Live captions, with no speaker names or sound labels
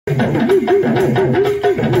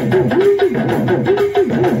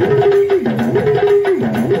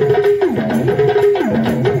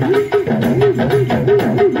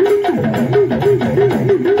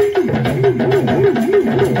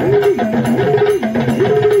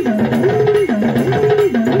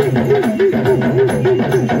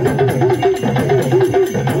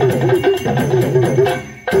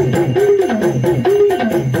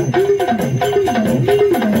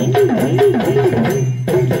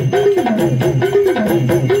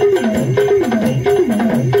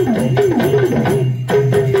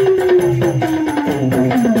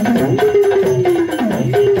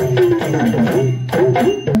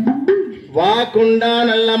வாக்குண்டான்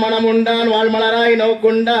நல்ல மனமுண்டான் வாழ்மலராய்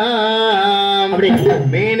நோக்குண்டான்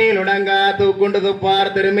மேனில் உடங்கா தூக்குண்டு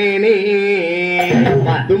துப்பார் திருமேனி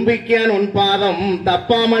தும்பிக்கான் உன் பாதம்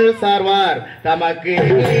தப்பாமல் சார்வார் தமக்கு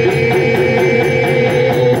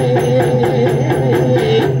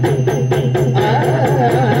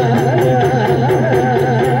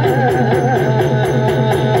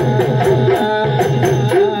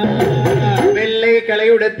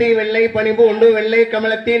கலையுடத்தி வெள்ளை பணிபு உண்டு வெள்ளை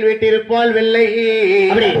கமலத்தில் வீட்டிருப்பால் வெள்ளை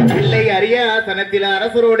வெள்ளை அரியாசனத்தில்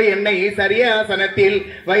அரசரோடு என்னை சரியாசனத்தில்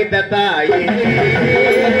வைத்த தாயே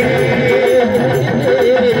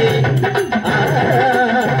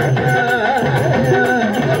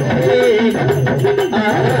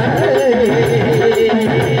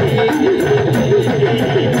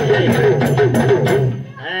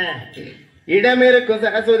இடமிருக்கும்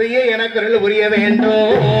சரஸ்வதியே எனக்கு அருள் புரிய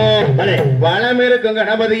வேண்டும் வளமிருக்கும்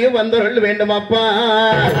கணபதியும் வந்தருள் வேண்டும் அப்பா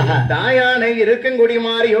தாயானை இருக்கும் குடி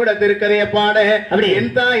மாறியோட திருக்கதைய பாட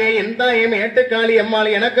என் தாயை மேட்டுக்காளி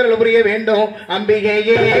அம்மாள் எனக்கு அருள் புரிய வேண்டும்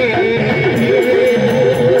அம்பிகையே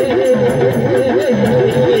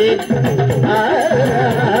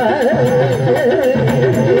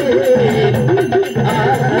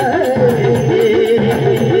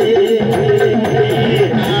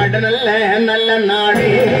நல்ல நாடு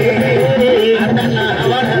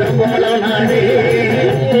வளரும் போல நாடு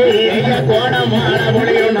கோணமான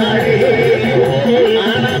புளியும் நாடு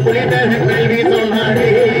ஆனா குளித்த வீசும் நாடு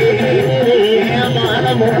ஏமான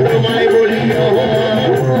மூன்று மலை புளியோ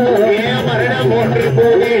ஏமரணம் மூன்று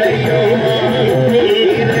பூவிலையோ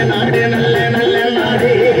இது நாடு நல்ல நல்ல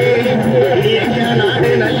நாடு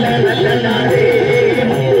நாடு நல்ல நல்ல நாடு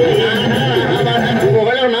ஆனா வளரும்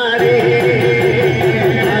புகழும் நாடு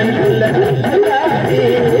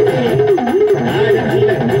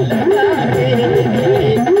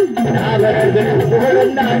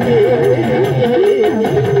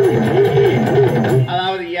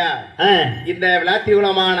அதாவது இந்த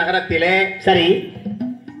விளாத்திகுளமா நகரத்திலே சரி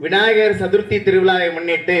விநாயகர் சதுர்த்தி திருவிழாவை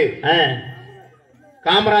முன்னிட்டு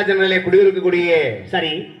காமராஜர் நிலைய குடியிருக்கக்கூடிய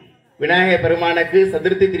சரி விநாயகர் பெருமானுக்கு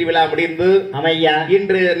சதுர்த்தி திருவிழா முடிந்து அமையா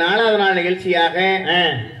இன்று 4வது நாள் நிகழ்ச்சியாக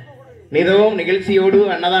மிகவும் நிகழ்ச்சியோடு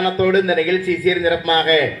அன்னதானத்தோடு இந்த நிகழ்ச்சி சீர்திறப்பாக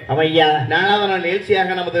அமையா 4வது நாள்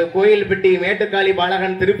நிகழ்ச்சியாக நமது கோயில்பட்டி மேட்டுக்காளி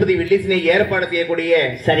பாலகன் திருப்பதி வில்லிசினை ஏற்பாடு செய்யக்கூடிய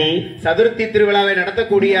சரி சதுர்த்தி திருவிழாவை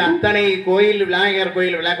நடத்தக்கூடிய அத்தனை கோயில் விநாயகர்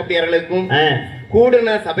கோயில் விளையாட்டுடையவர்களுக்கும்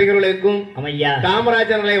கூடுன சபைகளுக்கும் அமையா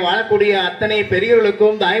காமராஜர் நிலை வாழக்கூடிய அத்தனை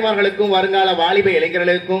பெரியவர்களுக்கும் தாய்மார்களுக்கும் வருங்கால வாலிப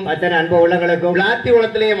இளைஞர்களுக்கும் அத்தனை அன்பு உள்ளங்களுக்கும் விளாத்தி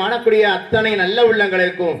உலகத்திலே வாழக்கூடிய அத்தனை நல்ல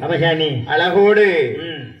உள்ளங்களுக்கும் அழகோடு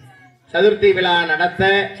சதுர்த்தி விழா நடத்த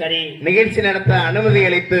சரி நிகழ்ச்சி நடத்த அனுமதி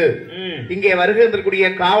அளித்து இங்கே வருகின்ற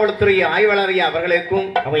காவல்துறை ஆய்வாளர் அவர்களுக்கும்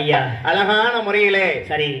அழகான முறையிலே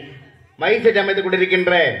சரி மைசெட் அமைத்துக்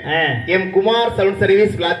கொண்டிருக்கின்ற எம் குமார் சவுண்ட்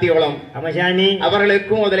சர்வீஸ் விளாத்தியோளம்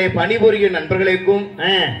அவர்களுக்கும் அதில் பணிபுரியும் நண்பர்களுக்கும்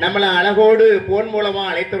நம்மள அழகோடு போன் மூலமா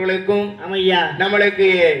அழைத்தவர்களுக்கும் நம்மளுக்கு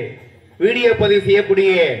வீடியோ பதிவு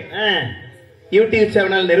செய்யக்கூடிய யூடியூப்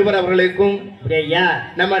சேனல் நிறுவனர் அவர்களுக்கும்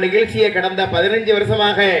நம்ம நிகழ்ச்சியை கடந்த 15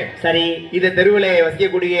 வருஷமாக சரி இந்த தெருவில்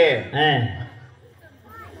வசிக்கக்கூடிய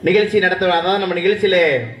நிகழ்ச்சி நடத்துவோம். அதாவது நம்ம நிகழ்ச்சியில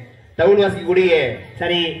தவுள் வாசிக்கக்கூடிய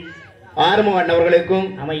சரி ஆறுமுக அண்ணவர்களுக்கும்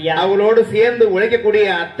அவங்களோடு சேர்ந்து உழைக்கக்கூடிய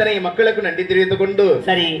அத்தனை மக்களுக்கும் நன்றி தெரிவித்துக் கொண்டு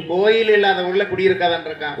சரி கோயில் இல்லாத ஊர்ல குடியிருக்காதான்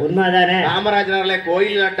இருக்கான் உண்மைதானே காமராஜர்ல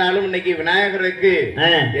கோயில் நட்டாலும் இன்னைக்கு விநாயகருக்கு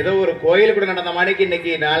ஏதோ ஒரு கோயில் கூட நடந்த மாதிரிக்கு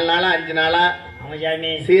இன்னைக்கு 4 நாளா 5 நாளா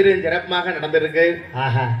சீரும் சிறப்பாக நடந்திருக்கு.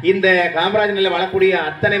 இந்த காமராஜர் வாழக்கூடிய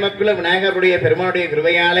அத்தனை மக்களும் விநாயகருடைய பெருமானுடைய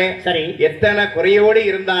கிருபையாலே சரி எத்தனை குறையோடு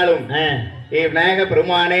இருந்தாலும் விநாயக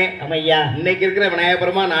பெருமானே அம்மையா, இன்னைக்கு இருக்கிற விநாயக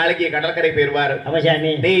பெருமான் நாளைக்கு கடற்கரை போயிருவாரு.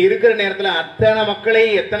 நீ இருக்கிற நேரத்துல அத்தனை மக்களை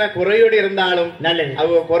எத்தனை குறையோடு இருந்தாலும் நல்லது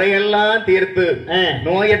அவங்க குறையெல்லாம் தீர்த்து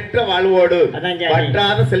நோயற்ற வாழ்வோடு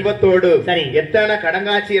வற்றாத செல்வத்தோடு எத்தனை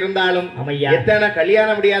கடங்காட்சி இருந்தாலும் எத்தனை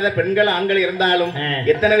கல்யாணம் முடியாத பெண்கள் ஆண்கள் இருந்தாலும்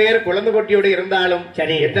எத்தனை பேர் குழந்தை கொட்டியோடு இருந்தாலும்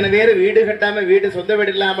எத்தனை பேர் வீடு கட்டாம வீடு சொந்த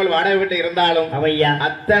வீடு இல்லாமல் வாடகை வீட்டு இருந்தாலும்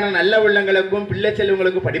அத்தனை நல்ல உள்ளங்களுக்கும் பிள்ளை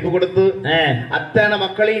செல்வங்களுக்கும் படிப்பு கொடுத்து அத்தனை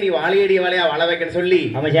மக்களை நீ வாழையடி வாழையா வாழ வைக்கன்னு சொல்லி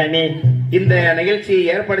இந்த நிகழ்ச்சியை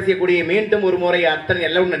ஏற்படுத்தக்கூடிய மீண்டும் ஒரு முறை அத்தனை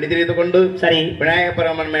எல்லாம் நன்றி தெரிவித்துக் கொண்டு விநாயக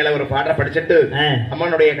பெருமான் மேல ஒரு பாட்டை படிச்சுட்டு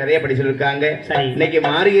அம்மனுடைய கதையை படி சொல்லிருக்காங்க. இன்னைக்கு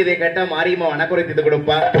மாரியதை கேட்டா மாரியம்மா வனக்குறை தீர்த்து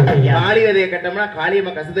கொடுப்பா, காளியதையை கேட்டோம்னா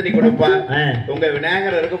காளியம்மா கசுத்தண்ணி கொடுப்பா. உங்க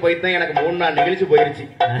விநாயகர் இருக்க போயிட்டு தான் எனக்கு 3 நாள் நிகழ்ச்சி போயிருச்சு.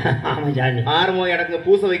 ஆர்வம் எனக்கு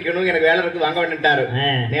பூசை வைக்கணும், எனக்கு வேலை இருக்கு வாங்க வேண்டாரு.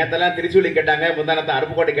 நேத்தெல்லாம் திருச்சூலி கேட்டாங்க, முந்தானத்தை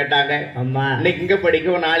அருப்புக்கோட்டை கேட்டாங்க. இன்னைக்கு இங்க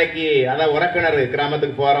படிக்கும், நாளைக்கு அதான் உரக்கிணறு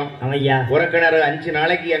கிராமத்துக்கு போறோம். உரக்கிணறு 5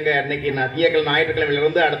 நாளைக்கு அங்க இன்னைக்கு தியக்கிழமை ஞாயிற்றுக்கிழமையில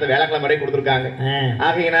இருந்து அடுத்த வேலைக்கிழமை வரை கொடுத்திருக்காங்க.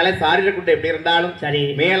 ஆகையினால சாரீரக்குட்டை எப்படி இருந்தாலும்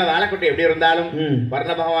மேல வாழைக்குட்டை எப்படி இருந்தாலும்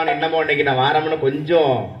வர்ண பகவான் என்னமோ இன்னைக்கு நான் வாரம்னு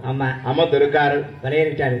கொஞ்சம் அமர்ந்து இருக்காரு.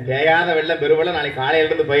 தேயாத வெள்ளம் பெருவெள்ள நாளைக்கு காலையில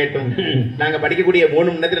இருந்து போயிட்டும். நாங்க படிக்கக்கூடிய 3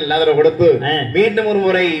 மணி நேரத்தில் இல்லாத கொடுத்து மீண்டும் ஒரு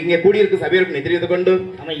முறை இங்க கூடியிருக்கு சபையிற்கு நெத்திரித்து கொண்டு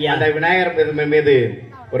அந்த விநாயகர் மீது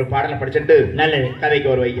ஒரு பாடலை படிச்சுட்டு நல்லது கதைக்கு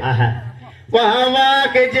ஒரு வையா. வாவா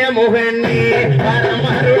கெஜ முகனி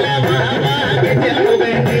பரமருள வாவா கெஜ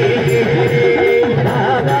முகனி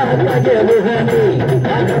வாவா கெஜ முகனி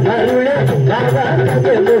பரமருள வாவா கெஜ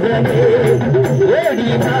முகனி ஓடி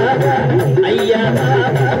வாவா ஐயா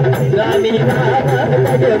வாவா சாமி வாவா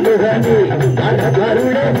கெஜ முகனி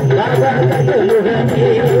பரமருள வாவா கெஜ முகனி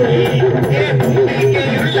ஏ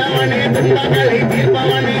புண்ணியுள்ளவனே துன்பங்களை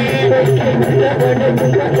தீர்ப்பவனே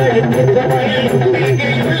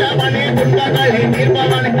துன்பங்களை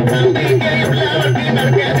தீர்ப்பவனே நம்பிக்கையுள்ளவர்கள்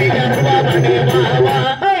நற்கதி அருவாவனே வாவா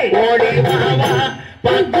ஓடி வாவா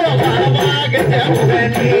பக்கோ வாவா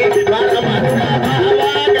கஜமுகனி வரமருள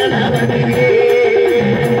வாவா கணபதியே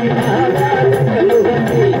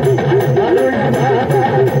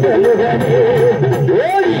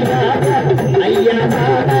ஓடி வாவா ஐயா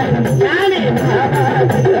வாவா நானே வாவா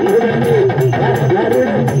கஜமுகனி வரமருள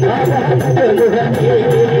வாவா கஜமுகனி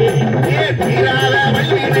தீராத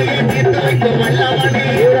வல்வினையை தீர்த்து வைக்கும் வல்லவனே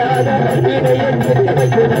தீராத வல்வினையை தீர்த்து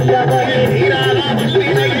வைக்கும் வல்லவனே தீராத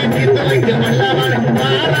வல்வினையை தீர்த்து வைக்கும் வல்லவனே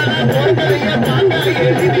மாறாத போர்க்களைய தாங்காய்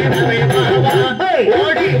எழுதினவே வாவா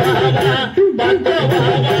ஓடி வாவா பக்த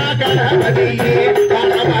வாவா கணபதியே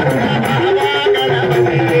பரமருள வாவா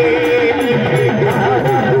கணபதியே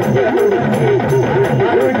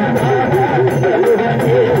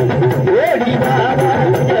ஓடி வாவா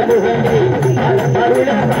கணபதியே பரமருள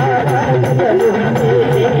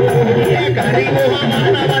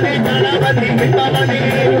கரிமுகமானவனே கணபதி என்பவனே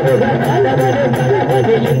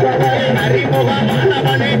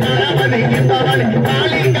அறிமுகமானவனே கணபதி என்பவனே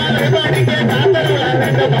காளிகாலை படிக்க காத்தருள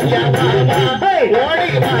வேண்டும் ஐயா பாபா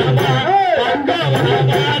ஓடி பாபா பக்க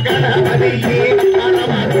பாபா கணபதியே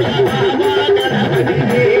பரமருள பாபா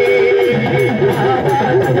கணபதியே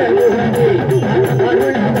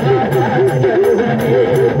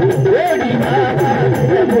ஓடி பாபா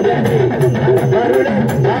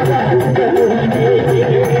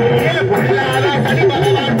பொல்லாத சனி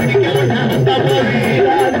பகவான் பிடிக்க வந்த போது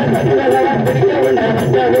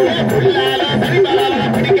பொல்லாத சனி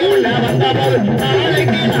பகவான் பிடிக்க வந்த போது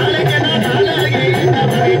நாளைக்கு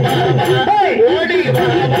பாபா ஓடி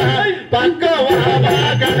பாபா பக்க பாபா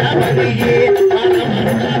கணபதியே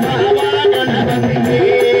பரமருள பாபா கணபதியே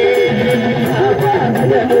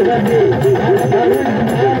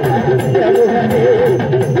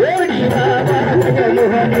ஓடி பாபா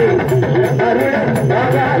கணபதியே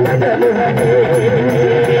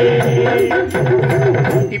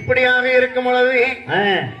இப்படியாக இருக்கும் பொழுது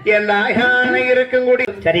என் நாயகனை இருக்கும் கூடி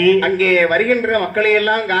சரி அங்கே வருகின்ற மக்களை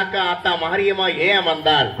எல்லாம் காக்க ஆத்தா மாரியம்மா ஏன்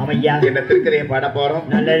அமர்ந்தால் என்ன திருக்கரையை பாட போறோம்.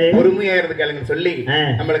 பொறுமையா இருந்து கேளுங்க சொல்லி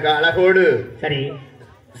நம்மளுக்கு அழகோடு சரி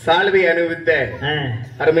சால்வை அனுபவித்த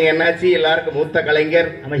அருமை அண்ணாச்சி எல்லாருக்கும் மூத்த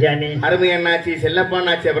கலைஞர் அருமை அண்ணாச்சி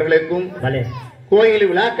செல்லப்பாண்ணாச்சி அவர்களுக்கும் கோயில்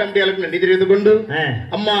விழா கமிட்டியாளருக்கும் நன்றி தெரிவித்துக் கொண்டு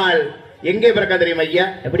அம்மாள் எங்கே பிறக்கா தெரியும் ஐயா?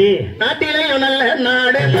 எப்படி நாட்டிலே நல்ல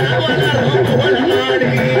நாடு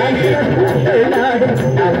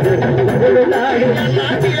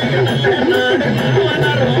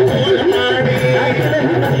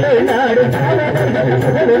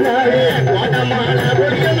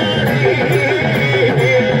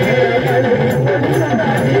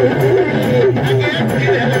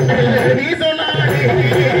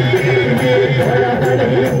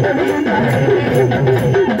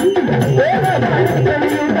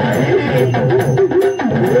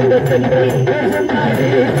Thank you.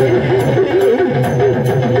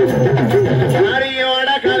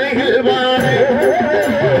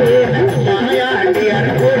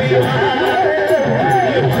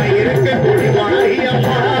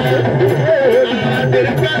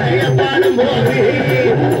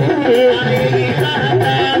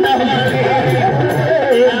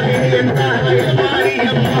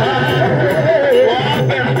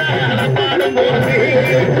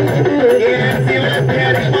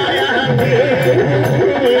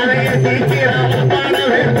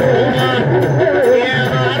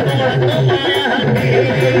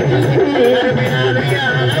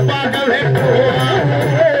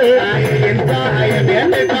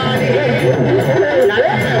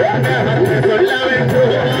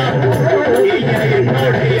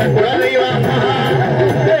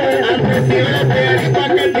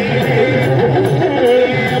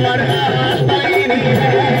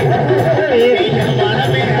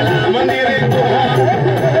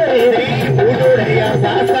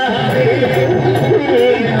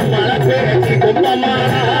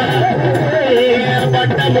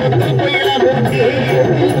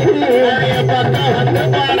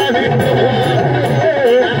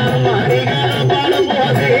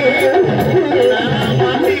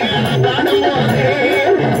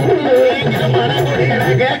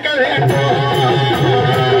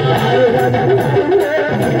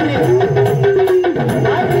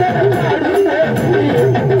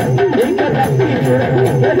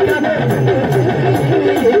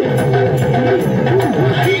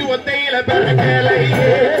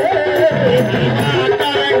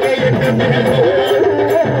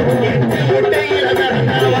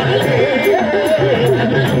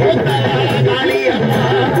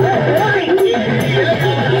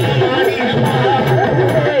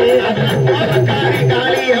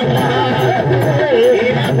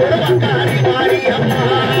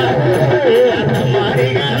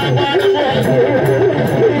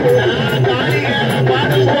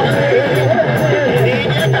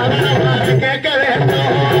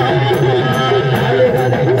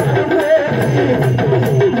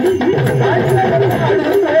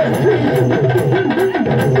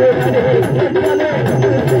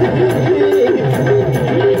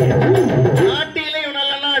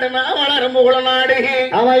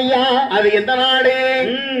 அது எந்த நாடு?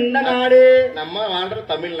 இந்த நாடு நம்ம வாழ்ற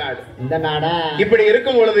தமிழ்நாடு. இந்த நாடா? இப்படி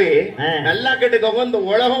இருக்கும் பொழுது நல்லா கேட்டுக்கோங்க, இந்த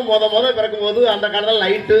உலகம் முத பிறக்கும் போது அந்த காலத்துல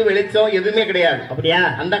லைட்டு வெளிச்சம் எதுவுமே கிடையாது. அப்படியா?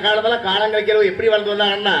 அந்த காலத்துல காலம் கழிக்கிறவங்க எப்படி வாழ்ந்து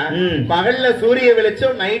வந்தாங்கன்னா பகல்ல சூரிய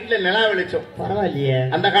வெளிச்சம், நைட்ல நிலா வெளிச்சம். பரவாயில்லையே.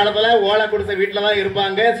 அந்த காலத்துல ஓலை குடிசை வீட்டுலதான்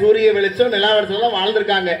இருப்பாங்க, சூரிய வெளிச்சம் நிலா வெளிச்சம் தான்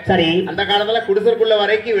வாழ்ந்திருக்காங்க. சரி. அந்த காலத்துல குடிசலுக்குள்ள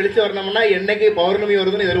வரைக்கும் வெளிச்சம் வரணும்னா என்னைக்கு பௌர்ணமி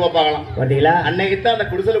வருதுன்னு எதிர்பார்ப்பாங்களாம். அன்னைக்கு தான் அந்த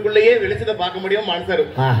குடிசலுக்குள்ளேயே வெளிச்சத்தை பார்க்க முடியும் மனுஷரு.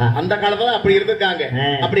 அந்த காலத்துல அப்படி இருந்திருக்காங்க.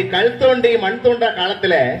 அப்படி கல் தோண்டி மண் தோன்ற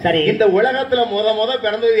காலத்துல இந்த உலகத்துல முத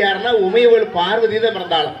பிறந்தது யாருன்னா உமையவள் பார்வதி தான்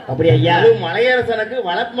பிறந்தாலும். அப்படி ஐயா? அது மலையரசனுக்கு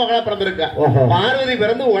வளர்ப்பு மகளா பிறந்திருக்கா. பார்வதி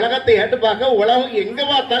பிறந்து உலகத்தை ஏட்டு பார்க்க உலகம் எங்க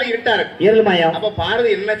பார்த்தாலும் இருட்டா இருக்கு. அப்ப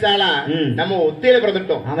பார்வதி என்னச்சாலா, நம்ம ஒத்தையில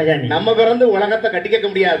பிறந்துட்டோம், நம்ம பிறந்து உலகத்தை கட்டிக்க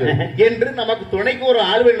முடியாது என்று நமக்கு துணைக்கு ஒரு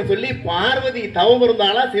ஆள் வேணும் சொல்லி பார்வதி தவம்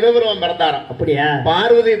இருந்தாலா சிவபெருமான் பிறந்தாராம். அப்படியா?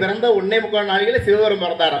 பார்வதி பிறந்த 1.25 நாளில சிவபெருமான்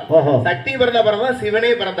பிறந்தாராம். சக்தி பிறந்தா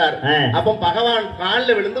சிவனே பிறந்தார். அப்ப பகவான்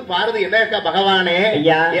காலில் விழுந்து பார்வதி என்ன பகவானே,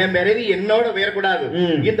 என் பிறவி என்னோட உயரக்கூடாது,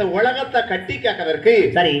 இந்த உலகத்தை கட்டி காக்கிறதுக்கு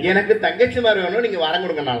எனக்கு தங்கச்சிமார் வேணும், நீங்க வரம்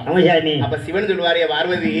கொடுங்க. அப்ப சிவன் சொல்லுவாரு,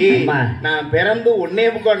 பார்வதி நான் பிறந்து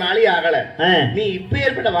 1.25 நாளே ஆகல, நீ இப்ப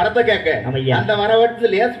ஏற்பட்ட வரத்தை கேட்க, அந்த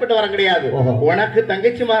வரவட்டு லேசப்பட்ட வரம் கிடையாது. உனக்கு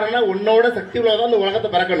தங்கச்சிமாரனா உன்னோட சக்தி உள்ளதான் அந்த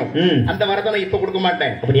உலகத்தை பிறக்கணும். அந்த வரத்தை நான் இப்ப கொடுக்க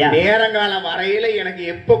மாட்டேன், நேரங்காலம் வரையில எனக்கு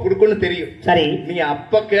எப்ப கொடுக்கணும் தெரியும், சரி நீ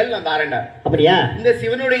அப்ப கேள் நான் தாரேன்டா. அப்படியா? இந்த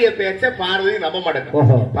சிவனுடைய பேச்ச பார்வதி நம்ப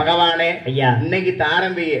மாட்டேங்க. பகவானே இன்னைக்கு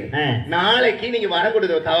தாரம்பிய, நாளைக்கு நீங்க வரம்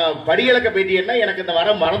கொடுத்து படியலக்க போயிட்டீங்கன்னா எனக்கு இந்த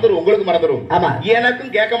வரம் மறந்துடும், உங்களுக்கு மறந்துடும்,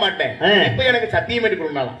 எனக்கும் கேட்க மாட்டேன், இப்ப எனக்கு சத்தியம் பண்ணி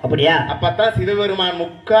கொடுக்கணும். அப்படியா? அப்பதான் சிவபெருமான்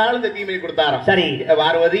முக்காலும் சத்தியம் பண்ணி கொடுத்தாராம். சரி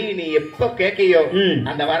பார்வதி நீ எப்ப கேட்கையோ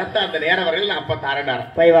அந்த வரத்தை அந்த நேரம் வரையில் நான் அப்ப தாரேன்டாராம்.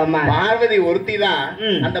 பார்வதி ஒருத்தி தான்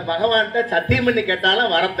அந்த பகவான் சத்தியம் பண்ணி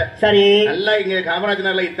கேட்டாலும் வரத்தை. சரி நல்லா இங்க காமராஜ்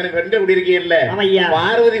நகர்ல இத்தனை பெண்கள் குடியிருக்கீங்கல்ல,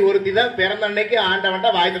 பார்வதி ஒருத்தி தான் பிறந்த அன்னைக்கு ஆண்டவன்டா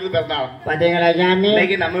வாய் திறந்து பிறந்தாலும்.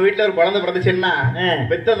 இன்னைக்கு நம்ம வீட்டுல ஒரு குழந்தை பிறந்துச்சுன்னா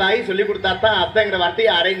பெத்ததாய் சொல்லி கொடுத்தாத்தான் அத்தைங்கிற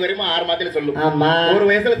வார்த்தையை அரைங்க வரையும் 6 மாதத்துல சொல்லும். ஒரு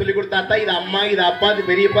வயசுல சொல்லி கொடுத்தாத்தான் இது அம்மா இது அப்பா இது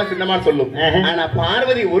பெரியப்பா சின்னமா சொல்லும். ஆனா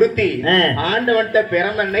பார்வதி ஒருத்தி ஆண்டவன்ட்ட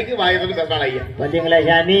பிறந்த அன்னைக்கு வாய் திறந்து பேசினாள். ஐயா பாத்தீங்களா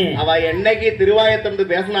சாமி? அவ என்னைக்கு திருவாயை திறந்து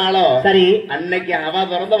பேசினாலோ சரி அன்னைக்கு அவ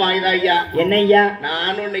திறந்த வாய்தா. ஐயா என்ன ஐயா?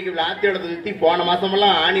 நானும் இன்னைக்கு விளாத்தியோட சுத்தி போன மாசம்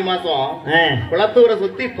எல்லாம் ஆணி மாசம் குளத்தூரை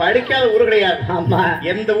சுத்தி படிக்காத ஊரு கிடையாது.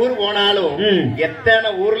 எந்த ஊர் போனாலும் எத்தனை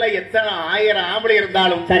ஊர்ல எத்தனை 1000 ஆம்பளை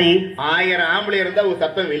இருந்தாலும் சரி 1000 ஆம்பளை இருந்தா ஒரு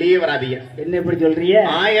சத்தம் வெளியே வராதியா. என்ன இப்படி சொல்றீங்க?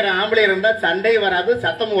 1000 ஆம்பளை இருந்தா சண்டை வராது,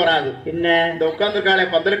 சத்தம் வராது. என்ன இந்த உட்கார்ந்து காலை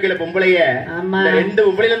 10 கிலோ பொம்பளைய 2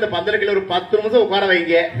 பொம்பளையில இந்த 10 கிலோ ஒரு 10 நிமிஷம் உட்கார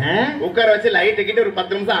வைங்க. உட்கார வச்சு லைட் கிட்ட ஒரு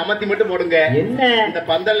 10 நிமிஷம் அமர்த்தி மட்டும் போடுங்க. என்ன இந்த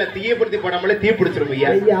பந்தல்ல தீயப்படுத்தி போடாமலே தீ பிடிச்சிரும்.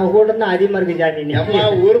 ஐயா அதிகமா இருக்கு ஜானி. அம்மா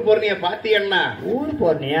ஊர் போறனியா பாத்தியன்னா? ஊர்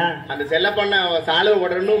போறனியா அந்த செல்ல பண்ண சாலுவை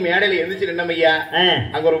போடணும் மேடையில எந்திரிச்சு நின்னமையா.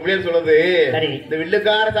 அங்க ஒரு பிள்ளைய சொல்லுது, இந்த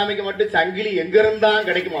வில்லுக்கார சாமிக்கு மட்டும் சங்கிலி எங்க இருந்தா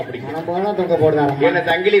கிடைக்குமா? அப்படி என்ன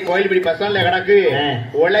சங்கிலி கோயில்படி பஸ் ஸ்டாண்ட்ல கிடக்கு,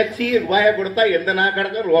 உழைச்சி ரூபாய கொடுத்தா எந்த நாள்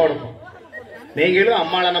கிடக்கும் ரூபா கொடுக்கும். நீங்களும்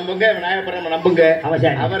அம்மாளை நம்புங்க, விநாயகபுரம் நம்புங்க,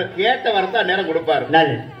 அவர் கேட்ட வரத்தா நேரம் கொடுப்பாரு.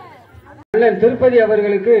 திருப்பதி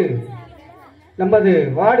அவர்களுக்கு நமது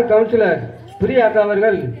வார்டு கவுன்சிலர் பிரியாக்கா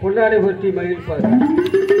அவர்கள் பொன்னாடை போற்றி மகிழ்ப்பார்.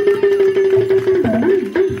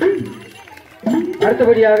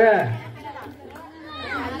 அடுத்தபடியாக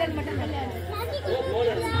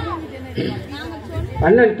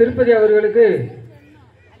அண்ணன் திருப்பதி அவர்களுக்கு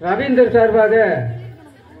ரவீந்தர் சார்பாக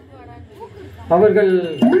அவர்கள்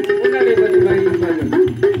முன்னாடி மகிழ்ப்பார்கள்.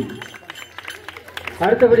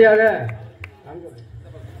 அடுத்தபடியாக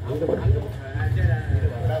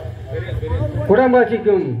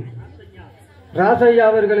குடம்பாசிக்கும் ராசையா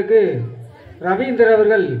அவர்களுக்கு ரவீந்தர்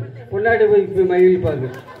அவர்கள் பொன்னாடி வைப்பு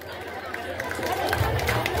மகிழ்ப்பார்கள்.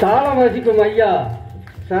 தாளம் வாசிக்கும் ஐயா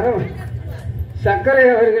சக்கரை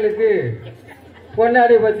அவர்களுக்கு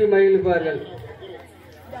பொன்னாடை பற்றி மகிழ்ப்பார்கள்.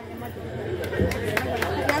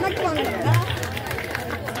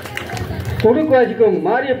 துடுக்கு வாசிக்கும்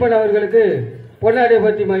மாரியப்பன் அவர்களுக்கு பொன்னாடை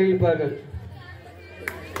பற்றி மகிழ்ப்பார்கள்.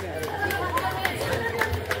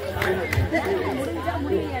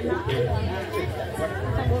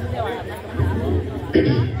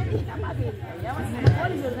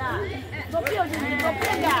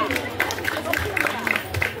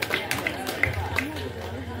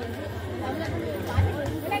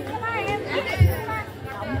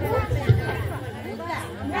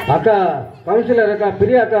 அக்கா கவுன்சிலர் அக்கா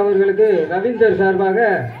பிரியா அக்கா அவர்களுக்கு ரவீந்தர் சார்பாக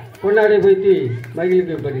பொன்னாடை போய்த்தி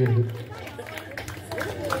மகிழ்விக்கப்படுகிறது.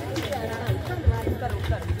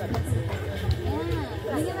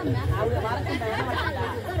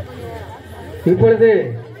 இப்பொழுது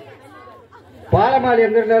பாலமால்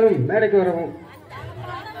எங்கிருந்தாலும் மேடைக்கு வரவும்.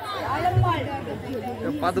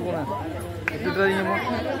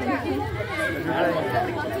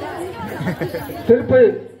 திருப்பதி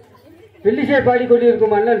வில்லிசை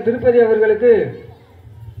பாடிக்கொண்டிருக்கும் அண்ணன் திருப்பதி அவர்களுக்கு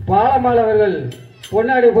பாலமால் அவர்கள்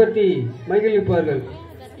பொன்னாடை போர்த்தி மகிழ்விப்பார்கள்.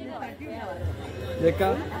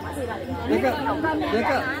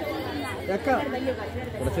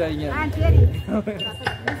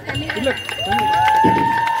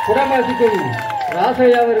 குடமாசிக்கும்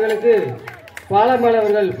ராசையா அவர்களுக்கு பாலமால்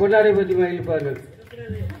அவர்கள் பொன்னாடை போர்த்தி மகிழ்விப்பார்கள்.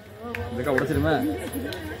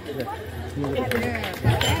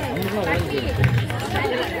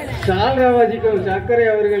 சால்ராவாசிக்கும் சர்க்கரை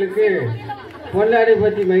அவர்களுக்கு பொன்னாடை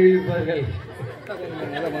பற்றி மகிழ்விப்பார்கள்.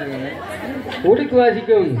 உடுக்கு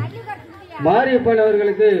வாசிக்கும் மாரியப்பன்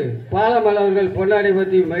அவர்களுக்கு பாலமால் அவர்கள் பொன்னாடை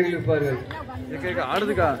பற்றி மகிழ்விப்பார்கள்.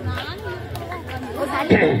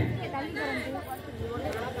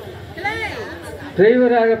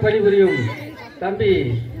 டிரைவராக பணிபுரியும் தம்பி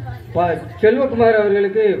செல்வகுமார்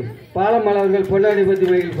அவர்களுக்கு பாலமால் அவர்கள் பொன்னாடை பற்றி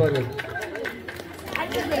மகிழ்விப்பார்கள்.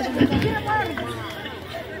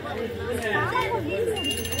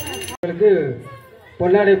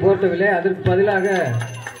 பொன்னாடை போர்த்தவில்லை, அதற்கு பதிலாக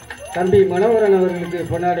தம்பி மனோகரன் அவர்களுக்கு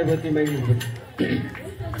பொன்னாடை பற்றி மகிழ்விப்பார்.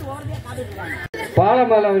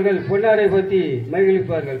 பாலமால் அவர்கள் பொன்னாடை பற்றி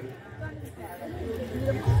மகிழ்விப்பார்கள்.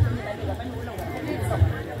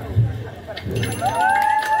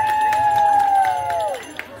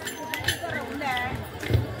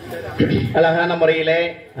 அழகான முறையிலே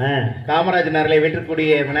காமராஜ் நகரிலே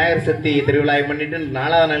வீட்டிற்குரிய விநாயகர் சதுர்த்தி திருவிழாவை முன்னிட்டு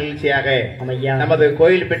 4வது நிகழ்ச்சியாக நமது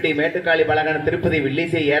கோயில்பட்டி மேட்டுக்காளி பலகன திருப்பதி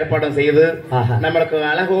வில்லிசை ஏற்பாடும் செய்து நம்மளுக்கு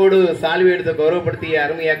அழகோடு சால்வி எடுத்து கௌரவப்படுத்திய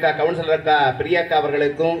அருமையக்கா கவுன்சிலர் அக்கா பிரியாக்கா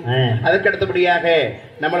அவர்களுக்கும், அதற்கடுத்தபடியாக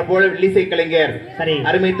நம்மளை போல வில்லிசை கலைஞர்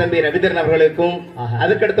அருமை தம்பி ரவிதரன் அவர்களுக்கும்,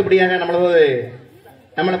 அதுக்கடுத்தபடியாக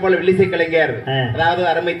நம்மளை போல வில்லிசை கலைஞர் அதாவது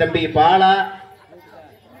அருமை தம்பி பாலா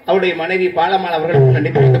அவருடைய மனைவி பாலமால் அவர்களுக்கு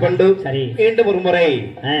நன்றி தெரிவித்துக் கொண்டு மீண்டும் ஒரு முறை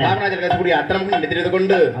காமராஜர் கட்சியுடைய அத்தனமும் நன்றி தெரிவித்துக்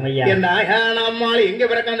கொண்டு என் நாயகனாம்மாள் எங்க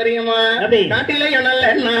பிறக்கான் தெரியுமா? நாட்டிலே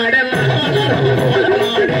நல்ல நாடு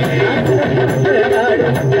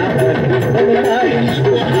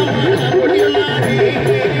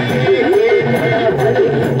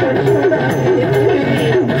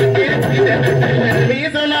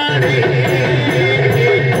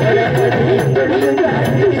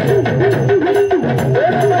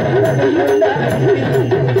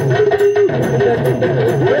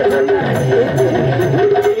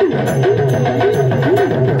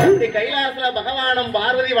கைலாசல பகவானும்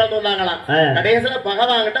பார்வதி வாழ்ந்து வந்தாங்களாம். கடைசியில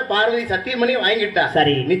பகவான் கிட்ட பார்வதி சத்தியம் பண்ணி வாங்கிட்டா,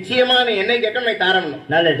 சரி நிச்சயமா நீ என்னை கேட்க தாரணும்.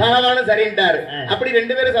 பகவானும் சரின்ட்டாரு. அப்படி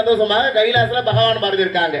 2 பேரும் சந்தோஷமாக கைலாசல பகவான் பார்வதி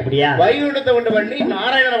இருக்காங்க. வைகுண்டத்தை உண்டு பண்ணி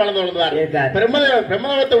நாராயணனை வளர்ந்து வாழ்ந்துவாரு,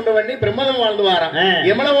 பிரம்மலோகத்தை உண்டு பண்ணி பிரம்மதம் வாழ்ந்து வாராம்,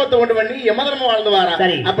 யமலோகத்தை உண்டு பண்ணி யமதர்மம் வாழ்ந்து வாராம்.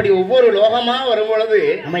 அப்படி ஒவ்வொரு லோகமா வரும் பொழுது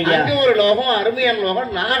அங்க ஒரு லோகம் அருமையான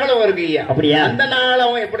லோகம் நாகலம் இருக்கு. அந்த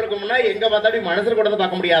நாகலம் எப்படி இருக்கும்னா எங்க பார்த்தாலும் மனசுல கூட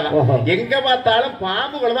பார்க்க முடியாதான், எங்க பார்த்தாலும்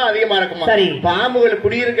பாம்புகள் தான் அதிகமா இருக்குமா. பாம்புகள்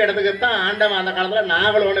குடியிருக்க இடத்துக்கு தான் ஆண்டவன் அந்த காலத்துல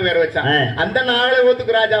நாகலோன்னு வேற வச்சான். அந்த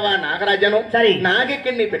நாகலோகத்துக்கு ராஜாவா நாகராஜனும்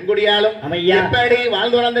நாகக்கண்ணி பெண்குடியாலும் எப்படி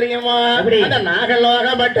வாழ்ந்து வளர்ந்து தெரியுமா? அந்த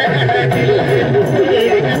நாகலோகப்பட்ட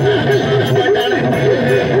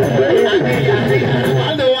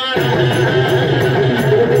வாழ்ந்து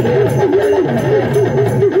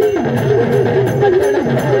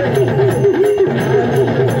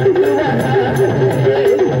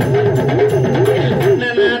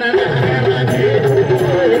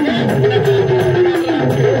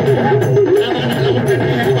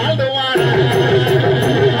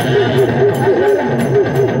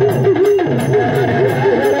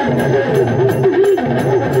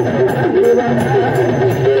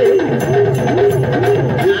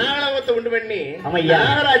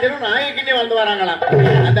நாகராஜனும் நாயக்கினே வாழ்ந்து வராங்களாம்.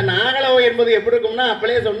 அந்த நாகலோ என்பது எப்படி இருக்கும்னா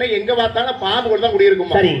அப்படியே சொன்ன எங்க பார்த்தாலும் பாம்புகள் தான்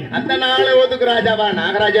குடியிருக்குமா. அந்த நாகலோகத்துக்கு ராஜாவா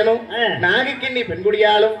நாகராஜனும் நாகக்கிண்ணி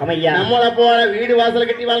பெண்குடியாலும் நம்மள போல வீடு வாசல்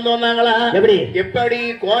கட்டி வாழ்ந்து வந்தாங்களா? எப்படி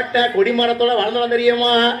கோட்டை கொடிமரத்தோட வாழ்ந்து வந்த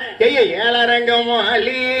தெரியுமா? ஏழரங்கமோ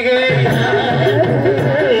அலிகே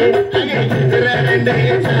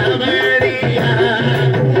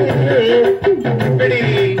இப்படி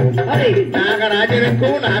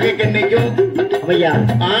நாகராஜனுக்கும் நாகக்கண்ணிக்கும் ஐயா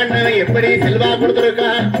ஆண்டவன் எப்படி செல்வா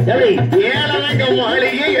கொடுத்திருக்கான். எப்படி 7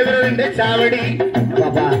 மாளிகை எதிர சாவடி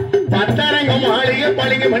பாப்பா 10 மாளிகை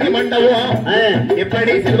பளிங்கு மணி மண்டபம்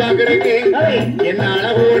எப்படி செல்வாக்கு இருக்கு. என்ன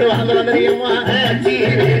அழகோடு வாழ்ந்து வந்தறியம்மா.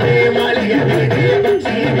 மாளிகை வீடு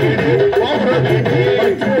பச்சி வீடு கோபுர வீடு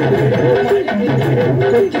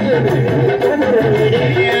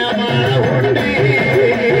ஏமாள உண்டு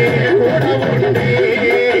கூட உண்டு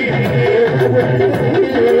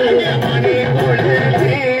மணி கொண்டு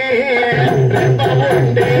ரொம்ப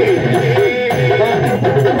உண்டு.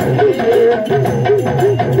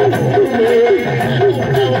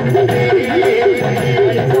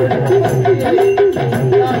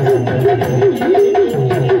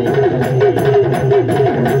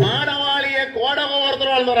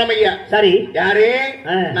 சரி யாரு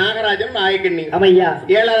நாகராஜன் நாயக்கண்ணி. அமையா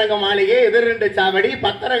 7 மாளிகை எதிர் 2 சாவடி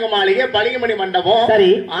 10 மாளிகை பளிங்குமணி மண்டபம். சரி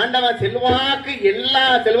ஆண்டவன் செல்வாக்கு எல்லா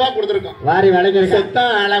செல்வா கொடுத்திருக்கான். வாரி வளைக்க சொத்தா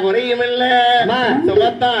அழ குறையும் இல்ல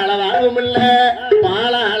சுகத்தா அளவாகவும் இல்ல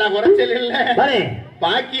பால அழ குறைச்சல் இல்ல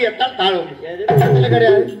பாக்கியத்தான் தாழ்வும்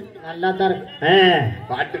கிடையாது. நல்லா தான்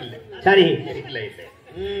பாட்டு இல்ல. சரி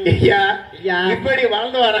இப்படி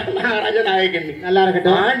வாழ்ந்து வர நாகராஜன் நாயக்கண்ணி நல்லா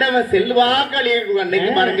இருக்கட்டும். ஆண்டவன் செல்வாக்கு அன்னைக்கு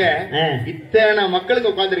பாருங்க இத்தனை மக்களுக்கு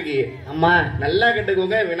உட்கார்ந்துருக்கீங்க. அம்மா நல்லா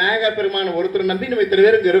கேட்டுக்கோங்க. விநாயகர் பெருமான ஒருத்தர் நம்பி நம்ம இத்தனை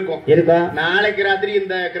பேருக்கு இருக்கும். நாளைக்கு ராத்திரி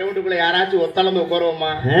இந்த கிரவுண்டுக்குள்ள யாராச்சும் ஒத்தளந்து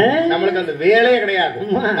உட்காருவோமா? நம்மளுக்கு அந்த வேலையே கிடையாது.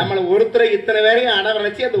 நம்மள ஒருத்தரை இத்தனை பேரையும்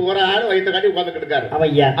அடவரைச்சு அந்த ஒரு ஆள் வயிற்று காட்டி உட்கார்ந்துட்டு இருக்காரு.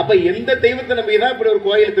 அப்ப எந்த தெய்வத்தை நம்பிதான் இப்படி ஒரு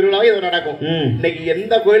கோயில் திருவிழாவை இது நடக்கும். இன்னைக்கு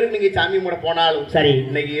எந்த கோயிலுக்கு நீங்க சாமி மூட போனாலும் சரி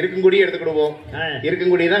இன்னைக்கு இருக்குங்குடி எடுத்துக்கிடுவோம்.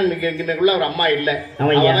 இருக்குங்குடிதான் இன்னைக்குள்ள ஒரு அம்மா இல்ல.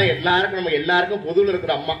 எல்லாருக்கும் நம்ம எல்லாருக்கும் பொதுவில்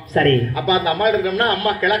இருக்கிற அம்மா. சரி அப்ப அந்த அம்மா இருக்கோம்னா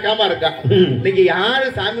அம்மா கிழக்காம இருக்கா. இன்னைக்கு யாரு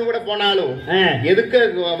சாமி கூட போனாலும் எதுக்கு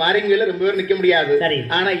மாரிங்கல ரொம்ப பேர் நிக்க முடியாது.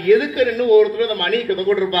 ஆனா எதுக்கு நின்று ஒருத்தர் அந்த மணி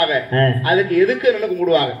கொண்டு இருப்பாங்க. அதுக்கு எதுக்கு நின்று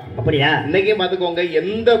கும்பிடுவாங்க. அப்படியா இன்னைக்கு பாத்துக்கோங்க.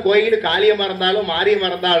 எந்த கோயில் காளியமா இருந்தாலும் மாரியமா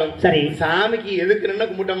இருந்தாலும் சரி சாமிக்கு எதுக்கு நின்று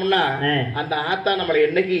கும்பிட்டோம்னா அந்த ஆத்தா நம்மளை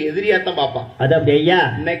என்னைக்கு எதிரியாத்தான் பாப்பான். அது அப்படி ஐயா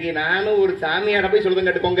இன்னைக்கு நானும் ஒரு சாமியாட போய் சொல்லுங்க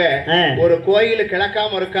கேட்டுக்கோங்க. ஒரு கோயில்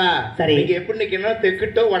கிழக்காம இருக்கா சரி நீங்க எப்படி நிக்கணும்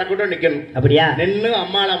தெற்கிட்டோ வடக்கிட்டோ நிக்கணும். அப்படியா நின்னு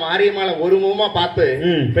அம்மாள மாரியம்மாள ஒரு முகமா பார்த்து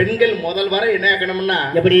பெண்கள் முதல் வர என்ன கேட்கணும்னா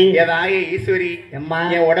எப்படி ஏதாய ஈஸ்வரி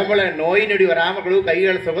என் உடம்புல நோய் நொடி வராம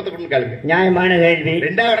கைகள் சுகத்தை கேளுங்க. நியாயமான கேள்வி.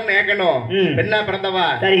 2வது கேட்கணும் பெண்ணா பிறந்தவா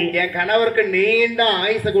என் கணவருக்கு நீண்ட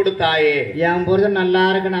ஆயுச கொடுத்தாயே என் புருஷன் நல்லா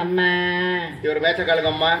இருக்கணும் அம்மா. இவர் பேச்ச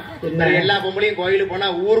காலுங்க அம்மா. எல்லா பொம்பளையும் கோயிலுக்கு போனா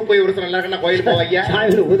ஊருக்கு போய் புருஷன் நல்லா இருக்கணும் கோயிலுக்கு போவையா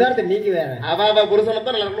உதாரணத்தை நீங்க வேற அவ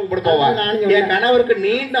புருஷனத்தான் நல்லா இருக்கணும் கும்பிட்டு போவா. என் கணவருக்கு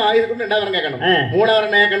நீண்ட ஆயுதம் 2வது கேட்கணும். 3வது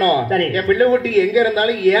கேட்கணும் என் பிள்ளை குட்டி எங்க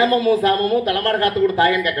இருந்தாலும் ஏமமும் சாமமும் தலைமாட காத்து கூட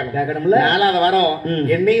தாயன்னு கேட்கணும். 4வது வரும்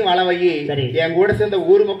என்னையும் வாழ வை என் கூட சேர்ந்த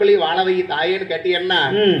ஊர் மக்களையும் வாழ வை தாயன்னு கேட்டீங்கன்னா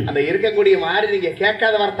அந்த இருக்கக்கூடிய மாதிரி நீங்க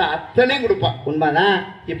கேட்காத வார்த்தை அத்தனையும் கொடுப்பான். உண்மைதான்.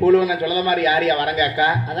 இப்ப உள்ள நான் சொல்லத மாதிரி யாரையா வரங்க அக்கா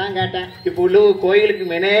அதான் கேட்டேன். இப்ப உள்ள கோயிலுக்கு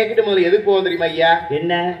மெனேக்கிட்டு முதல்ல எதுக்கு போவோம் தெரியுமா ஐயா?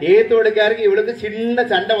 என்ன ஏத்தோடுக்காருக்கு இவளுக்கு சின்ன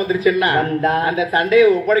சண்டை வந்துருச்சுன்னா அந்த சண்டையை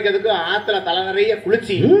ஒப்படைக்கிறதுக்கு ஆத்துல தலை நிறைய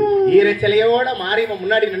குளிச்சு ஈரச்சலையோட மாரியம்மா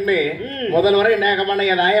முன்னாடி நின்று முதல் வரை என்ன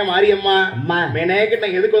ஏதாய மாரியம்மா மெனேக்கிட்டு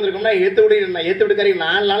நான் எதுக்கு வந்திருக்கோம்னா ஏத்து விடுக்காரி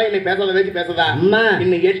 4 நாளா என்னை பேசாத வச்சு பேசதா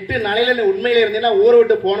இன்னும் 8 நாளையில நீ உண்மையில இருந்தீங்கன்னா ஊரை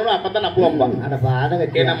விட்டு போகணும் அப்பதான் நம்புவாப்பா.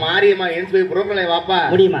 என்ன மாரியம்மா என் புறப்பலை வாப்பா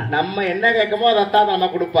நம்ம என்ன கேட்கமோ அதான் நம்ம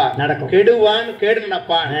கொடுப்பா. கெடுவான் கேடு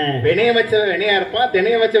நினைப்பான். வினைய வச்சவன் வினையா இருப்பான்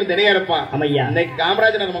தினைய வச்சவன் தினையா இருப்பான். இன்னைக்கு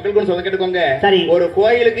காமராஜ் நகர் மக்களுக்கு சொல்ல கேட்டுக்கோங்க. ஒரு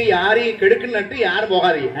கோயிலுக்கு யாரையும் கெடுக்குன்னு யாரும்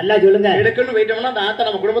போகாதீங்க. நல்லா சொல்லுங்க. கெடுக்குன்னு போயிட்டோம்னா அந்த ஆத்த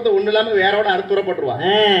நம்ம குடும்பத்தை ஒண்ணு இல்லாம வேறோட அறுத்துறப்பட்டுருவா.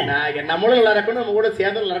 நம்மளும் நல்லா இருக்கணும் நம்ம கூட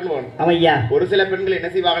சேர்ந்து நல்லா இருக்கணும். ஒரு சில பெண்கள் என்ன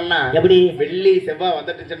செய்வாங்கன்னா எப்படி வெள்ளி செவ்வாய்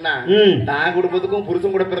வந்துட்டுச்சுன்னா தான் குடும்பத்துக்கும்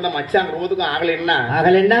புருஷன் கூட பிறந்த மச்சான் குடும்பத்துக்கும் ஆகலைன்னா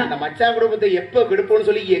அந்த மச்சான் குடும்பத்தை எப்ப கெடுப்போம்னு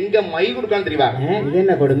சொல்லி எங்க மை கொடுக்கான்னு தெரியுவாங்க. இது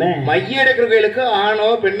என்ன கொடுமை? மைய எடுக்கிற கோயிலுக்கு ஆணோ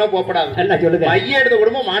பெண்ணோ போப்படாது. மைய எடுத்த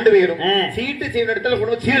குடும்பம் மாண்டு போயிரும். சீட்டு செய்யற இடத்துல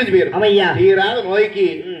குடும்பம் சீரஞ்சு போயிரும். தீராத நோய்க்கு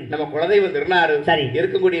நம்ம குலதெய்வம் திருநாறு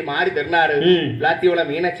இருக்கக்கூடிய மாறி திருநாறு பிளாத்தியோட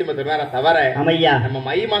மீனாட்சி திருநார தவிர நம்ம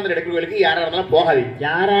மை மாந்திரம் எடுக்கிற கோயிலுக்கு யாரா இருந்தாலும் போகாது.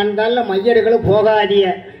 யாரா இருந்தாலும் மைய எடுக்கலும் போகாதிய.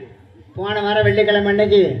 போன வாரம் வெள்ளிக்கிழமை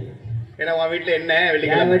அன்னைக்கு ஏன்னா உன் வீட்டுல என்ன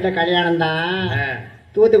வெள்ளிக்கிழமை வீட்டுல கல்யாணம் தான்.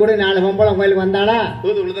 தூத்துக்குடி 4 பொம்பளை கோயிலுக்கு வந்தாளா?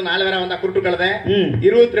 தூத்துக்குடி 4 பேரா வந்தா குருட்டு கலத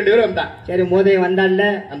 22 பேர் வந்தா. சரி மோதைய வந்தால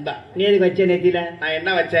வந்தா நீ எதுக்கு வச்ச நெத்தியில? நான் என்ன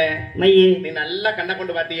வச்சேன் மைய நீ நல்லா கண்ணை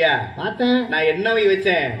கொண்டு பாத்தியா? பார்த்தேன். நான் என்ன மை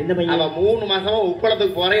வச்சேன்? அவ 3 மாசமா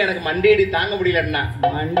உப்பளத்துக்கு போறேன் எனக்கு மண்டேடி தாங்க முடியலன்னா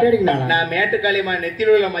நான் மேட்டுக்காளியம்மா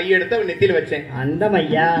நெத்தியில உள்ள மைய எடுத்து நெத்தியில வச்சேன். அந்த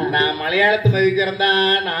மையா நான் மலையாளத்து மதிக்கிறதா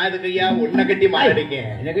நான் அதுக்கு ஐயா உன்னை கட்டி மாரடிக்க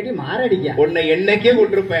என்ன கட்டி மாரடிக்க உன்னை என்னைக்கே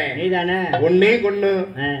கொண்டிருப்பேன். நீதானே உன்னையும் கொண்டு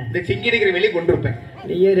இந்த சிங்கிடிக்கிற வெளியே கொண்டிருப்பேன்.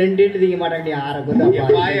 நீங்க 2 இட்டு திங்க மாட்டாங்க. ஆற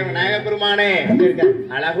விநாயகர் பெருமானே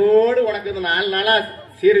அழகோடு உனக்கு 4 நாளா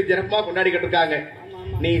சீரு சிறப்பா கொண்டாடிக்கிட்டு இருக்காங்க.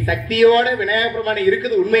 நீ சக்தியோட விநாயகர் பெருமான்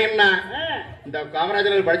இருக்குது உண்மை என்ன? இந்த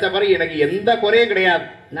காமராஜர் படிச்ச பாரு எனக்கு எந்த குறையும் கிடையாது.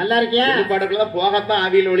 நல்லா இருக்கியா? பாட்டுக்குள்ள போகத்தான்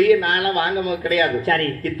ஆவியில் ஒளியே நானும் வாங்க கிடையாது. சரி,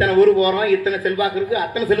 இத்தனை ஊரு போறோம், இத்தனை செல்வாக்கு இருக்கு,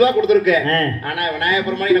 அத்தனை செல்வா கொடுத்துருக்கு. ஆனா விநாயகர்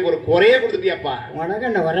பெருமான் எனக்கு ஒரு குறையே கொடுத்துட்டியாப்பா. உனக்கு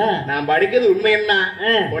என்ன வர? நான் படிக்கிறது உண்மை என்ன?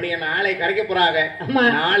 உன்னைய நாளை கரைக்க போறாங்க.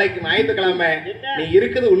 நாளைக்கு ஞாயிற்றுக்கிழமை நீ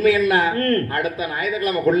இருக்குது உண்மை என்ன? அடுத்த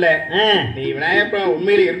ஞாயிற்றுக்கிழமைக்குள்ள நீ விநாயகர் பெருமான்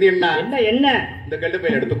உண்மையில இருந்தீன்னா என்ன இந்த கெட்டு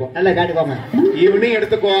பையில எடுத்துக்கோ. நல்லா காட்டுக்கோங்க. இவனையும்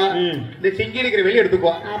எடுத்துக்கோ, இந்த சிங்கி இருக்கிற வெளியே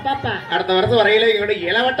எடுத்துக்கோ. அடுத்த வருஷம் வரையில இவனோட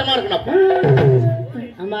இளவட்டமா இருக்கணும்.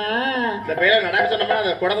 ஆமா, இந்த பையில நடக்க சொன்னோம்னா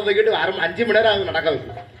அந்த குடத்தை தூக்கிட்டு 5 மணி நேரம் அது நடக்காது.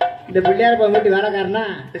 இந்த பிள்ளையார் வீட்டு வேலைக்காரனா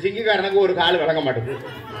இந்த சிங்கிக்காரனுக்கு ஒரு கால் விளங்க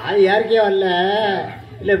மாட்டேங்குது. அது யாருக்கே வரல.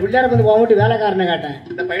 இல்ல பிள்ளையார் வீட்டு வேலைக்காரனை கேட்டேன்.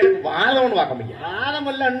 இந்த பையனுக்கு வாதம்னு பார்க்க முடியும்.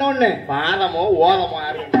 வாதம் இல்ல இன்னொன்னு வாதமோ ஓதமோ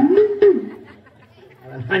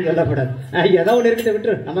சொல்லப்படாது. ஏதோ ஒண்ணு இருக்குது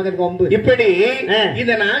விட்டு நமக்கு கொம்பு. இப்படி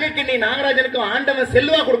இந்த நாகக்கண்ணி நாகராஜனுக்கு ஆண்டவன்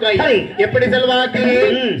செல்வா கொடுக்காய். எப்படி செல்வாக்கு?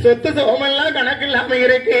 சொத்து சோமெல்லாம் கணக்கு இல்லாம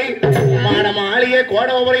இருக்கு. மாளிகை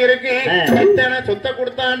கோடோபுரம் இருக்கு. இத்தனை சொத்தை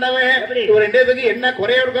கொடுத்த ஆண்டவன் ஒரு 2 பேருக்கு என்ன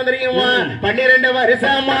குறைய இருக்கும் தெரியுமா? 12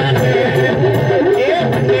 வருஷமா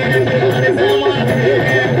 12 வருஷமா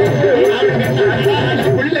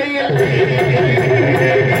பிள்ளைகள்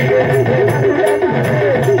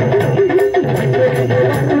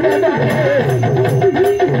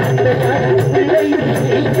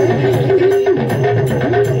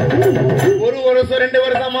ஒரு வருஷம் 2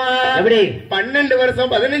 வருஷமா 12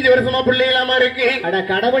 வருஷம் 15 வருஷமா பிள்ளைகளாமா இருக்கு. அட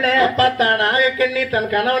கடவுளே, அப்பா தான் நாகக்கண்ணி தன்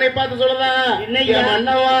கணவனை பார்த்து சொல்றதா,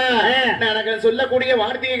 அண்ணவா எனக்கு சொல்லக்கூடிய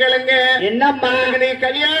வார்த்தையை கேளுங்க. என்னம்மா? நீ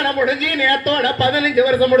கல்யாணம் முடிஞ்சு நேத்தோட 15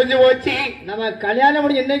 வருஷம் முடிஞ்சு போச்சு. நம்ம கல்யாணம்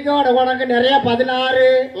முடிஞ்சு இன்னைக்கோட உனக்கு நிறைய 16,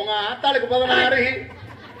 உங்க ஆத்தாளுக்கு 16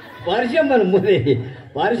 வருஷம் வரும்போது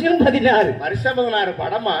வருஷம் 16 வருஷம் 16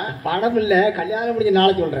 படமா? படம் இல்ல, கல்யாணம் முடிஞ்ச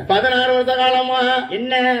நாளை சொல்றேன். 16 வருஷ காலமா?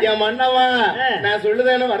 என்ன என் மன்னவா நான்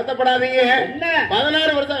சொல்லுதேன்னு வருத்தப்படாதீங்க.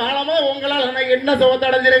 16 வருஷ காலமா உங்களால நான் என்ன சுகத்தை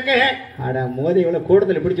அடைஞ்சிருக்கேன்? அட மோதி இவ்வளவு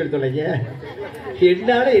கூடுதல் பிடிச்சு எடுத்துள்ளீங்க.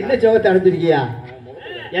 என்னால என்ன சுகத்தை அடைஞ்சிருக்கியா?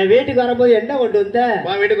 என் வீட்டுக்கு வரும்போது என்ன கொண்டு வந்த?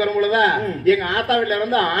 வீட்டுக்கு வரும்போதுதான் எங்க ஆத்தா வீட்டுல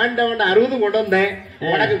இருந்து ஆண்டவன் 60 கொண்டு வந்தேன்.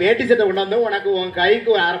 உனக்கு வேட்டி சட்டை கொண்டு வந்தேன். உனக்கு உன் கைக்கு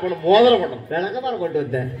ஒரு 1/2 மோதிரம் கொண்டு வந்தேன். விளக்கமாரம் கொண்டு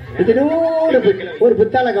வந்தேன். ஒரு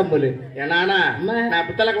புத்தாள கம்பல். ஏன்னா நான்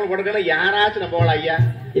புத்தாள கம்பல் போட்டிருக்கேன். யாராச்சும் நம்ம போகலாம் ஐயா.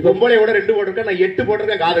 இப்ப பொம்பளை கூட 2 போட்டிருக்கேன். நான் 8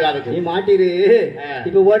 போட்டிருக்கேன். காதுக்கு நீ மாட்டிரு.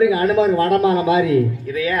 இப்ப போட்டுருக்க அனுமான் வடமான மாதிரி.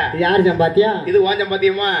 இதையா யாரு சம்பாத்தியா? இது உன்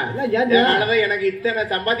சம்பாத்தியமா? எனக்கு இத்தனை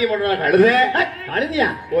சம்பாத்தியம் பண்றாங்க. அழுதியா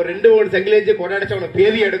ஒரு 2 சங்கிலி வச்சு கொண்டாடிச்ச உனக்கு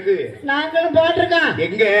பேதி எடுக்கு. நாங்களும் போட்டிருக்கோம்.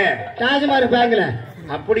 எங்க? தாஜ்மஹால் பேங்க்ல.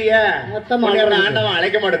 அப்படியா? ஆண்டவன்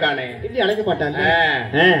அழைக்க மாட்டானே. அழைக்க மாட்டாங்க.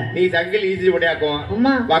 நீ சங்கிலி ஈஸி போட்டியாக்கும்.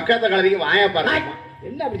 பக்கத்தை கலதிக்கு வாயா பாரு.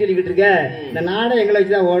 என்ன அப்படி சொல்லிக்கிட்டு இருக்க? இந்த நாடை எங்களை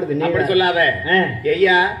வச்சுதான் ஓடுது. நீ அப்படி சொல்லாத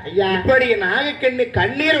ஐயா. ஐயா இப்படி நாகக்கண்ணி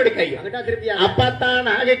கண்ணீர் வடிக்கை திருப்பியா? அப்பத்தான்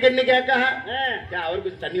நாகக்கண்ணி கேட்க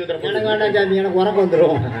அவருக்கு தண்ணி வந்துடும். எனக்கு வேண்டாம் சாமி, எனக்கு உறக்கம்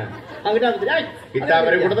வந்துடும்.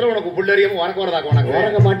 உனக்கு புள்ளறியும் உறக்க வரதாக்க. உனக்கு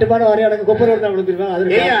உறக்க மட்டுப்பாடு வரையும் எனக்கு கொப்பர் வருதா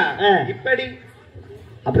கொடுத்துருவேன். இப்படி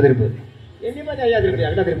அப்படி திருப்பு.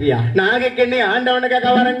 நாகக்கண்ணி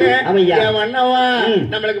ஆண்டவனுக்காக வரங்க. மன்னவா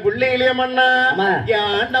நம்மளுக்கு புள்ளையிலேயே மன்னா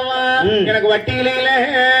ஆண்டவா எனக்கு வட்டியில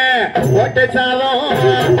ஓட்ட சாதம்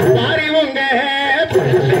மாறிவுங்க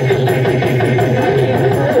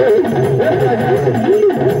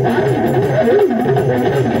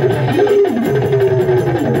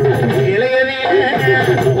இளையதில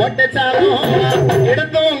ஓட்ட சாதம்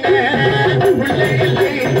எடுத்தவங்க பிள்ளைகளை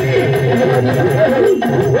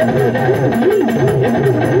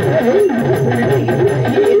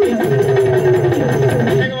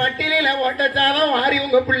வட்டியில ஓட்டச்சாதம் வாரி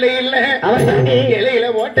உங்க பிள்ளை இல்ல, இலையில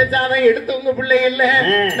ஓட்டச்சாதம் எடுத்து உங்க பிள்ளை இல்ல.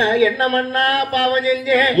 நான் என்ன மண்ணா பாவம்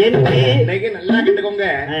செஞ்சேன். இன்னைக்கு நல்லா கேட்டுக்கோங்க.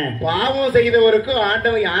 பாவம் செய்தவருக்கு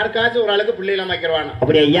ஆண்டவன் யாருக்காச்சும் ஒரு ஆளுக்கு பிள்ளைல அமைக்கிறவானா?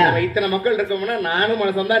 அப்படியா? இத்தனை மக்கள் இருக்கோம்னா நானும்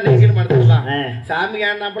மனசன் தான், நீங்களும் மனசன் தான். சாமி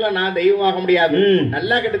ஆனாப்பல நான் தெய்வம் ஆக முடியாது.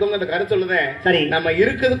 நல்லா கேட்டுக்கோங்க. அந்த கருத்து சொல்லுதேன். சரி, நம்ம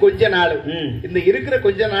இருக்குது கொஞ்ச நாள். இந்த இருக்கிற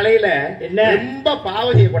கொஞ்ச நாளையில ரொம்ப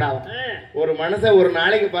பாவம் செய்யக்கூடாது. ஒரு மனுஷன் ஒரு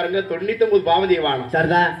நாளைக்கு பாருங்க 99 பாவம் செய்வானா?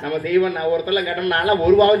 நம்ம செய்வோம். ஒருத்தர் கேட்டோம் நான்லாம்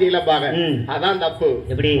ஒரு பாவம் செய்யல பாக்க. அதான் தப்பு.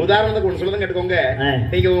 உதாரணத்துக்கு ஒண்ணு சொல்லுங்க கேட்டுக்கோங்க.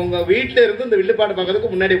 நீங்க உங்க வீட்டுல இருந்து இந்த வில்லுப்பாடு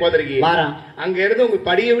பாக்கிறதுக்கு முன்னாடி போதிருக்கீங்க. அங்க இருந்து உங்க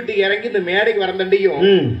படியை விட்டு இறங்கி இந்த மேடைக்கு வரந்தண்டியும்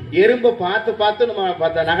எறும்பு பார்த்து பார்த்து நம்ம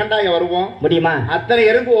நகண்டாய வருவோம். முடியுமா? அத்தனை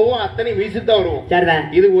எறும்பு போவோம், அத்தனை வீசித்தான் வருவோம்.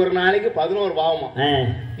 இது ஒரு நாளைக்கு 11 பாவமா.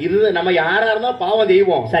 இது நம்ம யாரா இருந்தா பாவம்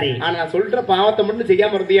செய்வோம். சரி, ஆனா நான் சொல்ற பாவத்தை மட்டும்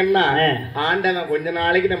செய்யாம இருந்தீங்கன்னா ஆண்டவன் கொஞ்ச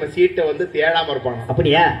நாளைக்கு நம்ம சீட்டை வந்து தேடாம இருப்பாங்க.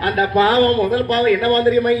 அப்படியா? அந்த பாவம் முதல் பாவம் என்ன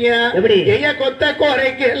தெரியுமா ஐயா? எப்படி? ஐயா கொத்த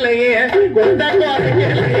கோரைக்கு இல்லையே, கொத்த கோரைக்கு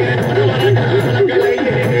இல்லையே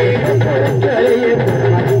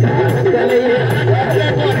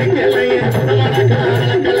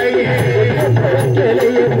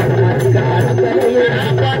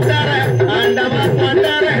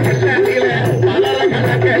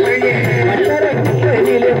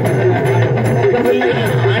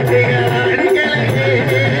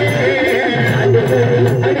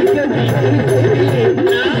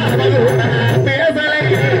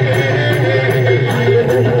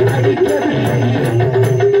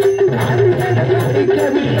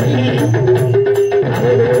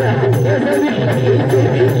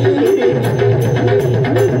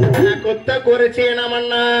கொத்த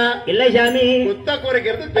குறைச்சேனமண்ணா இல்ல சாமி. கொத்த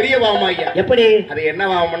குறைக்கிறது பெரிய பாவம் ஐயா. எப்படி? அது என்ன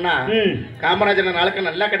பாவம்னா காமராஜர் நாளுக்கு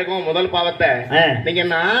நல்லா கிடைக்கும் முதல் பாவத்தை நீங்க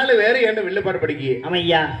 4 பேரு ஏன் வில்லுப்பாடு படிக்கி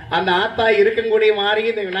ஆமையா அந்த ஆத்தா இருக்கக்கூடிய மாதிரி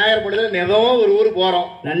இந்த விநாயகர் படத்துல ஏதோ ஒரு ஊரு போறோம்.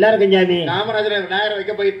 நல்லா இருக்கும் சாமி. காமராஜர் விநாயகர்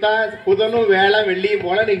வைக்க போய்த்தா புதனும் வேலை வெள்ளியும்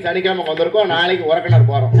போல நீங்க சனிக்கிழமை வந்திருக்கோம். நாளைக்கு உரக்கணர்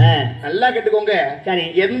போறோம். நல்லா கேட்டுக்கோங்க.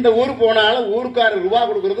 எந்த ஊர் போனாலும் ஊருக்காரர் ரூபா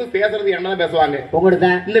கொடுக்கறது பேசுறது என்னதான் பேசுவாங்க.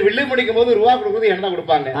 இந்த வில்லு முடிக்கும் போது ரூபா கொடுக்கறது என்னதான்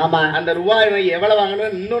கொடுப்பாங்க. அந்த ரூபாய் எவ்வளவு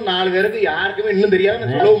வாங்கணும் இன்னும் 4 பேருக்கு யாருக்குமே இன்னும் தெரியாது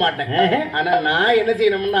சொல்லவும் மாட்டேன். ஆனா நான் என்ன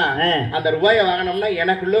செய்யணும்னா அந்த ரூபாயை வாங்கணும்னா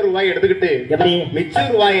எனக்குள்ள ரூபாய் எடுத்துக்கிட்டு மிச்ச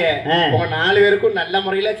ரூபாய உங்க 4 பேருக்கும் நல்ல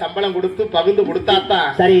முறையில சம்பளம் கொடுத்து பகுந்து கொடுத்தாத்தான்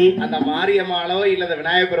சரி அந்த மாரியம்மாளோ இல்ல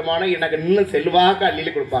விநாயகர் பெருமானோ எனக்கு இன்னும் செல்வாக்க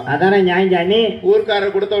அள்ளியில கொடுப்பாங்க. அதானே நியாயம் சாமி.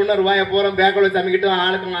 ஊர்க்காரர் கொடுத்த உடனே ரூபாய போறோம் பேக்கோட சமைக்கிட்டு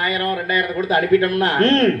ஆளுக்கு 1000 2000 கொடுத்து அனுப்பிட்டோம்னா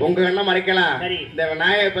உங்க எண்ணம் மறைக்கலாம். இந்த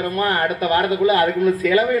விநாயகர் பெருமா அடுத்த வாரத்துக்குள்ள அதுக்கு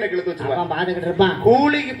செலவு எனக்கு இழுத்து வச்சிருப்பான்.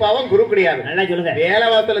 கூலிக்கு பாவம் குரு கிடையாது. வேலை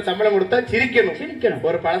வாரத்துல சம்பளம் கொடுத்தா சிரிக்கணும்.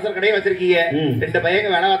 ஒரு பலசர கடையை வச்சிருக்கீங்க 2 பையங்க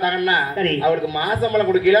வேலை பார்த்தாங்கன்னா அவருக்கு மாச சம்பளம்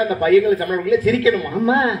கொடுக்கல அந்த பையங்களுக்கு சம்பளம் கொடுக்கல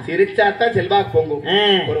சிரிக்கணுமா. சிரிச்சாத்தான் செல்வாக்கு பொங்கும்.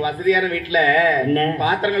 ஒரு வசதியான வீட்டுல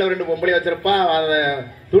பாத்திரங்களை 2 பொம்பளை வச்சிருப்பா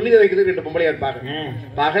துணி வைக்கிறதுக்கு 2 பொம்பளை வைப்பாங்க.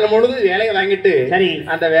 பகல் முழுது வேலையை வாங்கிட்டு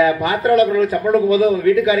அந்த பாத்திர வளர்க்கறவங்களுக்கு சம்பளம் கொடுக்கும் போது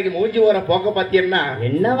வீட்டுக்காரிக்கு மூஞ்சி போற போக்க பாத்தீங்கன்னா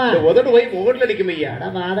என்னவா உதடு போய் முகட்ல நிக்கும் ஐயா.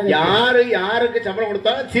 யாருக்கு சம்பளம்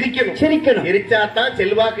கொடுத்தாலும் சிரிக்கணும். சிரிச்சாத்தான்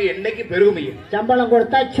செல்வாக்கு என்னைக்கு பெருகுமையும். சம்பளம்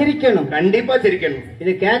கொடுத்தா சிரிக்கணும். கண்டிப்பா சிரிக்கணும்.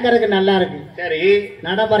 இது கேட்கறதுக்கு நல்லா இருக்கு. சரி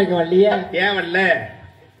நடைமுறைக்கு வரலையா? ஏன் வரல?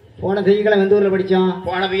 போன திங்கக்கிழமை எந்த ஊர்ல படிச்சோம்?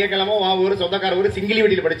 போன திங்கக்கிழமை ஊரு சொந்தக்கார ஊரு சிங்கிலி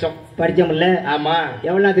வீட்டில் படிச்சோம்ல. ஆமா.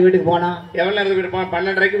 எவ்வளவு நேரத்துக்கு வீட்டுக்கு போனோம்? எவ்வளவு நேரத்துக்கு வீட்டு போனோம்?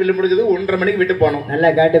 12:30 வில்லு முடிஞ்சது. 1:30 மணிக்கு வீட்டு போனோம். நல்லா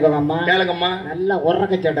கேட்டுக்கோங்கம்மா. கேளுங்கம்மா. நல்லா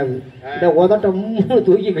உறக்க சட்டவு இந்த உதட்ட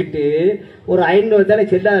தூக்கிக்கிட்டு ஒரு 500 தலை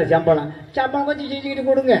செல்லாத சம்பளம் கொஞ்சம் செஞ்சுக்கிட்டு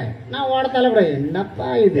கொடுங்க. நான் ஓடத்தால கூட என்னப்பா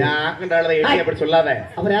இது அப்படி சொல்லாத.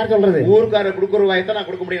 அப்புறம் யார் சொல்றது? ஊருக்காரர் கொடுக்குற வாய்த்தான் நான்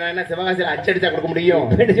கொடுக்க முடியும். நான் என்ன சிவகாசியில அச்சடிச்சா கொடுக்க முடியும்?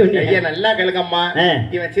 ஐயா நல்லா கேளுங்கம்மா.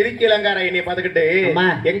 இவன் சிரிக்கலங்கார என்னைய பாத்துக்கிட்டு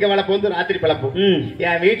எங்க வளர்ப்பு வந்து ராத்திரி பழப்பு.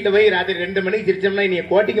 என் வீட்டுல போய் ராத்திரி 2 மணிக்கு சிரிச்சோம்னா நீ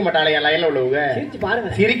கோட்டிக்க மாட்டாளே லைன்ல உள்ளவங்க.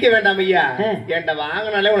 சிரிக்க வேண்டாம் ஐயா. என்கிட்ட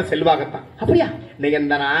வாங்கினாலே உனக்கு செல்வாக்கத்தான். அப்படியா? நீங்க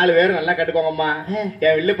இந்த 4 பேரும் நல்லா கட்டுக்கோங்கம்மா.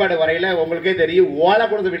 என் வில்லுப்பாடு வரையில உங்களுக்கே தெரியும் ஓலை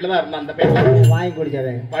கொடுத்த வீட்டுல தான் இருந்தா அந்த பேர் வாங்கி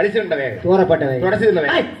குடிச்சவே படிச்சுட்டவே தூரப்பட்டவே தொடச்சிருந்தவே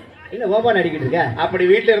அப்படி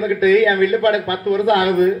வீட்டுல இருந்துகிட்டு என் வில்லுப்பாடுக்கு 10 வருஷம்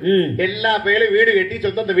ஆகுது. எல்லா பேரும் வீடு கட்டி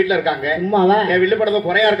சொந்த அந்த வீட்டுல இருக்காங்க. என் வில்லுப்பாடு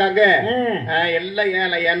குறையா இருக்காங்க. எல்லாம்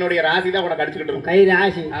என்னுடைய ராசி தான் உனக்கு அடிச்சுக்கிட்டு இருக்கும். கை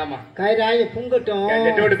ராசி. ஆமா கை ராசி புங்கட்டும்.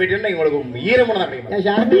 போயிட்டு உங்களுக்கு ஈரமான தான் கிடைக்கும்.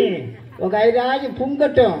 சாமி கை ராசி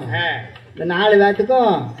புங்கட்டும். இந்த 4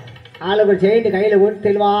 பேத்துக்கும் ஆளுக்கு செயின் கையில போட்டு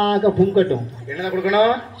தெளிவாக புங்கட்டும். என்னதான்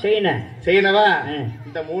கொடுக்கணும்? செய்யனவா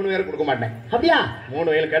இந்த 3 பேரும் கொடுக்க மாட்டேன். அப்படியா? 3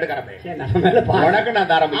 பேரும் கேட்டு கரப்பேன். உனக்கு நான்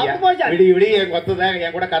தரேன். விடி என் கொத்துதான்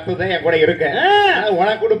என் கூட கத்துதான் என் கூட இருக்கேன்.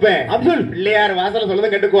 உனக்கு கொடுப்பேன். அப்துல் பிள்ளையார் வாசல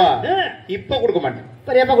சொல்லுதான் கேட்டுக்கோ. இப்ப கொடுக்க மாட்டேன்.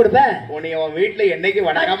 எப்ப கொடுப்ப? உன்னை உன் வீட்டுல என்னைக்கு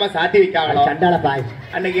வடகாம சாத்தி வைக்காங்களோ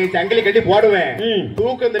அன்னைக்கு சங்கிலி கட்டி போடுவேன்.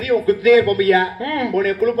 தூக்கம் தெரியும் உன் குத்தியே பொம்பியா.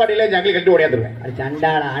 உன்னை குளிப்பாட்டில சங்கிலி கட்டி ஓடியாந்துருவேன்.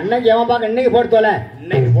 சண்டாளா அன்னைக்கு எவன் பாக்க இன்னைக்கு போட்டு தோல.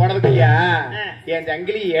 இன்னைக்கு போனதுக்கு ஐயா என்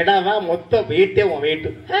சங்கிலி இடவா மொத்த வெயிட்டே உன் வெயிட்டு.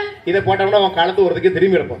 இதை போட்டோம்னா உன் களத்து ஒருத்துக்கு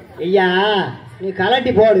திரும்பி இருப்போம். ஐயா நீ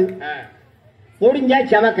கலட்டி போடு. முடிஞ்சா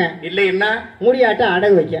செவக்க இல்ல என்ன முடியாட்ட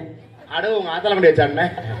அடகு வைக்க. அடகு உங்க ஆத்தல பண்ணி வச்சாண்ணே.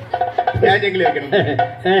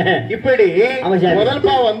 இப்படி முதல்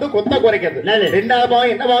பாவம் வந்து கொத்த குறைக்கிறது. 2வது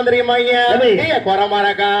பாவம் என்ன பாவம் தெரியுமா?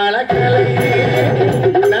 கொரமர கால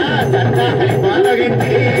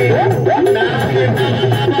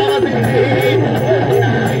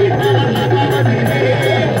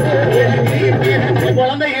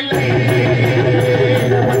குழந்தை இல்லை.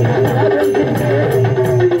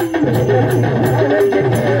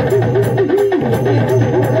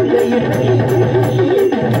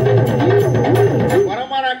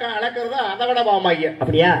 அளக்கிறது அதை விட பாவம் ஐயா.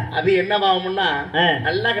 அப்படியா? அது என்ன பாவம்னா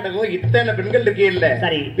நல்லா கிட்ட இத்தனை பெண்கள் இருக்கே இல்ல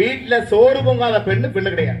வீட்டுல சோறு பொங்காத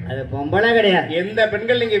பெண்ணு கிடையாது. அது பொம்பளை கிடையாது. எந்த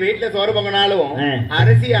பெண்கள் நீங்க வீட்டுல சோறு பொங்கினாலும்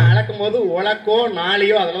அரிசியை அளக்கும் போது உலக்கோ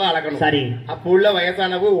நாளையோ அதுலதான் அளக்கணும். சரி. அப்ப உள்ள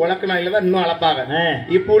வயசானவு உலக்கு நாளையில தான் இன்னும் அளப்பாங்க.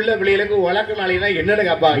 இப்ப உள்ள பிள்ளைகளுக்கு உலக்கு நாளைதான் என்னன்னு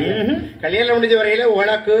கேட்பாங்க. கல்யாணம் முடிஞ்ச வரையில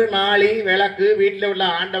உலக்கு நாளி விளக்கு வீட்டுல உள்ள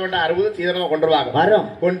ஆண்டவண்ட 60 சீதனமா கொண்டு வருவாங்க. வரும்.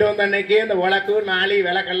 கொண்டு வந்த அன்னைக்கு இந்த உலக்கு நாளி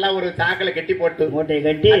விளக்கெல்லாம் ஒரு சாக்கில கட்டி போட்டு மூட்டை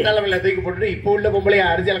கட்டி தூக்கி போட்டு இப்ப உள்ள பொம்பளை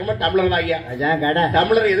ஐயா அரிசி இலக்கமா டம்ளர் தான் ஐயா.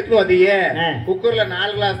 டம்ளர் எதுக்கு வந்தீங்க? குக்கர்ல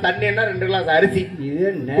 4 கிளாஸ் தண்ணின்னா 2 கிளாஸ் அரிசி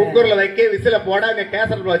குக்கர்ல வைக்க விசில போட அங்க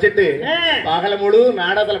கேசரல் வச்சுட்டு பகல முழு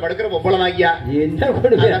நாடகத்துல படுக்கிற பொம்பளை தான் ஐயா.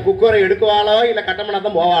 குக்கரை எடுக்குவாளோ இல்ல கட்டமனா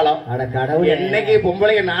தான் போவாளோ. என்னைக்கு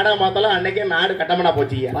பொம்பளைங்க நாடகம் பார்த்தாலும் அன்னைக்கே நாடு கட்டமனா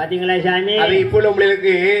போச்சு பாத்தீங்களா சாமி. அது இப்ப உள்ள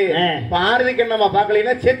உங்களுக்கு பாரதி கண்ணம்மா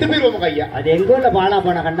பாக்கலீங்கன்னா செத்து போயிருவோம் ஐயா. அது எங்க ஊர்ல பாலா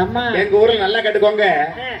போன கண்ணம்மா. எங்க ஊர்ல நல்லா கட்டுக்கோங்க.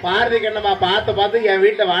 பாரதி கண்ணம்மா பார்த்து என்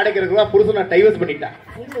வீட்டுல வாடகை இருக்கிறதா புருஷனை டைவர்ஸ் பண்ணிட்டான்.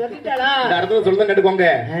 இந்த அர்த்தம் சொல்லுங்க கட்டுக்கோங்க.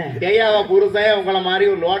 ஏயாவா புருஷன் உங்களை மாதிரி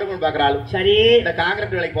ஒரு லோடு கொண்டு பாக்குறாள். சரி இந்த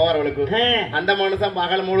காங்கிரட் வேலைக்கு போறவளுக்கு அந்த மனுஷன்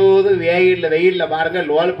பகல் முழுவதும் வெயில்ல பாருங்க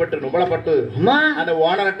லோல்பட்டு நும்பலப்பட்டு அந்த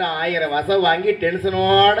ஓனர்ட்ட 1000 வசம் வாங்கி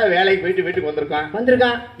டென்ஷனோட வேலைக்கு போயிட்டு வீட்டுக்கு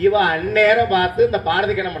வந்திருக்கான். இவ அந்நேரம் பார்த்து இந்த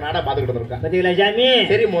பாரதிக்கு நம்ம நாடா பாத்துக்கிட்டு இருக்கான்.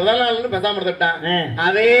 சரி முதல் நாள்னு பேசாம இருந்துட்டான்.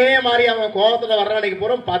 அதே மாதிரி அவன் கோபத்துல வர்ற அன்னைக்கு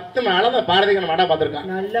பூரா 10 நாள் அந்த பாரதிக்கு நம்ம நாடா பாத்துருக்கான்.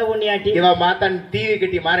 நல்ல உண்மையாட்டி இவன் மாத்தான் டிவி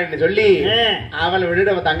கட்டி மாறேன்னு சொல்லி அவளை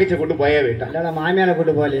விட்டுட்டு அவன் தங்கச்சி கூட்டு போயே விட்டான். மாமியார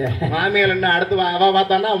கூட்டு போகலையே. மாமியார் என்ன அடுத்து அவ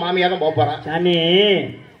பார்த்தான்னா மாமியா தான் போறான். சாமி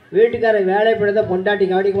வீட்டுக்கார வேலை படுத்த பொண்டாட்டி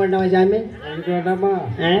கவனிக்க மாட்டான் சாமி.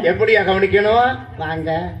 எப்படியா கவனிக்கணும்? வாங்க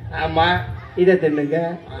ஆமா இதை தின்னுங்க.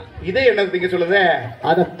 இதை என்ன திங்க சொல்லுத?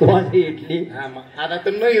 அத தோசை இட்லி. ஆமா அதை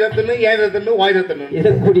தின்னு இதை தின்னு ஏன் இதை தின்னு வா இதை தின்னு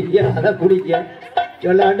இதை குடிக்க அதை குடிக்க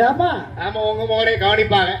சொல்ல வேண்டாமா? ஆமா உங்க முகரையை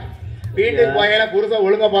கவனிப்பாங்க. வீட்டுக்கு போயில புருஷன்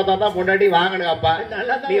ஒழுங்கா பார்த்தா தான் பொண்டாட்டி வாங்கணும். அப்பா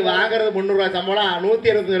நீ வாங்குறது 300 ரூபாய் சம்பளம்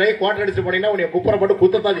 120 ரூபாய் கோட்டை அடிச்சு போனீங்கன்னா உன்னை குப்பரை போட்டு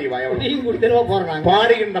குத்தத்தான் செய்வாங்க.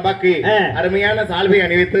 பாடுகின்ற நமக்கு அருமையான சால்வை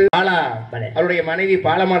அணிவித்து பாலா அவருடைய மனைவி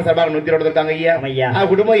பாலமான் சபாக 120 இருக்காங்க ஐயா.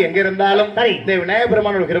 குடும்பம் எங்க இருந்தாலும் இந்த விநாயகர்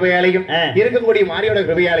பெருமானோட கிருபையாலையும் இருக்கக்கூடிய மாரியோட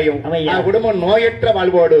கிருபையாலையும் குடும்பம் நோயற்ற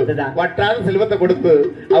வாழ்வோடு வற்றாத செல்வத்தை கொடுத்து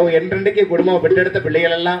அவங்க என்றென்றைக்கு குடும்பம் பெற்றெடுத்த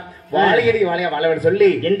பிள்ளைகள் எல்லாம் வாழையடி வாழையா வாழவன்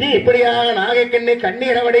சொல்லி இப்படியாக நாகை கண்ணை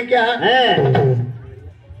கண்ணீரை வடிக்க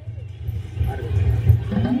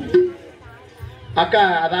அக்கா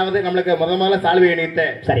அதாவது நம்மளுக்கு முதல்ல சால்வை அணித்த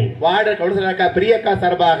சரி வார்டு கவுன்சிலர் அக்கா பிரியக்கா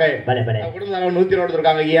சார்பாக குடும்பம் 120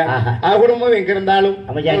 இருக்காங்க ஐயா. குடும்பம் எங்க இருந்தாலும்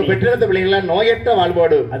பெற்றெடுத்த பிள்ளைகள் நோயற்ற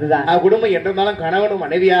வாழ்வோடு குடும்பம் என்றிருந்தாலும் கணவனும்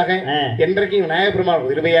மனைவியாக என்றைக்கும் விநாயகர்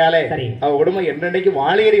பெருமாள் இருவையால அவ குடும்பம் என்றைக்கு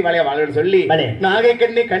வாழையடி வாழையா வாழன்னு சொல்லி நாகை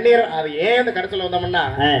கண்ணி கண்ணீர் அது ஏன் அந்த கடைசியில் வந்தோம்னா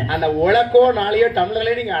அந்த உலக்கோ 4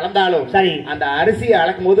 டம்ளர்களே நீங்க அளந்தாலும் சரி அந்த அரிசியை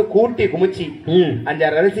அளக்கும் போது கூட்டி குமிச்சி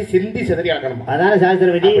 5 அரிசி சிந்தி செதறி அளக்கணும். அதான்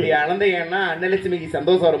சாஸ்திரவதி அப்படி அளந்த ஏன்னா அண்ணல்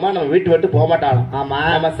சந்தோஷம் வருமா நம்ம வீட்டு விட்டு போக மாட்டாலும். ஆமா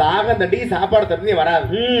நம்ம சாகம் தண்டி சாப்பாடு தண்ணி வராது.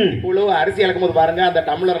 இவ்வளவு அரிசி இழக்கும் போது பாருங்க அந்த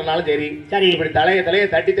டம்ளர்னாலும் சரி சரி இப்படி தலையை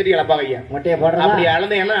தட்டி இழப்பாங்க ஐயா. மொட்டையை போடுற அப்படி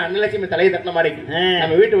அளந்தேன்னா அன்னலட்சுமி தலையை தட்டின மாதிரி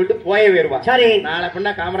நம்ம வீட்டு விட்டு போயே வருவா. சரி நாளை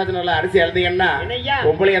பின்னா காமராஜர் அரிசி இழந்தீங்கன்னா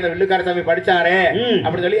பொம்பளை அந்த வில்லுக்கார சாமி படிச்சாரு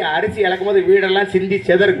அப்படி சொல்லி அரிசி இழக்கும் போது வீடெல்லாம் சிந்தி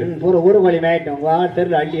செதருக்கு ஒரு ஊர்கோழி மேட்டும்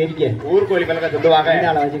தெருல அள்ளி எரிக்க ஊர்கோழி மேல சொல்லுவாங்க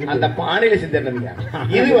அந்த பானையில சிந்தனை.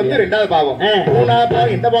 இது வந்து 2வது பாவம். 3வது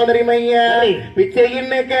பாவம் எந்த பாவம் தெரியுமா ஐயா?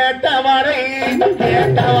 பிச்சைன்னு கேட்டவரை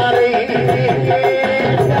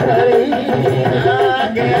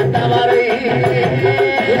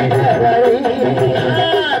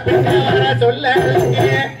சொல்ல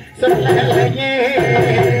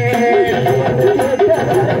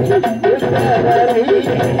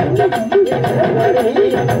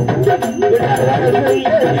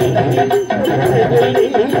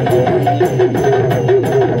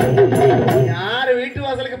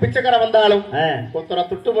பிச்சைக்கார வந்தாலும்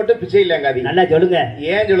துட்டு மட்டும் பிச்சை இல்லங்க. நல்லா சொல்லுங்க.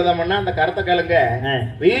 ஏன் சொல்லுதோம்னா அந்த கருத்தை கேளுங்க.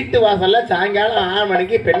 வீட்டு வாசல்ல சாயங்காலம் 6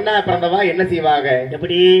 மணிக்கு பெண்ணா பிறந்தவா என்ன செய்வாங்க?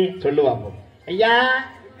 எப்படி சொல்லுவாங்க ஐயா?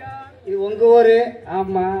 இது உங்க ஊரு.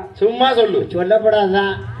 ஆமா சும்மா சொல்லு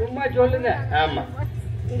சொல்லப்படாதான் சும்மா சொல்லுங்க. ஆமா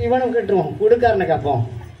இவனும் கட்டுருவோம் உடுக்காரனை கேப்போம்.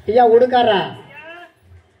 ஐயா உடுக்காரா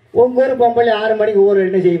உங்க ஊரு பொம்பளை 6 மணிக்கு ஊர்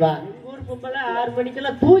என்ன செய்வா? உங்க ஊர் பொம்பளை 6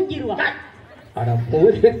 மணிக்கெல்லாம் தூங்கிடுவா.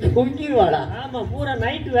 தூங்கிடுவாடா. ஆமா பூரா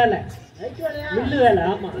நைட் வேலை மில்லு வேலை.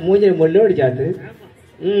 ஆமா மூஞ்சில முள்ளு அடிச்சாத்து.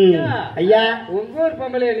 ஐயா உங்க ஊர்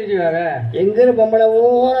பொம்பளை எழுதிவாங்க. எங்க ஊர் பொம்பளை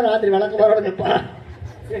ஓர ராத்திரி வழக்கு வரப்பா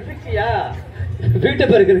எதுக்கியா வீட்டை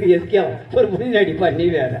பிறகு எதுக்கியா ஒரு முன்னாடிப்பா நீ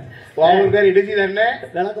வேற ஓமருக்காரி இடிச்சு தானே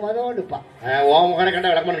விளக்கு மதோடுப்பா ஓமக்கார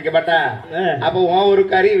கண்டா விளக்கமா நிக்க மாட்டா. அப்ப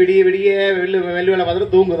ஓமருக்காரி விடிய விடிய வெள்ளு வேலை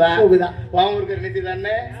பார்த்துட்டு தூங்குதா ஓமருக்காரி இடிச்சு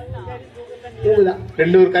தானே தூங்குதான்.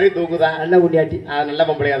 2 ஊருக்காரி தூங்குதான். நல்ல குட்டியாட்டி நல்ல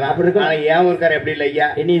பொம்பளையாதான். அப்படி இருக்கு. ஆனா ஏன் ஊருக்கார எப்படி இல்ல ஐயா?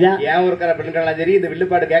 என்னதான் ஏன் ஊருக்கார பெண்களாம் சரி இந்த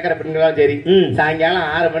வில்லுப்பாடு கேட்கற பெண்களாம் சரி சாயங்காலம்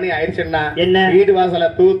 6 மணி ஆயிடுச்சுன்னா என்ன வீட்டு வாசல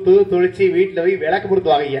தூத்து தொளிச்சு வீட்டுல போய் விளக்கு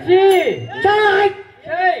பொருத்துவாங்க ஐயா.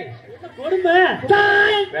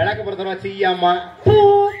 விளக்கு பொருத்தவா செய்யாமா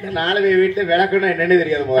 4 வீட்டுல விளக்குன்னு என்னன்னு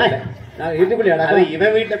தெரியாது முதல்ல.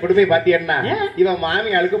 இவன் வீட்டுல கொடுமை பாத்தீங்கன்னா இவன்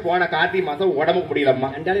மாமியாளுக்கு போன கார்த்திகை மாசம் உடம்புக்கு முடியலம்மா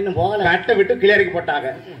கட்டை விட்டு கிளியருக்கு போட்டாங்க.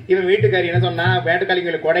 இவன் வீட்டுக்காரி என்ன சொன்னா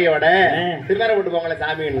வேட்டுக்காளிங்களுக்கு கொடையோட திருநரை போட்டு போங்களே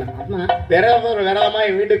சாமி விரதமா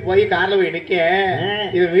என் வீட்டுக்கு போய் கார்ல போய் நிக்க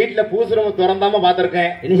இவன் வீட்டுல பூசுறவங்க திறந்தாம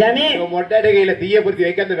பாத்திருக்கேன். மொட்டை கையில தீய பொருத்தி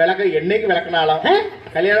வைக்க அந்த விளக்க என்னைக்கு விளக்குனாலும்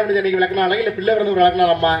கல்யாணம் முடிஞ்ச அன்னைக்கு விளக்குனாலும் இல்ல பிள்ளை பிறந்து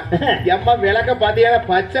விளக்குனாலம்மா எம்மா விளக்க பாத்தீங்கன்னா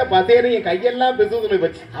பச்சை பசேன்னு என் கையெல்லாம் பெசுதுன்னு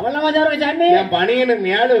போச்சு. என் பணியனு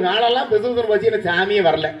மேலு காலெல்லாம் பெசுதுன்னு போச்சு. எனக்கு சாமியே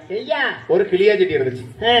வரல. ஒரு கிளியா செட்டி இருந்துச்சு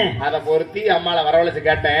அதை பொருத்தி அம்மால வரவழைச்சு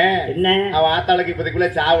கேட்டேன். அவ ஆத்தாளுக்கு இப்போதைக்குள்ள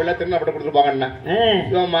சாவுல திருநப்பட கொடுத்து போங்கன்னா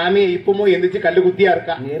இவன் மாமியை இப்பவும் எந்திரிச்சு கல்லு குத்தியா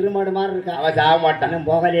இருக்கா. நெருமாடு மாதிரி இருக்கா. அவன் சாக மாட்டான்.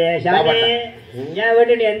 போகலையே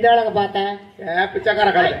வீட்டு எந்த விளக்க பார்த்தேன்? பிச்சைக்கார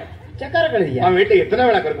கலை பிச்சைக்கார கழுதியா? அவன் வீட்டுல எத்தனை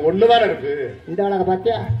விளக்கு இருக்கு? ஒண்ணுதானே இருக்கு. இந்த விளக்க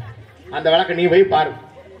பாத்தியா? அந்த விளக்க நீ போய் பாரு.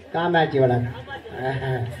 காமாட்சி விளக்கு.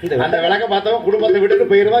 அந்த விளக்க பார்த்தவன் குடும்பத்தை விட்டுட்டு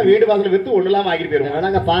போயிருவான். வீடு வாசல வித்து ஒண்ணு இல்லாம ஆகிட்டு போயிருவான்.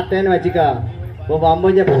 விளக்க பார்த்தேன்னு வச்சுக்கோ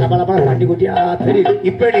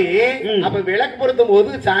இப்படி அப்ப விளக்கு பொருத்தும் போது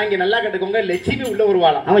சாங்கி நல்லா கட்டுக்கோங்க. லட்சுமி உள்ள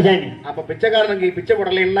வருவாளாம். அப்ப பிச்சைக்காரனுக்கு பிச்சை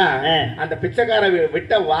போடலைன்னா அந்த பிச்சைக்கார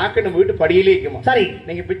விட்ட வாக்கு நம்ம வீட்டு படியிலே இருக்குமா. சரி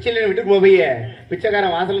நீங்க பிச்சையில வீட்டுக்கு போவீங்க.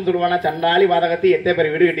 பிச்சைக்காரன் வாசல் சொல்லுவானா சண்டாளி வாதகத்தை எத்தனை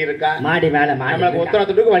பேர் வீடு கட்டி இருக்கா மாடி மேல நம்மளுக்கு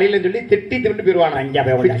உத்தரத்துக்கு வழியில சொல்லி திட்டி திருட்டு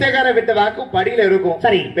போயிருவானா. பிச்சைக்கார விட்ட வாக்கு படியில இருக்கும்.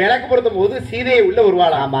 சரி விளக்கு பொருத்தும் போது சீதையை உள்ள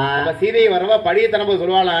வருவாளாம். சீதையை வரவா படியை தனப்ப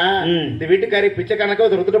சொல்லுவாளாம். இந்த வீட்டுக்காரி பிச்சைக்காரனுக்கு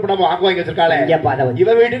ஒரு ருத்துட்டு போடாம வாக்கு வாங்கி வச்சிருக்காளே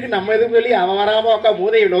இவ வீட்டுக்கு நம்ம எதுவும் சொல்லி அவன் வராம உட்கா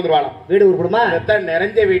மூதையை வந்துருவாளாம். வீடு உருப்படுமா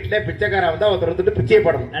நிறைஞ்ச வீட்டுல பிச்சைக்கார வந்தா ஒருத்தர் தொட்டு பிச்சை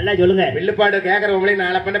படணும். நல்லா சொல்லுங்க. வில்லுப்பாடு கேக்குறவங்களே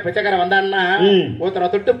நாளை பண்ண பிச்சைக்கார வந்தான்னா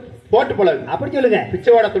ஒருத்தர் தொட்டு போட்டு போடுங்க. அப்படி சொல்லுங்க.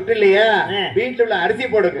 பிச்சையோட துட்டு இல்லையா வீட்டுல உள்ள அரிசி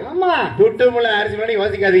போடுங்க. ஆமா துட்டுமுள்ள அரிசி மேல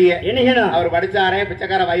யோசிக்காதீங்க. என்ன அவர் படிச்சாரே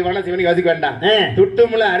பிச்சைக்கார வைவான சிவனி யோசிக்க வேண்டாம்.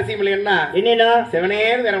 துட்டுமுள்ள அரிசி மேல என்ன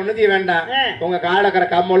சிவனேன்னு வேற ஒண்ணு செய்ய வேண்டாம். உங்க காலக்கற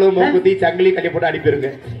கம்மலும் மூக்குத்தி சங்கிலி கட்டி போட்டு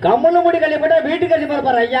அனுப்பிடுங்க. கம்மலும் முடி கட்டி போட்டா வீட்டுக்கு அனுப்பி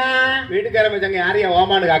போறாரு ஐயா. வீட்டுக்கார மச்சங்க யாரையா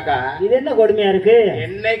ஓமானு காக்கா. இது என்ன கொடுமையா இருக்கு.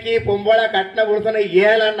 என்னைக்கு பொம்பளை கட்டின புருஷனை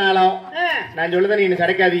ஏழனாலும் நான் சொல்லுத நீ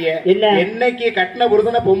கிடைக்காதீங்க. என்னைக்கு கட்டின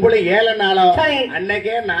புருஷனை பொம்பளை ஏழனாலும்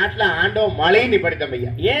அன்னைக்கே நாட்டுல ஆண்டோ மழை நீ படித்தமையா.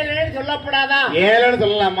 ஏழன்னு சொல்லப்படாதா? ஏழன்னு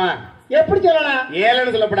சொல்லலாமா? எப்படி சொல்லலாம்?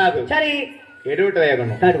 ஏழன்னு சொல்லப்படாது. சரி எடுவிட்டு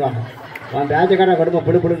வேகணும்.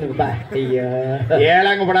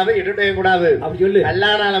 ஏழாங்கப்படாது எடுவிட்டு கூடாது. அப்படி சொல்லு.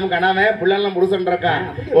 கல்யாணம் நமக்கு கணவன் புள்ளெல்லாம் புருஷன் இருக்கான்.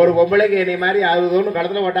 ஒரு பொம்பளைக்கு என்னை மாதிரி ஆகுதுன்னு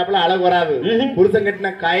கடத்துல போட்டாப்புல அழகு வராது. புருஷன்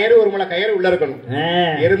கட்டின கயிறு ஒரு முளை கயிறு உள்ள இருக்கணும்.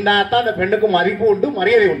 இருந்தா தான் அந்த பெண்ணுக்கு மதிப்பு உண்டு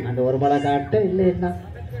மரியாதை உண்டு. அந்த ஒரு முளை காட்டு இல்லைன்னா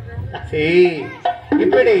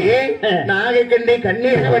இப்படி நாகக்கண்ணி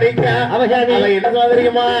கண்ணீர் வடிக்க அவன் என்ன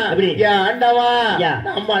தெரியுமா ஆண்டவா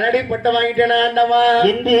நான் மலடி பட்ட வாங்கிட்டேன் ஆண்டவா.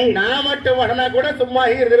 நான் மட்டும் வளனா கூட சும்மா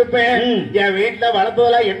இருந்திருப்பேன். என் வீட்டுல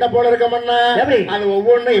வளர்த்ததெல்லாம் என்ன போல இருக்கமன்னா அது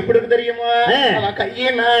ஒவ்வொன்றும் எப்படி இருக்கு தெரியுமா? அவன்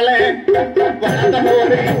கையினால வளர்த்த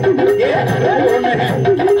போது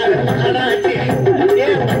அது மலனாச்சு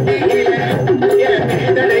என் வண்டியில என்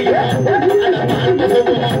மேதலையும் அந்த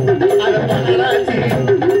மால்புவும் அது மலனாச்சு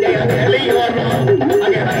என் வேலையோரும்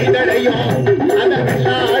மைதடையும் அந்த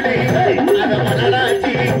வெள்ளாடு அந்த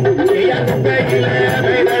மலராட்சி குப்பையில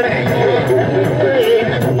மைதடையும்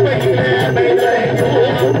குப்பையில மைதடையும்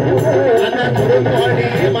அந்த குறுக்கோடி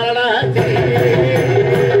மலராட்சி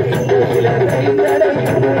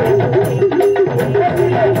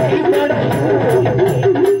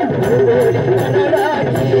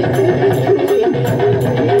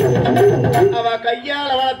அவ கையால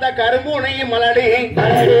வளர்த்த கரும்புனையும் மலடி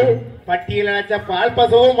பட்டியல் நினைச்ச பால்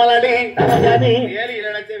பசவும் மலடி வேலியில்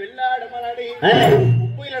நினைச்ச வெள்ளாடு மலடி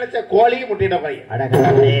உப்புயில் நினைச்ச கோழியும் முட்டிட பையன்.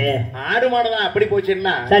 ஆடு மாடுதான் அப்படி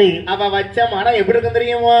போச்சுன்னா சரி அவ வச்ச மரம் எப்படி இருக்கும்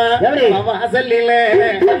தெரியுமா? அவ அசல் இல்ல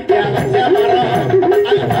வச்ச மரம்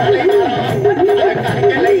அது மாலை மரம்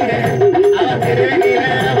கங்கலையே அவ திருவினில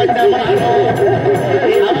வச்ச மரம்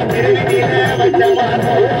அவ திருவினில வச்ச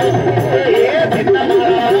மரம் சின்ன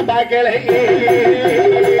மரம் பாக்கலையே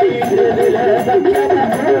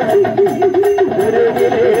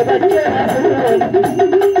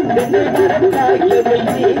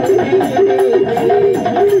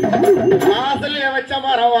வாசல்ல வச்ச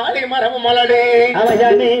மரம் வாழை மரமும் மலடி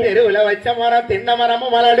தெருவுல வச்ச மரம் தென்னை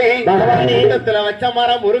மரமும் மலடி கூட்டத்துல வச்ச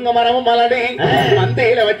மரம் முருங்க மரமும் மலடி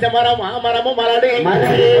மந்தையில வச்ச மரம் மாமரமும் மலடி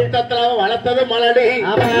கூட்டத்துல வளர்த்தது மலடி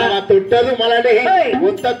அவ தொட்டது மலடி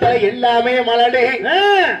கூட்டத்துல எல்லாமே மலடி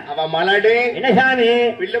அவ மலடி என்ன சாமி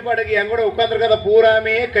வில்லுப்பாடுக்கு என் கூட உட்கார்ந்துருக்கத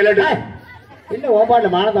பூராமே கிளடு இல்ல ஓபாட்ல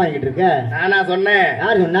மானத்தை வாங்கிட்டு இருக்க. நானா சொன்னேன்?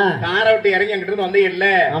 யாரு சொன்னா? காரை விட்டு இறங்கி அங்கிட்டு இருந்து வந்தே இல்ல.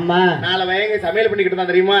 ஆமா 4 பையன் சமையல் பண்ணிக்கிட்டு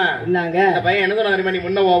தான் தெரியுமா? என்னங்க அந்த பையன் என்ன சொன்னா தெரியுமா? நீ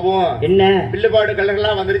முன்ன போவோம் என்ன வில்லுப்பாடு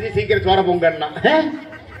கல்லெல்லாம் வந்துருச்சு சீக்கிரம் சோற பொங்கன்னா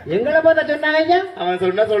எங்களை பார்த்தா சொன்னாங்க ஐயா. அவன்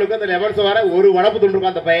சொன்ன சொல்லுக்கு அந்த லெமன் சோற ஒரு வடப்பு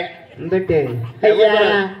துண்டுருக்கும் அந்த பையன்.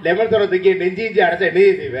 லெமன் சோற தூக்கி நெஞ்சி அடைச்சா என்ன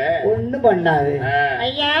செய்வேன்? ஒண்ணும் பண்ணாது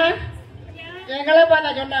ஐயா. எங்களை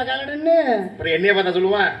பார்த்தா சொன்னாங்க அப்புறம் என்னைய பார்த்தா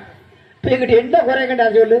சொல்லுவான் என்ன குறை கண்டா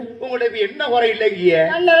சொல்லு. உங்களுக்கு என்ன குறை இல்லைங்க?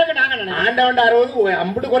 ஆண்டவன் 60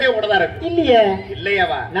 அம்புட்டு குறைய கூடதான் இருக்கு இல்லையே?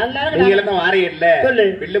 இல்லையாவா? நல்லா வாரே இல்ல.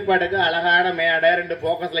 வில்லுப்பாட்டுக்கு அழகான மேடை 2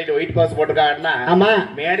 போக்கஸ் லைட் ஒயிட் பாஸ் போட்டுருக்காங்கன்னா ஆமா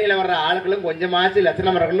மேடையில வர்ற ஆளுக்களும் கொஞ்சமாச்சு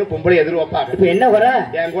லட்சணம் இருக்கணும்னு பொம்பளை எதிர்பார்ப்பாங்க. இப்ப என்ன குறை?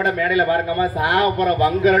 என் கூட மேடையில பாருங்கம்மா சாவ போற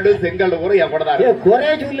வங்கரடு செங்கல் கூட என் கூட தான்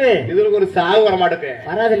குறைய சொல்லு. இதுல ஒரு சாவு வர மாட்டுக்கு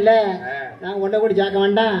வராதில்ல. நான் ஒன்ன கூட ஜாக்க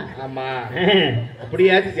வேண்டாம். ஆமா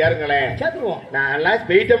அப்படியாச்சும் சேருங்களேன். சேர்த்துருவோம். நான் எல்லாம்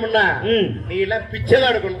போயிட்டோம்னா நீ எல்லாம் பிச்சைதான்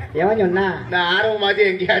எடுக்கணும். எவன் சொன்னா? நான் ஆர்வமாச்சு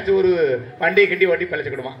எங்கேயாச்சும் ஒரு வண்டியை கட்டி வண்டி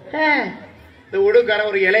பழச்சுக்கிடுவான். இந்த உடுக்காரன்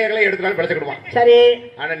ஒரு இலையகளை எடுத்துனாலும் பழச்சுக்கிடுவான். சரி.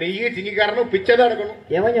 ஆனா நீயும் சிங்கிக்காரனும் பிச்சைதான் எடுக்கணும்.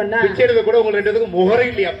 எவன் சொன்னா? பிச்சை எடுக்க கூட உங்களுக்கு 2 பேத்துக்கும்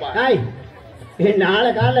முகரம் இல்லையாப்பா?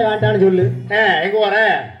 நாளை காலைல வேண்டான்னு சொல்லு. எங்க வர?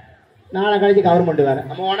 நாளை கழிச்சு கவர்மெண்ட் வேலை.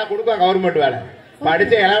 நம்ம வேணா கொடுக்க கவர்மெண்ட் வேலை.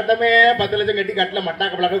 படிச்ச எல்லாத்தமே 10 லட்சம் கட்டி கட்டல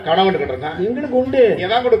மட்டாக்க பழக்க கனவு இருக்கான். எங்களுக்கு உண்டு.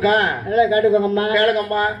 எவன் கொடுக்கான்? கேட்டுக்கோங்கம்மா.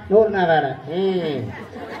 கேளுங்கம்மா. 100 நாள் வேலை.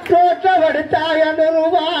 தோற்றப்படுத்தாய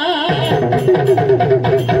ரூபா,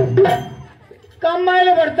 கம்மாயில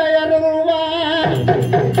படுத்தாய ரூபா,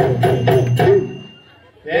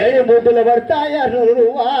 மூட்டுல படுத்தாய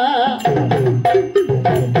ரூபா.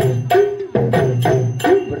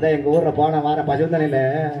 இப்படிதான் எங்க ஊர்ல போன வாரம் பசுந்தனையில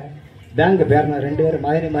பேங்க் பேரணும் 2 பேரும்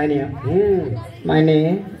மதினியும். மணி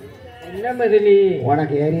என்ன மதினி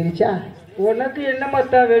உனக்கு ஏறிடுச்சா? உனக்கு என்ன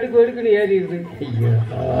மத்தா வெடுக்கு வெடுக்குன்னு ஏறிடுது. ஐயோ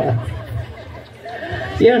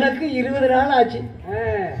எனக்கு 20 நாள் ஆச்சு.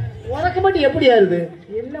 உனக்கு மட்டும் எப்படி ஆறுது?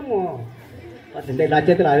 என்னமோ 10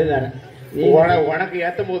 லட்சத்துல அது வேற. உனக்கு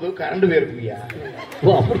ஏத்தும் போது கரண்ட் போயிருக்குயா?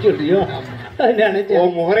 அப்படி சொல்றியோ?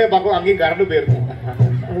 நினைச்சேன் முகரே பக்கம் அங்கேயும் கரண்ட் போயிருக்கும்.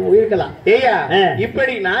 இருக்கலாம். ஏயா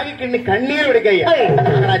இப்படி நாய்க்கு கண்ணீர் விடுக்கையா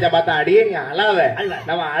நாகராஜா பார்த்தா அடியே நீ அழாத.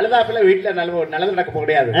 நம்ம அழுதாப்புல வீட்டுல நல்லது நடக்க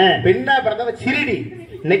முடியாது. பெண்ணா பிறந்தவ சிரிடி.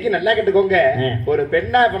 இன்னைக்கு நல்லா கேட்டுக்கோங்க. ஒரு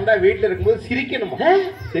பெண்ணா பிறந்தா வீட்டுல இருக்கும்போது சிரிக்கணுமா?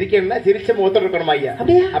 சிரிக்கணும்னா சிரிச்ச முகத்தோட இருக்கணுமா ஐயா?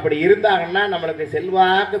 அப்படி இருந்தாங்கன்னா நம்மளுக்கு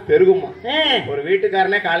செல்வாக்கு பெருகுமா? ஒரு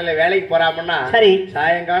வீட்டுக்காரனே காலையில வேலைக்கு போறாமன்னா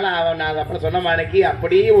சாயங்காலம் அவன் நான் அப்புறம் சொன்ன மாணிக்கு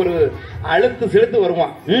அப்படியே ஒரு அழுத்து செலுத்து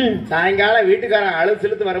வருவான். சாயங்காலம் வீட்டுக்காரன் அழுத்து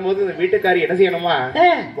செலுத்து வரும்போது இந்த வீட்டுக்காரி என்ன செய்யணுமா?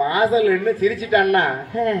 வாசல் நின்று சிரிச்சுட்டான்னா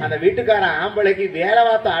அந்த வீட்டுக்காரன் ஆம்பளைக்கு வேலை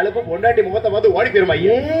பார்த்த அழுப்பு பொண்டாட்டி முகத்தை பார்த்து ஓடி போயிருமா?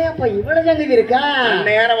 இவ்வளவு சங்கதி இருக்கா?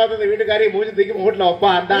 நேரம் பார்த்து இந்த வீட்டுக்காரி மூஞ்சி தூக்கி மூட்டில் வைப்பா.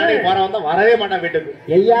 அந்த ஆணை வர வரவே மாட்டான் வீட்டுக்கு.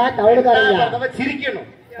 ஐயா தவடுக்காரையா சிரிக்கணும்.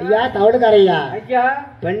 ஐயா தவடுக்காரையா ஐயா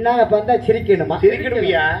பெண்ணாக பார்த்தா சிரிக்கணுமா? சிரிக்கணும்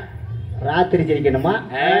ஐயா. ராத்திரி சிரிக்கணுமா?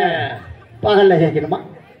 பகல்ல சிரிக்கணுமா?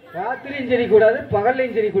 ராத்திரியும் சிரிக்கூடாது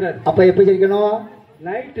பகல்லையும் சிரிக்கூடாது. அப்ப எப்ப சிரிக்கணும்?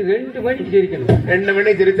 நைட்டு 2 மணிக்கு சிரிக்கணும். 2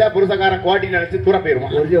 மணிக்கு சிரிச்சா புருஷக்காரன் கோட்டி நினைச்சு தூர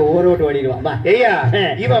போயிருவான். ஓரோட்டு ஓடிடுவான். ஐயா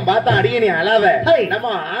இவன் பார்த்தா அடியே நீ அழாத.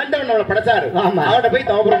 நம்ம ஆண்டவன் நம்மளை படைச்சாரு. அவட்ட போய்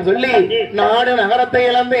தவப்புறம் சொல்லி நாடு நகரத்தை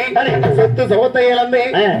இழந்தேன், சொத்து சோத்தை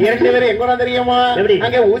இழந்தேன். 2 பேரும் எங்க தெரியுமா?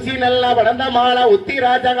 அங்க ஊசி நல்லா வளர்ந்த மாலை, உத்தி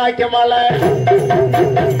ராஜா காய்க்க மாலை,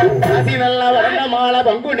 ஆசி நல்லா வளர்ந்த மாலை,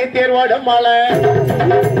 பங்குனி தேர்வாட மாலை,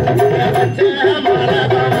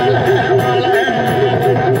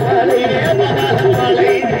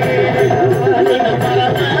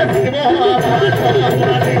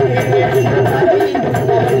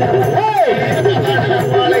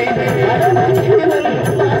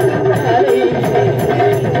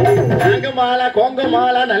 மாலை கொங்கு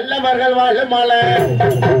மாலை நல்லவர்கள் வாழ மாலை,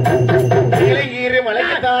 இலங்கீரி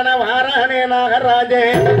மலைக்குத்தான வாரானே நாகராஜே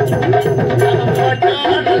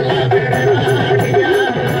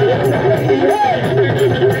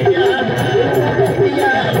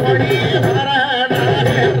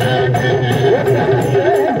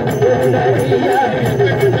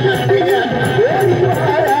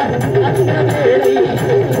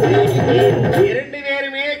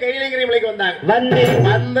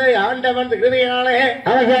வந்து ஆண்டவன் கிருபையாலே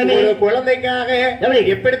ஒரு குழந்தைக்காக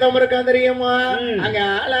எப்படி தமருக்கா தெரியுமா? அங்க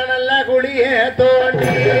ஆள நல்ல குளிய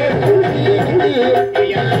தோண்டி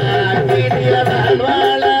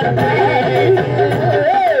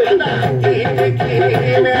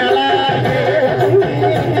நல்ல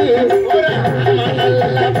பழகை போட்ட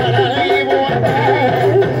நல்ல பழகை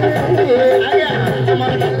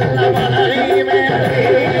மேலே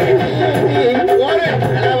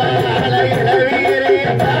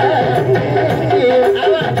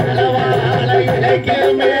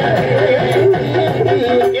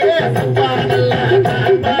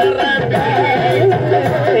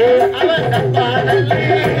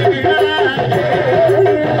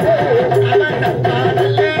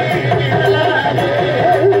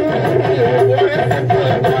ஒரு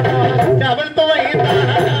டபுள் துவை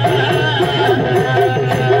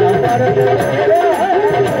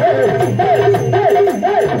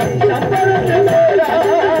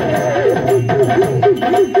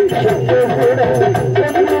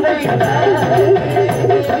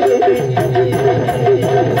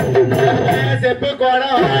செப்பு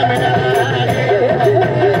கோடம்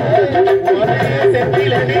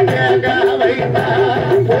செப்பில வைத்தா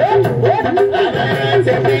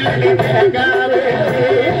செப்பில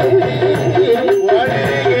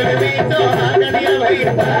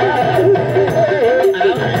வைத்தா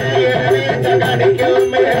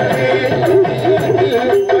கடிக்கும்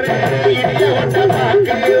ஒரு இடிய ஒட்ட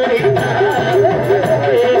பாக்கு வைத்தா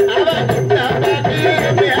அவன் குட்டா பாக்கு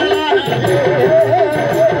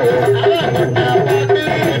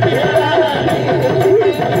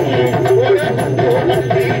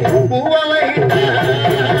பூவ வைத்தா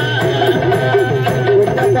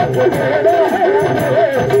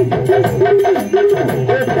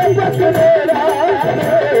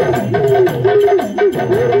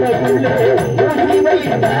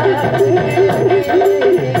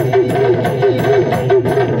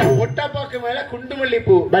முட்டப்பாக்கு மேல குண்டுமல்லி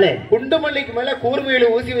பூ குண்டுமல்லிக்கு மேல கூர்மையில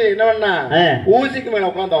ஊசி என்னவென்னா ஊசிக்கு மேல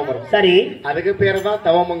உட்காந்து தவம். சரி, அதுக்கு பேரு தான்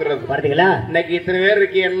தவம்ங்கிறது. பாத்தீங்களா, இன்னைக்கு இத்தனை பேர்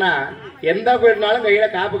இருக்கீங்கன்னா எந்த கோயில்னாலும் கையில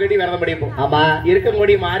காப்பு கட்டி விரதம் படிப்போம். ஆமா,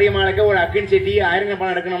 இருக்கக்கூடிய மாரியம்மாளுக்கு ஒரு அக்கின் செட்டி 1000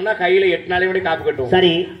 பணம் எடுக்கணும்னா கையில 8 நாளைக்கு காப்பு கட்டுவோம்.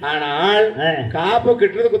 சரி, ஆனால் காப்பு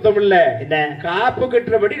கட்டுறது குத்தம் இல்ல, காப்பு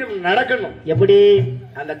கட்டுறபடி நடக்கணும். எப்படி?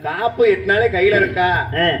 அந்த காப்பு 8 நாளை கையில இருக்கா,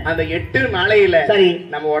 அந்த 8 நாளையில சரி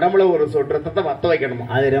நம்ம உடம்புல ஒரு சொட்டு ரத்தத்தை வத்த வைக்கணுமா.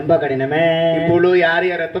 அது ரொம்ப கடினமே. இப்பொழுது யார்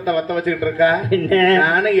யார் ரத்தத்தை வத்த வச்சுக்கிட்டு இருக்கா?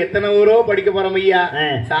 நானும் எத்தனை ஊரோ படிக்க போறோம் ஐயா.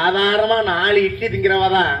 சாதாரணமா 4 இட்லி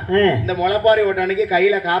திங்கிறவாதான் இந்த முளைப்பாரி ஓட்டானுக்கு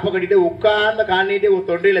கையில காப்பை கட்டிட்டு உட்கார்ந்து காணிட்டு ஒரு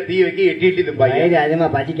தொண்டையில தீ வைக்கி 8 இட்லி திம்பாங்க.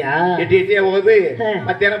 8 இட்லியா போகுது.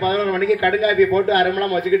 மத்தியானம் 11 மணிக்கு கடுங்காப்பியை போட்டு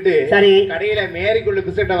அரைமலாம் வச்சுக்கிட்டு சரி கடையில மேரிக்குள்ள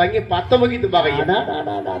பிஸ்கட்டை வாங்கி 10 மணிக்கு திம்பாங்க.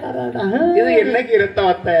 இது என்னைக்கு ரத்த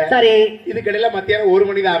வத்த? சரி, இது கடையில மத்தியானம் 1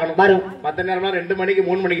 மணி தான் ஆகணும். மத்த நேரம்லாம் 2 மணிக்கு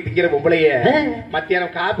 3 மணிக்கு திங்கிற பொம்பளைய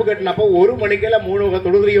மத்தியானம் காப்பு கட்டினப்போ 1 மணிக்கெல்லாம் 3 வகை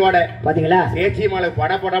தொடுதுரியோட பாத்தீங்களா சேச்சி மாலை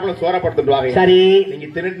படப்படாம சோறப்படுத்துவாங்க. சரி, நீங்க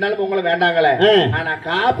தின்னுனாலும் உங்களை வேண்டாங்களே, ஆனா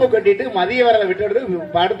காப்பு கட்டிட்டு மதிய விரதம் விட்டு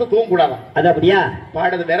படுத்து தூங்க கூடாது. அது அப்படியா?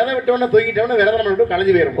 பாடுறது விரதம் விட்டோம்னா தூங்கிட்டோம்னா விரதம் விட்டு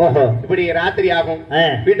கலைஞ்சு போயிரும். இப்படி ராத்திரி ஆகும்,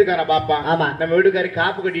 வீட்டுக்கார பாப்பான். ஆமா, நம்ம வீட்டுக்காரி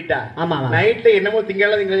காப்பு கட்டிட்டா நைட்ல என்னமோ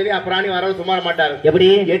திங்கள அப்புறாணி வர சும்மா மாட்டாரு. எப்படி?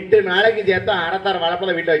 8 நாளைக்கு சேர்த்தா அரத்தார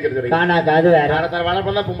வளப்பத வீட்டுல வச்சிருக்கேன். அரத்தார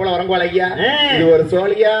வளப்பதான் பொம்பளை வரங்கோல ஐயா. இது ஒரு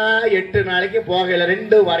சோழியா 8 நாளைக்கு போகையில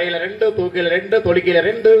 2, வரையில 2, தூக்கையில 2, தொழிக்கையில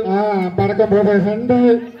 2, படக்கம் போட 2,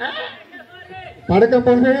 படக்கம்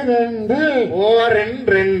போட 2, ஓ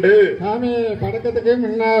 2 சாமி படக்கத்துக்கு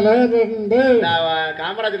முன்னால 2.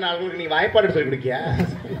 காமராஜர் நாளுக்கு நீ வாய்ப்பாடு சொல்லி கொடுக்கியா?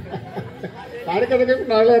 படக்கத்துக்கு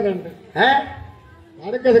முன்னால 2,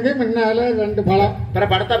 படக்கத்துக்கு முன்னால 2 பழம்.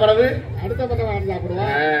 படத்த பிறகு அடுத்த படம் வாங்கி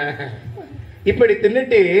சாப்பிடுவான். இப்படி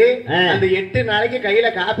தின்னுட்டு அந்த 8 நாளைக்கு கையில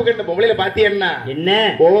காப்பு கட்ட பொம்பளையில பாத்தீங்கன்னா என்ன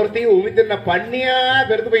ஒவ்வொருத்தையும் உமித்தின பண்ணியா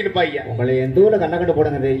பெருத்து போயிட்டு பாய்யா. உங்களை எந்த ஊர்ல கண்ணக்கண்டு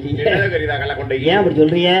போடுங்க கல்ல கொண்டு. ஏன் அப்படி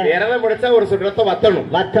சொல்றீங்க? விரதம் முடிச்சா ஒரு சுற்றத்தை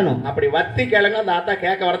வத்தணும். அப்படி வத்தி கிழங்க அந்த ஆத்தா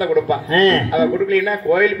கேட்க வரத கொடுப்பான். அவ கொடுக்கலன்னா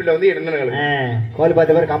கோயில் பிள்ளை வந்து இருந்தனுங்க கோயில்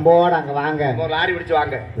பார்த்த பேர் கம்போட அங்க வாங்க, ஒரு லாரி பிடிச்சு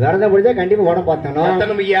வாங்க. விரதம் முடிச்சா கண்டிப்பா உடம்பு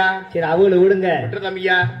வத்தணும் ஐயா. சரி, அவங்கள விடுங்க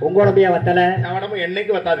ஐயா. உங்க உடம்பையா வத்தல, உடம்பு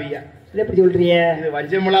என்னைக்கு வத்தாது ஐயா. எப்படி சொல்றீங்க? இது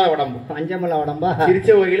வஞ்சமில்லாத உடம்பு. வஞ்சமில்லா உடம்பா? சிரிச்ச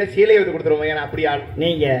வகையில சீலை எடுத்து கொடுத்துருவோம். ஏன்னா அப்படி ஆள்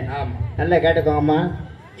நீங்க. நல்லா கேட்டுக்கோங்கம்மா,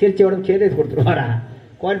 சிரிச்ச உடம்பு சீலை எடுத்து கொடுத்துருவாரா?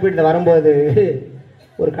 கோயில்பேட்டில் வரும்போது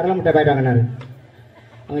ஒரு கடலை முட்டை பாயிட்டு வாங்கினாரு.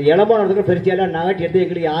 அவங்க இளமான பெருச்சியெல்லாம் நகட்டி எடுத்து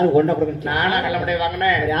எங்களுக்கு யாரும் கொண்டா கொடுக்கணும். நானா கடலை முட்டை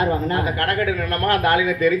வாங்கினேன். யார் வாங்கினா? அந்த கடைக்கட்டு நின்னமா அந்த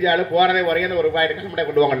ஆளுங்க தெரிஞ்சாலும் போறதே ஒரே ஒரு பாயிட்டு கடலை முட்டை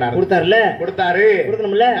கொண்டு வாங்கினாரு. கொடுத்தாருல? கொடுத்தாரு.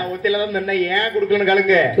 கொடுக்கணும்ல? நான் ஒத்தியில தான் நின்ன. ஏன் கொடுக்கணும்னு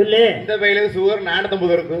கலங்க சொல்லு. இந்த பையில சுகர்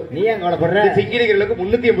 450 இருக்கு. நீ ஏன் கவலைப்படுற? சிங்கிரிகளுக்கு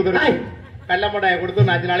 380 இருக்கு. வெள்ள மட்டாய கொடுத்து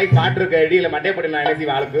 5 நாளைக்கு பாட்டு இருக்க அடியில மட்டைப்படி நான் நினைச்சி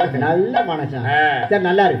வாழ்க்கு நல்ல மனசன்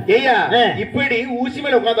நல்லா இருக்கு. ஐயா இப்படி ஊசி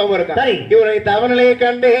மேல உட்காந்து இருக்கா. இவரை தவநிலையை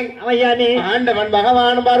கண்டு ஆண்டவன்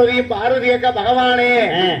பகவான் பார்வதி அக்கா பகவானே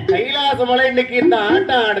கைலாச மலை இன்னைக்கு இந்த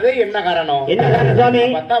ஆட்டம் ஆடுது என்ன காரணம்? என்ன காரணம் சுவாமி?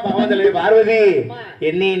 பத்தா பகவான் பார்வதி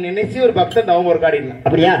என்னை நினைச்சு ஒரு பக்தன் தவம் இருக்காடி.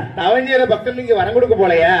 அப்படியா? தவம் செய்யற பக்தன் நீங்க வரம் கொடுக்க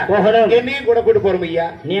போலையா? என்னையும் கூட கூட்டு போறோம் ஐயா.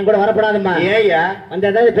 நீ கூட வரப்படாதுமா. ஏயா அந்த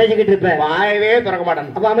ஏதாவது பேசிக்கிட்டு இருப்ப, வாயவே திறக்க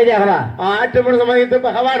மாட்டான். அப்ப அமைதியாகவா? ஆற்றுமணி சமயத்து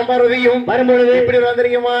பகவான் பார்வதியும் வரும்பொழுது இப்படி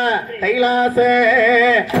வந்துருக்குமா கைலாச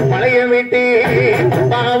மலைய விட்டு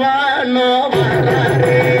பகவானோ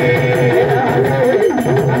வர்றாரு.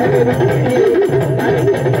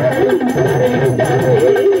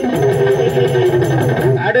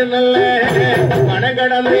 அடு நல்ல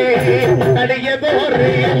மனங்கடமே கடிய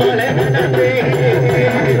போரு மலை கடமே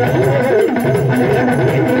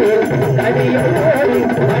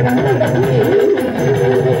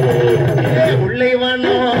உள்ளை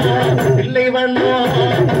வண்ணோ இல்லை வண்ணோ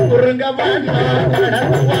குறுங்க வண்ணோ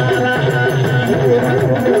கடத்துவாரா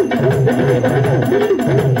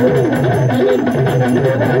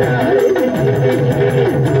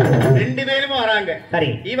இருக்காங்க. சரி,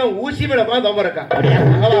 இவன் ஊசி மேல உட்கார்ந்து தொம்ப இருக்கான்.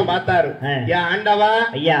 பகவான் பார்த்தாரு, ஏன் ஆண்டவா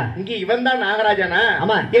ஐயா இங்க இவன் தான் நாகராஜனா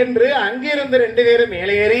என்று அங்கிருந்து 2 பேரும்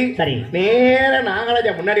மேலே ஏறி சரி நேர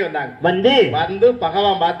நாகராஜா முன்னாடி வந்தாங்க. வந்து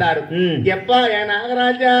பகவான் பார்த்தாரு, எப்பா என்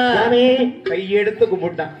நாகராஜா கையெடுத்து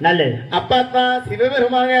கும்பிட்டான். நல்லது. அப்பத்தான்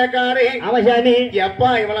சிவபெருமான் கேட்காரு, அவசாமி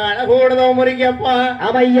எப்பா இவள அழகோடுதோ முருகப்பா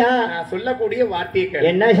அவையா நான் சொல்லக்கூடிய வார்த்தைகள்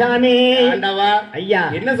என்ன சாமி ஆண்டவா ஐயா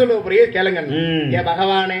என்ன சொல்ல புரிய கேளுங்க. ஏ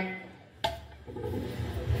பகவானே,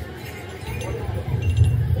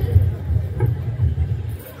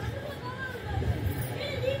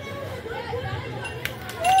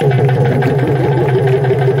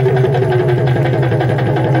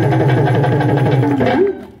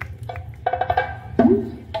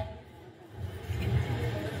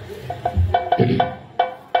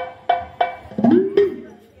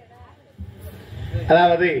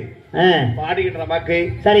 அதாவது பாடுகின்ற மக்கள்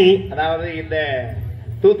சரி, அதாவது இந்த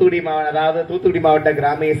தூத்துக்குடி மாவட்ட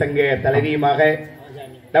கிராமிய சங்க தலைவியுமாக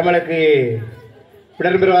நம்மளுக்கு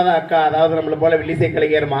உடன்பிறவாத அக்கா, அதாவது நம்மள போல வில்லிசை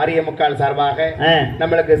கலைஞர் மாரியம்மக்கால் சார்பாக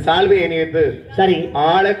நம்மளுக்கு சால்வை அணிவித்து சரி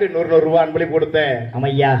ஆளுக்கு 100 ரூபாய் அன்பளி கொடுத்த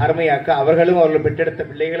அம்மையா அருமை அக்கா அவர்களும் அவர்கள் பெற்றெடுத்த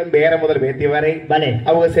பிள்ளைகளும் பேர முதல் பேத்தி வரை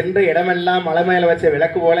அவங்க சென்ற இடமெல்லாம் மலை மேல வச்ச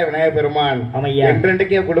விளக்கு போல விநாயகர் பெருமான்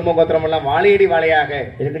என்றென்றைக்கு குடும்ப கோத்திரம் எல்லாம் வாழையடி வாழையாக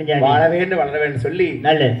வாழ வேண்டும் வளர வேண்டும் சொல்லி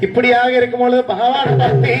இப்படியாக இருக்கும் பொழுது பகவான்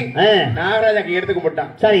பார்த்து நாகராஜாக்கு எடுத்துக்க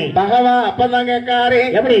போட்டான். சரி பகவான் அப்பதான் கேட்காரு,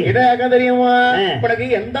 எப்படி இதாக தெரியுமா உனக்கு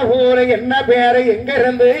எந்த ஊரு என்ன பேரு எங்க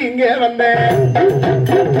இருந்து இங்க வந்த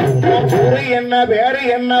ஊரு என்ன பேரு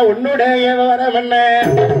என்ன உன்னுடைய விவரம் என்ன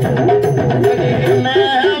என்ன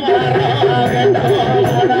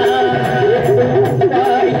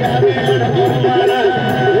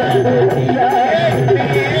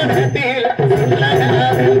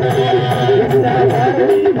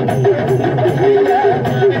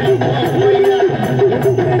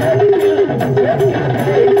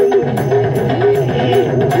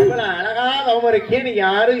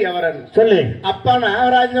யாரு எவரன் சொல்லு. அப்பா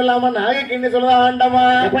நாகராஜ் சொல்லாம நாகைக்கு சொல்லுதா ஆண்டமா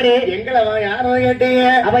எங்களை யாரும் கேட்டீங்க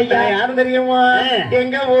அவையா யாரும் தெரியுமா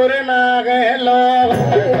எங்க ஊரு நாகலோ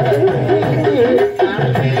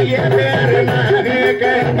பேரு நாக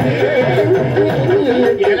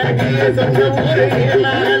எனக்கு சொந்த ஊரு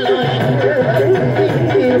நாகலோ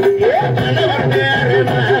பேரு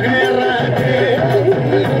நாகராஜ்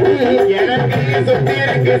எனக்கு சுத்தி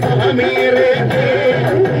இருக்கு சாமீர்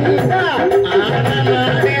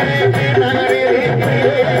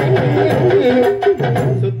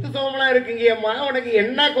சொத்து சோமனா இருக்குங்க அம்மா உனக்கு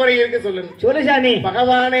என்ன குறை இருக்கு சொல்லு சொல்லு சாமி.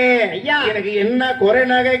 பகவானே ஐயா எனக்கு என்ன குறை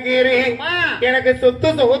நகைக்கிறே எனக்கு சொத்து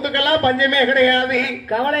சொத்துக்கெல்லாம் பஞ்சமே கிடையாது.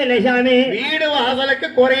 கவலை இல்லை சாமி. வீடு வாசலுக்கு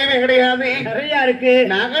குறையவே கிடையாது. நிறைய இருக்கு.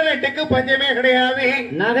 நகை நட்டுக்கு பஞ்சமே கிடையாது.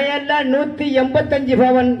 நகையெல்லாம் 185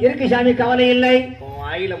 பவன் இருக்கு சாமி. கவலை இல்லை.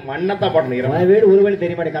 வாயில மண்ணத்தான் போடணும். வீடு ஒருவேளை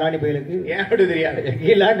தெரிய மாட்டேன் கலாணி கோயிலுக்கு. ஏன் அப்படி தெரியாது.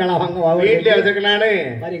 கீழே களா வாங்க வீட்டுல வச்சிருக்கேன் நானு.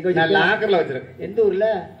 லாக்கர்ல வச்சிருக்கேன். எந்த ஊர்ல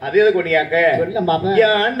அது எது கொண்டியாக்க சொல்ல பாப்பா.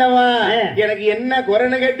 ஆண்டவா எனக்கு என்ன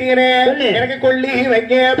குறைன்னு கேட்டீரேன். எனக்கு கொல்லி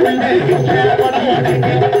வைக்க கொல்லி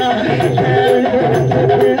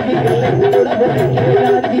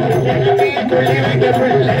வைக்க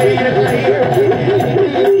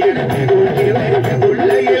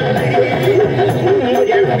பிள்ளை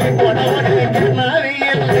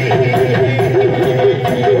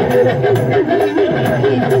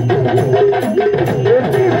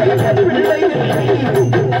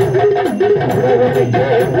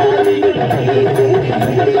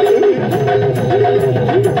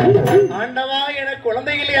ஆண்டவா எனக்கு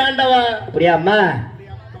குழந்தைகளே ஆண்டவா. அப்படியா அம்மா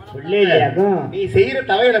நீ செய்யற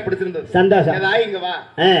தவை எனக்கு பிடிச்சிருந்தது. சந்தோஷம். இங்க வா.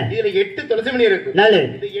 இதுல 8 துளசி மணி இருக்கு.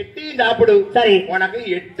 இது 8 சாப்பிடு. சரி உனக்கு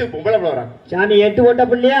 8 பொம்பளை பிள்ளை வராங்க. சாமி 8 ஓட்ட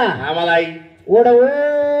பிள்ளையா? ஆமாதாய். ஓட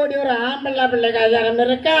ஓடி ஒரு ஆம்பளை பிள்ளை காஜாரம்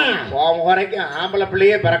இருக்கா. வரைக்கும் ஆம்பளை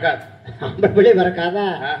பிள்ளையே பிறக்காது. ஆம்பளை பிள்ளை பிறக்காதா?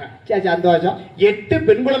 சந்தோஷம். 8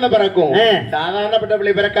 பெண் குழந்தை பிறக்கும். சாதாரணப்பட்ட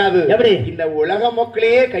பிள்ளை பிறக்காது. எப்படி இந்த உலக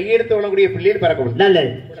மக்களையே கையெடுத்து விடக்கூடிய பிள்ளையை பிறக்கும்.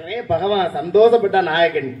 நல்லது. உடனே பகவான் சந்தோஷப்பட்டா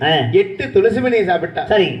நாயகன் 8 துளசி மணியை சாப்பிட்டா.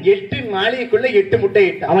 சரி 8 நாளைக்குள்ள 8 முட்டை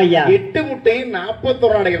இட்டா. 8 முட்டையும்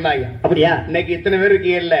 41 நாள் இருந்தாங்க. அப்படியா? இன்னைக்கு இத்தனை பேர்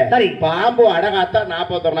இருக்கீங்கல்ல. சரி பாம்பு அடகாத்தா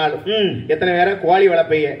 41 நாள். எத்தனை பேர கோழி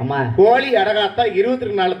வளர்ப்பைய. கோழி அடகாத்தா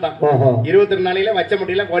 22 நாள் தான். 22 நாளையில வச்ச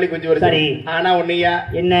முட்டையில கோழி குஞ்சு வரும். சரி ஆனா ஒன்னையா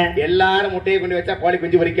என்ன எல்லாரும் முட்டையை கொண்டு வச்சா கோழி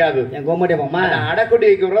குஞ்சு பொரிக்காது. அடக்குட்டி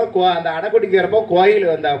வைக்கிறோம். அந்த அடக்குட்டிக்கு வரப்போ கோயில்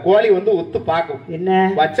அந்த கோழி வந்து ஒத்து பாக்கும். என்ன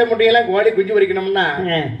வச்ச முட்டையெல்லாம் கோழி குஞ்சு பொரிக்கணும்னா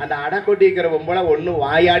அந்த அந்த அடை கொட்டிக்கிற பொம்பளை ஒண்ணு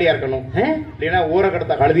வாயாடியா இருக்கணும், இல்லைன்னா ஊற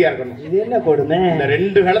கடத்த கழுதியா இருக்கணும். இது என்ன கொடுமை? இந்த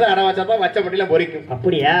 2 கழுதை அடை வச்சாதான் வச்ச முட்டையில பொறிக்கும்.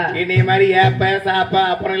 அப்படியா? இனி மாதிரி ஏப்ப சாப்பா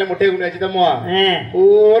அப்புறம் எல்லாம் முட்டையை கொண்டு வச்சுட்டோமோ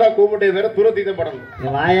பூரா கூப்பிட்டு வேற துரத்தி போடணும்.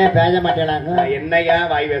 வாயா பேச மாட்டேனாங்க. என்னையா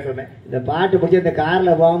வாய் பேசுறேன்? இந்த பாட்டு பிடிச்சி இந்த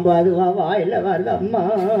கார்ல போகும்போது வா இல்ல வருது அம்மா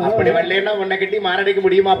அப்படி வரலன்னா உன்னை கட்டி மாரடிக்க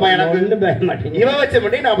முடியுமாப்பா? எனக்கு ஒண்ணும் பேச மாட்டேங்க. இவ வச்ச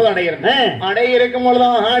முட்டை நான் அடைகிறேன். அடை இருக்கும்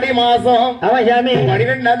பொழுதும் ஆடி மாசம்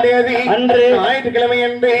 12ஆம் தேதி அன்று ஞாயிற்றுக்கிழமை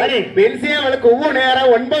என்று பெருசியாவளுக்கு ஒவ்வொரு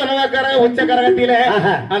நேரம் 9 நவக்கர உச்சக்கரகத்தில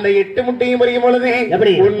அந்த 8 முட்டையும் பொறியும் பொழுது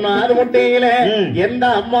 1வது முட்டையில எந்த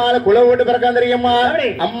அம்மால குல ஓட்டு பிறக்க தெரியுமா?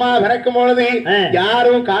 அம்மா பிறக்கும் பொழுது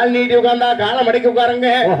யாரும் கால் நீட்டி உட்கார்ந்தா காலை மடிக்க உட்காருங்க,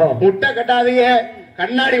 முட்டை கட்டாதீங்க,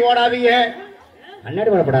 கண்ணாடி ஓடாதீங்க. கண்ணாடி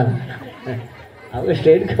ஓடப்படாது, அவங்க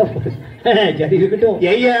ஸ்ட்ரெயிட் சரி இருக்கட்டும்.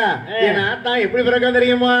 ஐயா என் ஆத்தா எப்படி பிறக்க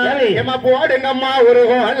தெரியுமா? ஏமா போடுங்கம்மா ஒரு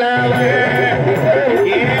கோல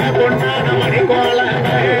பொண்ணான மணி கோல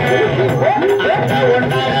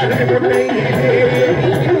ஒன்றாவது முட்டை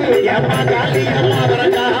எம்மா காளி அம்மா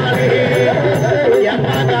பிறக்காது,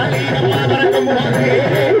 எம்மா காளி அம்மா பிறக்கும் போது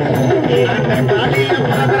அந்த காளி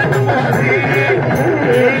அம்மா பிறக்கும் போது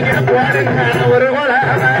போடுங்க ஒரு கோல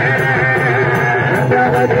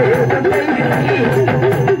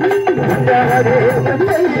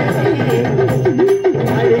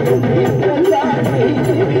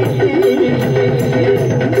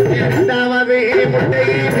இரண்டாவது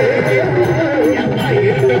முட்டையிலே அம்மா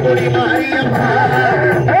இருக்கக்கூடிய மாரியம்மா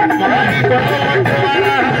மாறி குளம் ஓட்டு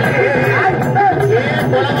வாராளே,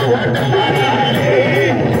 குளம் ஓட்டு வாராளே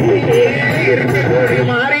இருக்கக்கூடிய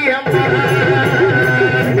மாரியம்மா.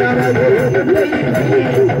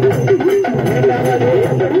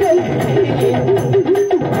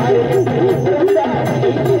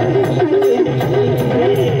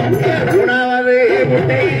 மூணாவது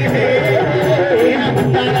முட்டையிலே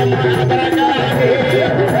முத்தாளம்மா பிறக்காது,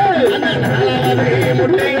 அந்த 4வது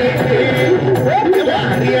முட்டையிலே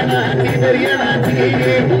அரியனாச்சி பெரியனாச்சி,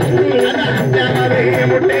 அந்த 5வது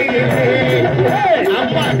முட்டையிலே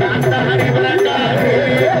அம்மா காத்தாடி பிறக்காது,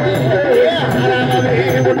 6வது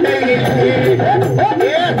முட்டையிலே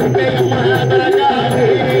முட்டையம்மா பிறக்காது,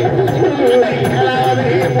 7வது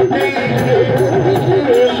முட்டையிலே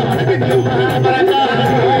அம்மா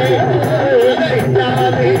பிறக்காது,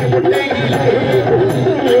 8வது முட்டையிலே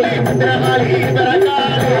முத்திரமாளி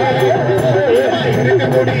பிறக்காது.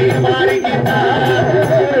 இருக்கக்கூடிய மாறிக்கிட்டா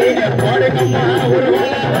போடுங்கம்மா ஒரு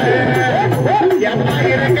எம்மா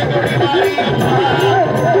இருக்கக்கூடிய மாரியம்மா,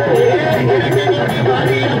 இருக்கக்கூடிய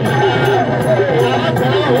மாரியம்மா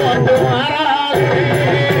ஓட்டு மாறாது.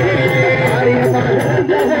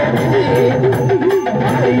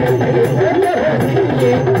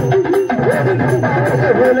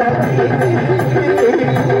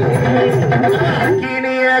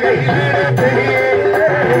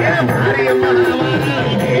 மாரியம்மா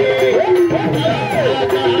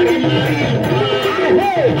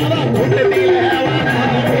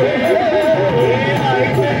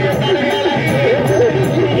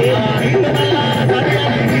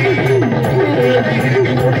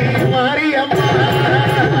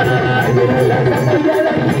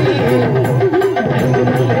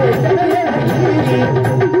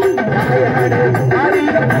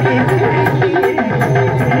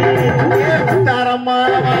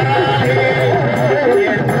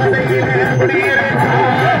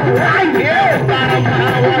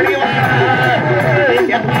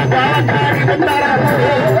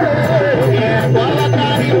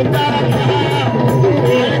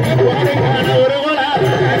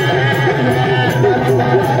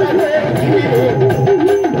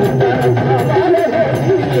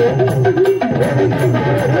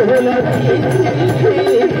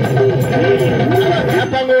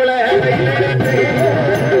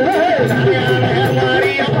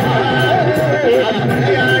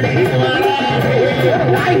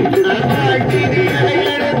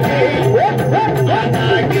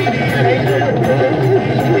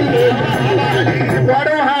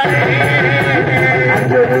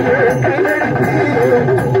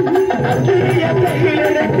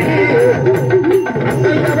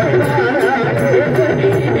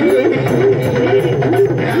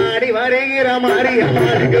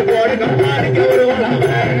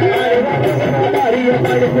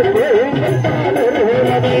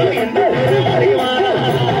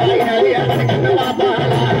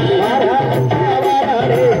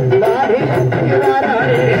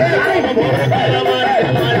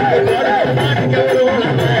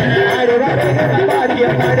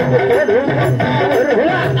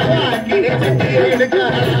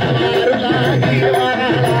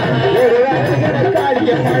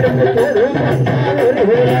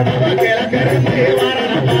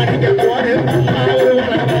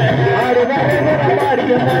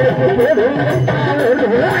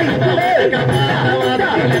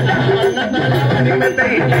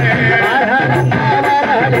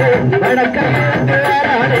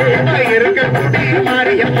இருக்கக்கூடிய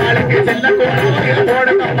மாரியம்மாளுக்கு செல்ல கோயில்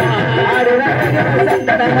போடுங்கம்மா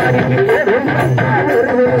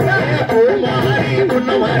பூமாரி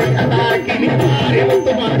முன்னமாரி அதாக்கினி மாறி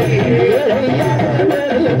முத்து மாறி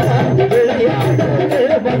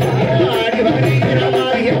ஆடி வருகிற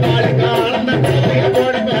மாரியம்மாளுக்கு ஆனந்த கோயில்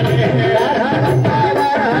போடுங்க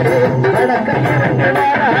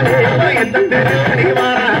எந்த திருவடி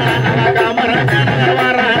வாராளா காமராஜன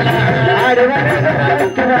வாராளா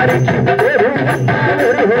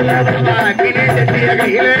கிளி செட்டிய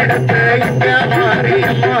கையில எடுத்து இங்க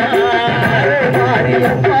மாரியம்மா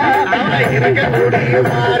அவ இருக்கக்கூடிய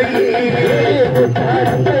மாறி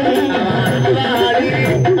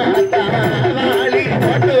வாழி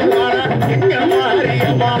போட்டு வாழா இங்க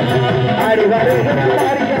மாரியம்மா ஆடி வருகிற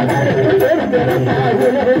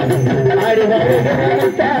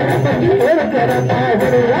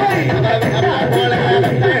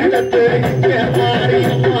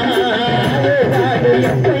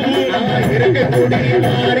இருக்கக்கூடிய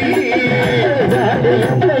மாறி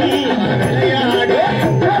விளையாடி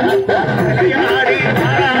விளையாடி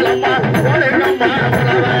தாராளம்மா கொடுங்கம்மா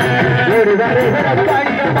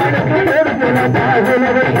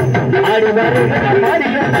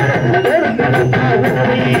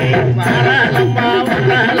வாராளம்மா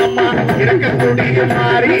வாராளம்மா இருக்கக்கூடிய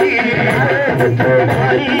மாறி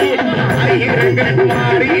ஐயரங்கன்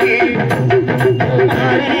மாறி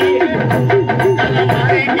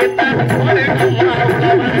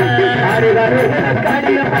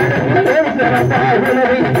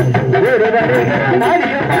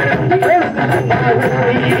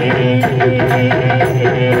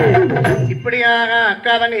இப்படியாக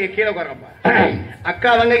அக்கா தங்க கீழே உட்காரப்பா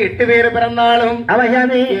அக்கா தங்க 8 பேரு பிறந்தாலும்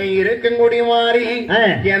இருக்கக்கூடிய மாறி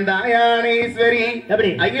என் தாயானேஸ்வரி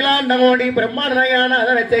அகிலாண்டமோடி பிரம்மாண்டயான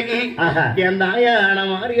அதனச்சகி என் தாயான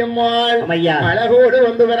மாரியம்மாள் அழகோடு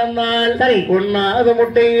வந்து பிறந்தாள் ஒன்னாவது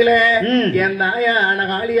முட்டையில என் தாயான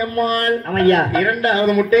காளியம்மாள்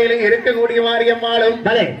 2வது முட்டையில இருக்கக்கூடிய மாரியம்மாளும்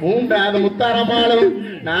 3வது முத்தாரம்மாளும்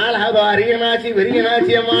 4வது அரியனாட்சி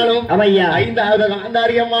வெறியனாட்சி அம்மாளும் 5வது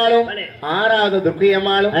காந்தாரி அம்மாளும் 6வது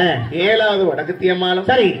துர்க்கையம்மாளும் 7வது வடக்குத்தி அம்மாளும்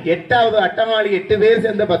 8வது அட்டமாளி 8 பேர்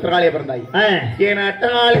சேர்ந்த பத்திரகாளிய பிறந்தாய் என்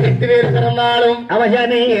அட்டமாளி 8 பேர் பிறந்தாலும்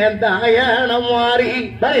என் தாயான மாறி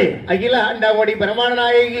அகிலாண்டமோடி பிரமாண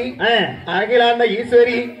நாயகி அகிலாண்ட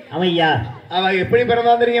ஈஸ்வரி அவ எப்படி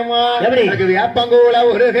பிறந்தா தெரியுமா எனக்கு வேப்பங்கூல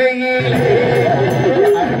ஒரு கையில்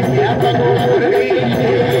வேப்பங்கூல ஒரு கையில்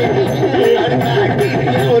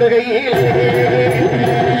ஒரு கையில்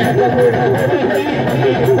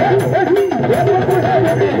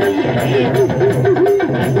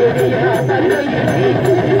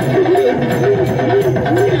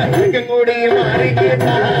இருக்கக்கூடிய மாறி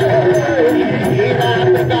கேட்டா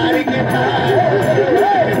காரி கேட்டா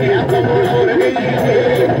வேப்பங்கூல ஒரு கையில்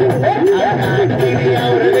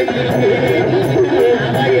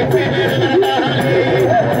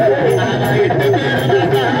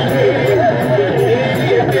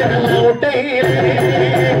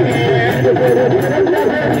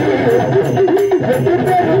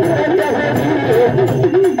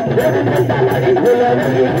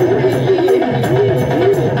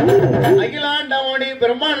அகிலாண்டமோடி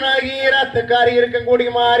பிரம்மாண்டாகி ராத்துக்காரி இருக்கக்கூடிய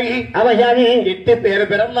மாறி 8 பேர்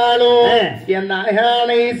பிறந்தாலும் என்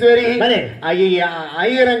நாயகீஸ்வரி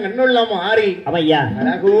ஆயிரம் கண்ணுள்ள மாறி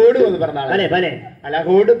அழகோடு வந்து பிறந்தாலும்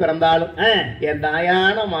அழகோடு பிறந்தாலும் என்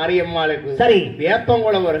தாயான மாரியம்மாளுக்கு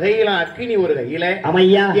வேப்பங்குளம் ஒரு கையில அக்கினி ஒரு கையில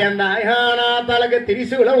என் தாயானா தாளுக்கு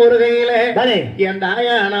திரிசூல ஒரு கையில என்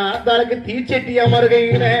தாயானா தாளுக்கு தீச்செட்டிய ஒரு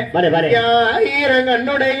கையில ஆயிரம்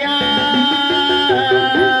கண்ணுடைய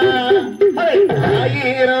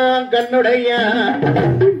ஆயிரம் கண்ணுடைய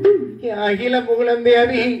அகில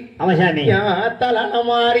புகழந்தேவி தலான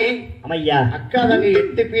மாறி அக்கா தங்க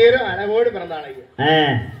 8 பேரும் அழகோடு பிறந்தாங்க.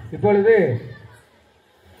 இப்பொழுது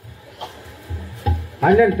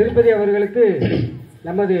அண்ணன் திருப்பதி அவர்களுக்கு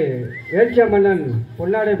நமது ஏழ்ச்சா மன்னன்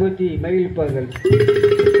பொன்னாடை போற்றி மகிழ்ப்பார்கள்.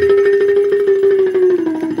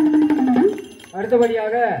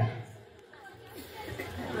 அடுத்தபடியாக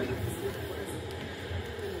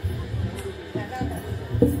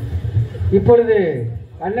இப்பொழுது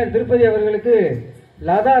அண்ணன் திருப்பதி அவர்களுக்கு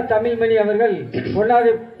லதா தமிழ்மணி அவர்கள்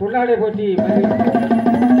பொன்னாடை போற்றி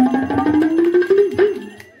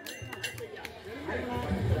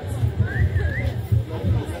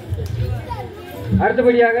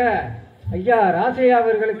அடுத்தபடியாக ஐயா ராசையா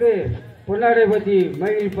அவர்களுக்கு பொன்னாடை போற்றி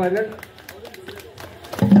மகிழ்ப்பார்கள்.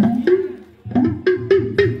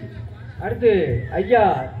 அடுத்து ஐயா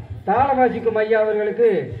தாளவாசிக்கும் ஐயா அவர்களுக்கு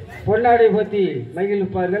பொன்னாடை போற்றி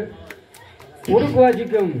மகிழ்ப்பார்கள். உடுக்கு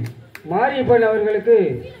வாசிக்கும் மாரியப்பன் அவர்களுக்கு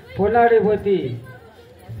பொன்னாடை போற்றி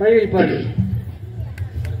மகிழ்ப்பாடு.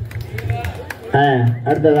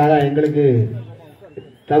 அடுத்ததாக எங்களுக்கு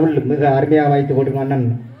தமிழ் மிக அருமையாக வைத்துக் கொண்டிருக்கும் அண்ணன்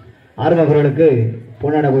ஆறுமகர்களுக்கு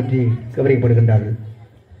பொன்னாட போற்றி கவனிக்கப்படுகின்றார்கள்.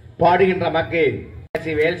 பாடுகின்ற மக்கள்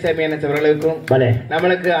வேல்சாமி அவர்களுக்கும்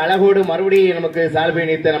நம்மளுக்கு அழகோடு மறுபடியும் நமக்கு சால்வை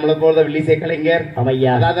இணைத்த நம்மளை போல வில்லிசை கலைஞர்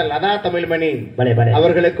அதாவது லதா தமிழ்மணி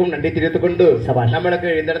அவர்களுக்கும் நன்றி தெரிவித்துக் கொண்டு நம்மளுக்கு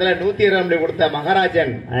இந்த இடத்துல 120 கொடுத்த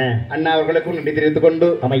மகாராஜன் அண்ணா அவர்களுக்கும் நன்றி தெரிவித்துக் கொண்டு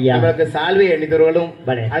நம்மளுக்கு சால்வை அணிந்தவர்களும்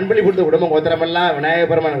அன்பளி கொடுத்த குடும்பம் கோத்திரமெல்லாம் விநாயக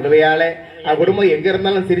பெருமான் உதவியால குடும்பம் எங்க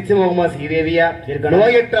இருந்தாலும் சிரிச்சு முகமா சீதேவியா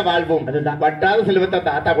நோயற்ற வாழ்வும் பட்டாத செல்வத்தை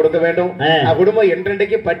தாத்தா கொடுக்க வேண்டும் குடும்பம்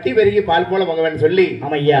என்றென்றைக்கு பட்டி பெருகி பால் போல வாங்க வேண்டும் சொல்லி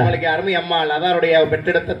நம்மளுக்கு அருமை அம்மா லதாருடைய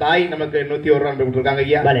பெற்றெடுத்த தாய் நமக்கு 101 கொடுத்திருக்காங்க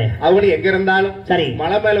ஐயா. அவங்களும் எங்க இருந்தாலும் சரி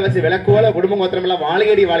மலை மேல வச்சு விளக்கோல குடும்பம் கோத்திரம் எல்லாம்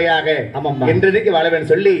வாழையடி வாழையாக என்றைக்கு வாழ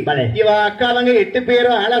வேண்டும் சொல்லி இவ அக்காவங்க 8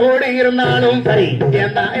 பேரும் அழகோடு இருந்தாலும் சரி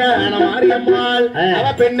என் தாயான மாரியம்மாள்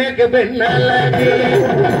அவ பெண்ணுக்கு பெண்ணழகி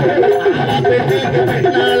அவ பெண்ணுக்கு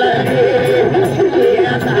பெண்ணழகி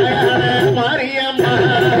என் தாயான மாரியம்மா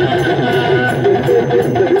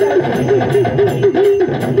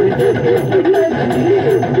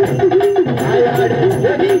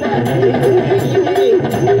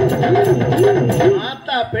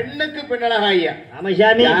ஆத்தா பெண்ணுக்கு பெண்ணழகாய்யா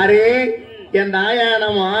யாரு என் தாயான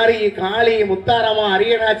மாரி காளி முத்தாரம்மா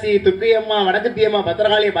அரியனாச்சி துக்கியம்மா வடக்குத்தியம்மா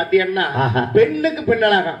பத்திரகாளிய பாத்தியன்னா பெண்ணுக்கு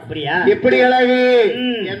பெண்ணழகா எப்படி அழகு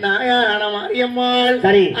என் தாயான மாரியம்மாள்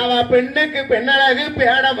அவ பெண்ணுக்கு பெண்ணழகு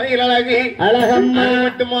பேட மயில் அழகு அழகம்மா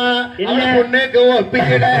மட்டுமா அவன் பொண்ணுக்கு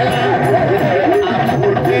ஒப்பிடலாம்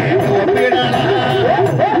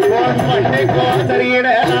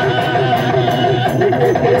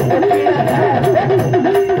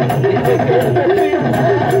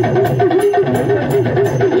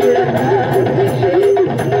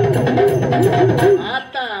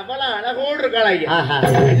ஆத்தா அவள அழகோடு இருக்காளையா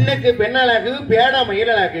பெண்ணுக்கு பெண்ணழகு பேட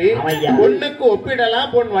மயிலழகு பொண்ணுக்கு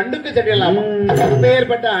ஒப்பிடலாம் பொன் வண்டுக்கு செடியலாம்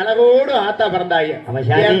பேர்பட்ட அழகோடு ஆத்தா பிறந்தாய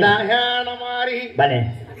மாறி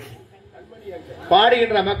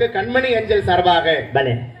பாடுகின்ற மக்கள் கண்மணி அஞ்சல் சார்பாக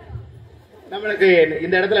நம்மளுக்கு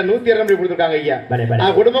இந்த இடத்துல 120 கொடுத்திருக்காங்க ஐயா.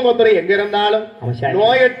 குடும்பம் ஒத்துறை எங்க இருந்தாலும்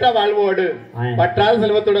நோயற்ற வாழ்வோடு பற்றாத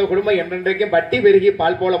செல்வத்தோட குடும்பம் என்றென்றைக்கும் பட்டி பெருகி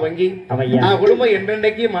பால் போல வங்கி குடும்பம்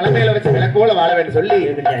என்றென்றைக்கு மலை மேல வச்சு விளக்கோல வாழ வேண்டும் சொல்லி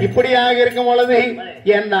இப்படியாக இருக்கும் பொழுது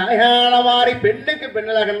என் நாயான மாறி பெண்ணுக்கு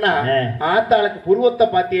பெண்ணழகன்னா ஆத்தாளுக்கு புருவத்தை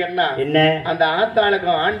பாத்தியன்னா அந்த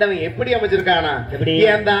ஆத்தாளுக்கு ஆண்டவன் எப்படி அமைச்சிருக்கானா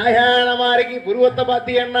என் தாயான மாறிக்கு புருவத்தை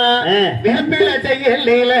பாத்தியன்னா வியப்பில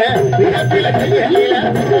செய்யல வியப்பில செய்யல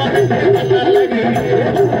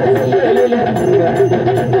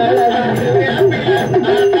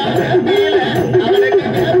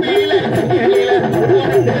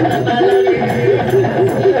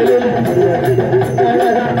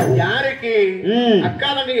யாருக்கு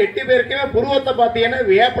அக்காலங்க 8 பேருக்குமே புருவத்தை பாத்தீங்கன்னா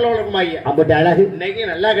வேப்பல வளர்க்குமா ஐயா அழகு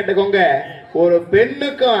இன்னைக்கு நல்லா கேட்டுக்கோங்க ஒரு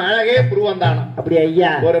பெண்ணுக்கு அழகே புருவம் தானம் அப்படி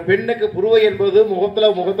ஐயா ஒரு பெண்ணுக்கு புருவை என்பது முகத்துல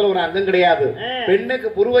ஒரு அங்கம் கிடையாது பெண்ணுக்கு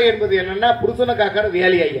புருவை என்பது என்னன்னா புருஷனை காக்கிற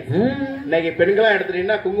வேலை ஐயா இன்னைக்கு பெண்களா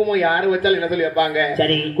எடுத்துட்டீங்கன்னா குங்குமம் யாரு வச்சாலும் என்ன சொல்லி வைப்பாங்க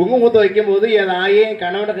குங்குமத்தை வைக்கும் போது என் ஆயே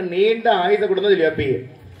கணவனுக்கு நீண்ட ஆயுத கொடுத்து சொல்லி வைப்பீங்க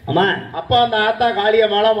ஆமா அப்ப அந்த ஆத்தா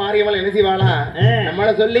காளியம்மாளா மாரியம்மாள் என்ன செய்வாளா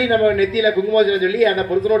நம்மள சொல்லி நம்ம நெத்தியில குங்குமம் சொல்லி அந்த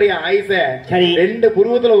புருஷனுடைய ஆயுச 2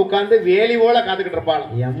 புருவத்துல உட்கார்ந்து வேலி போல காத்துக்கிட்டு இருப்பாள்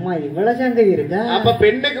இவ்வளவு சங்கதி இருக்கா அப்ப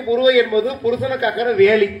பெண்ணுக்கு புருவை என்பது புருஷனுக்கு அக்கற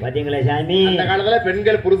வேலி பாத்தீங்களா சாமி அந்த காலத்துல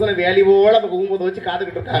பெண்கள் புருஷனை வேலி போல அந்த குங்குமத்தை வச்சு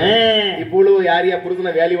காத்துக்கிட்டு இருக்காங்க இப்போ யாரியா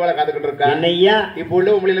புருஷனை வேலி போல காத்துக்கிட்டு இருக்கா என்னையா இப்போ உள்ள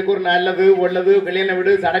உங்களுக்கு ஒரு நல்லது உள்ளது கல்யாண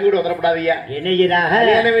வீடு சடங்கு வீடு வந்துடப்படாதியா என்ன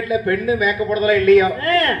கல்யாண வீட்டுல பெண்ணு மேக்கப் போடுறதா இல்லையோ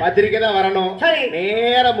பத்திரிக்கை தான் வரணும்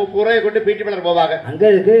நேர 30 ரூபாய் கொண்டு பீட்டி பலர் போவாங்க அங்க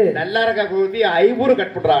இருக்கு நல்லா இருக்கா குருத்தி ஐபூரு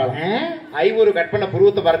கட் பண்றாங்க ஐபூரு கட் பண்ண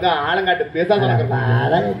புருவத்தை பாருங்க ஆலங்காட்டு பேசாத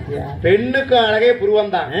பெண்ணுக்கு அழகே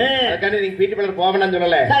புருவம் தான் அதுக்காண்டி நீங்க பீட்டி பலர் போவேன்னு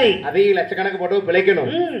சொல்லல அதே லட்சக்கணக்கு போட்டு பிழைக்கணும்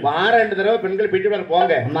வாரம் 2 தடவை பெண்கள் பீட்டி பலர்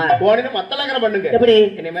போங்க போனீங்கன்னா மத்தலங்கரம் பண்ணுங்க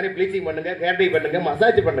இந்த மாதிரி ப்ளீச்சிங் பண்ணுங்க கேர்டை பண்ணுங்க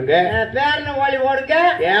மசாஜ் பண்ணுங்க பேரன ஓலி ஓடுங்க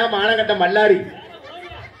ஏன் மானங்கட்ட மல்லாடி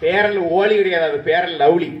பேரல் ஓலி கிடையாது பேரல்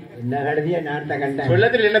லவ்லி என்ன கடைசியா நான் தான் கண்டேன்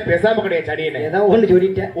சொல்லத்துல என்ன பேசாம கிடையாது சடியன ஏதோ ஒண்ணு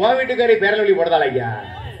சொல்லிட்டேன் உன் வீட்டுக்காரி பேரல் லவ்லி போடுதால ஐயா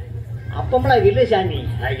அப்பமெல்லாம் இல்லை சாமி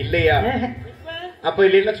இல்லையா அப்ப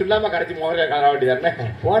இல்லைன்னா சொல்லாம கரைச்சி மோகர கலர வேண்டியதானே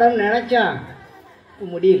போடணும்னு நினைச்சான்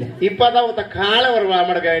முடியல இப்பதான் ஒருத்த கால வருவா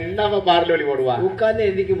நம்மளுக்கு என்ன பார்ல வழி போடுவா உட்கார்ந்து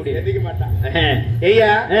எந்திக்க முடியும் எந்திக்க மாட்டான் ஐயா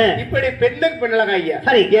இப்படி பெண்ணுக்கு பெண்ணழகா ஐயா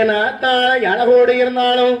சரி ஏன்னா அழகோடு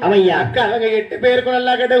இருந்தாலும் அவன் அக்கா அவங்க 8 பேருக்கும்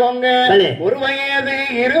நல்லா கேட்டுக்கோங்க 1 வயது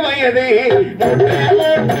 2 வயது 1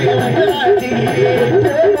 வயது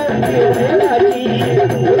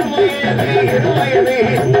 2 வயது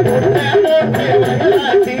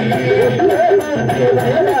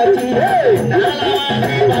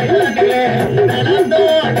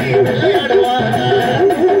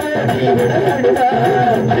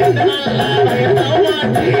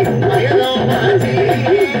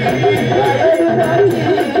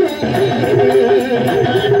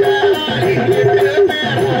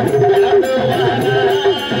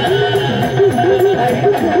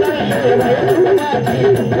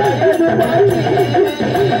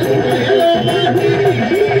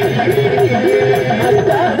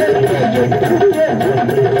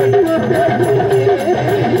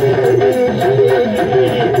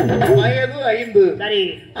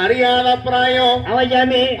சரி அறியாத பிராயம்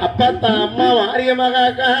அவன் அப்பத்தா அம்மா வாரிய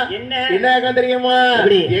மகாக்கா என்ன தெரியுமா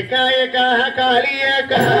எக்கா எக்கா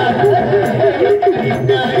காளியக்கா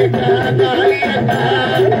காளியக்கா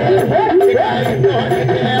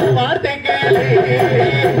வார்த்தை கேளு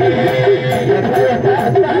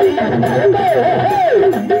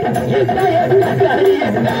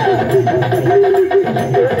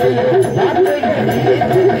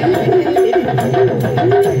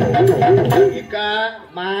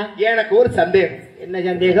எனக்கு ஒரு சந்தேகம். என்ன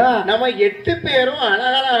சந்தேகம்? நம்ம 8 பேரும்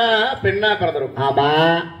அழகழகா பெண்ணா பிறந்திரும். ஆமா.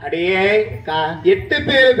 அடியே 8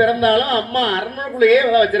 பேர் பிறந்தாலும் அம்மா அரண்மனைக்குள்ளேயே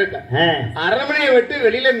வச்சிருக்க. அரண்மனையை விட்டு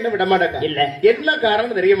வெளியில நின்று விட மாட்டாங்க. இல்ல என்ன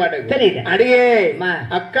காரணம் தெரிய மாட்டேங்குது. அடியே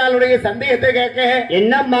அக்காளுடைய சந்தேகத்தை கேட்க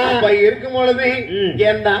என்னம்மா இருக்கும் பொழுது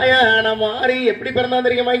என் தாயான மாறி எப்படி பிறந்தா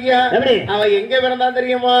தெரியுமா ஐயா? அவ எங்க பிறந்தா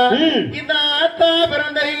தெரியுமா? இந்த ஆத்தா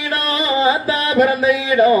பிறந்த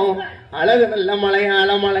இடம் அழகு நல்ல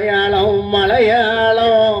மலையாளம் மலையாளம்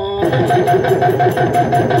மலையாளம்.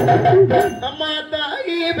 அம்மா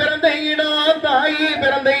தாயி பிறந்த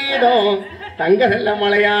இடம் தங்க நல்ல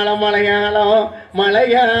மலையாளம் மலையாளம்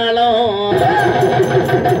மலையாளம்.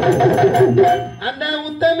 அந்த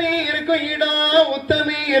உத்தமி இருக்கும்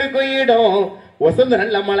இடம் வசந்த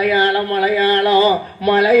நல்ல மலையாளம் மலையாளம்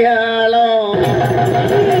மலையாளம்.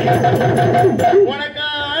 உனக்கு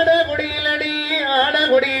ஆடகுடியிலடி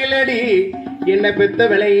என்ன பெத்த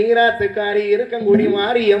விளையாத்துக்காரி இருக்கங்குடி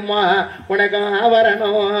மாரியம்மா உனக்கு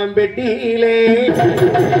ஆவரணம் பெட்டியிலே.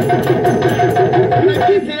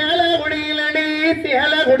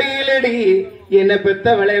 சேலகுடியிலடி என்ன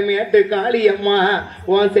பெத்த விளையாட்டு காளியம்மா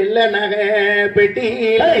உன் செல்ல நகை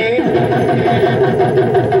பெட்டியிலே.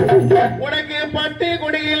 உனக்கு பட்டு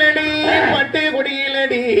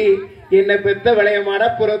குடியிலடி என்ன பெத்த விளைய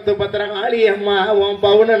மடப்புறத்து பத்திரகாளி அம்மா உன்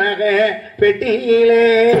பவுன நகை பெட்டியிலே.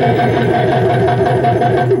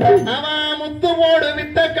 அவ முத்து போடு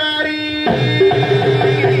வித்தக்காரி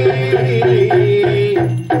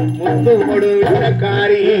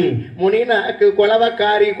முனிநாக்கு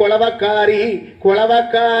குளவக்காரி.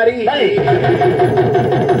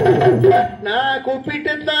 நான்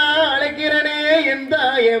கூப்பிட்டு தான் அழைக்கிறனே எந்த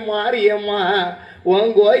மாரியம்மா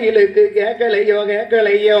உன் கோயிலுக்கு கேட்கலையோ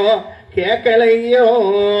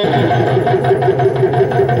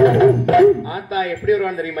ஆத்தா எப்படி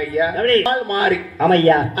வருவான் தெரியுமா ஐயா? மாறி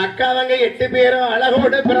ஆமையா அக்காவங்க 8 பேரும்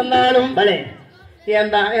அழகோடு பிறந்தாலும்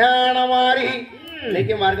என் தாயான மாறி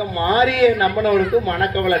இன்னைக்கு மார்க்க மாறிய நம்பனவளுக்கு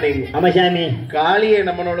மனக்கவலை நீங்கும். ஆமாசாமி. காளிய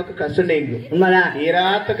நம்பனவளுக்கு கஷ்டம் நீங்கும். உண்மைதான்.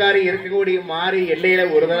 ஈராத்துக்காரி இருக்கக்கூடிய மாறி எல்லையில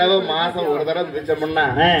ஒரு தடவை மாசம் ஒரு தடவை மிச்சோம்னா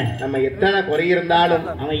நம்ம எத்தனை குறை இருந்தாலும்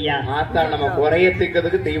ஆத்தா நம்ம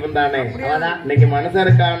குறையத்துக்கிறதுக்கு தெய்வம் தானே. இன்னைக்கு மனுஷன்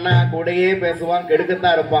இருக்கான்னா கூடயே பேசுவான்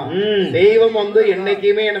கெடுக்கத்தான் இருப்பான். தெய்வம்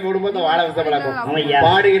என்னைக்குமே நம்ம குடும்பத்தை வாழ வச வளர்க்கும்.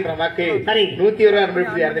 பாடுகின்ற மக்கள் 101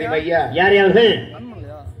 அனுபவிச்சு யார் தெரியுமா ஐயா? யார் அவர்கள்?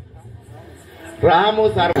 ராமு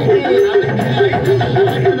சார்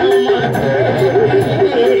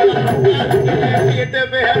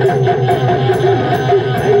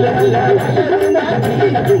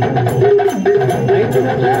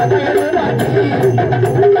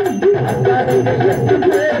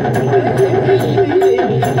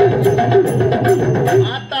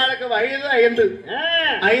ஆத்தாளுக்கு வயது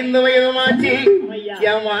 5 வயதுமாச்சு.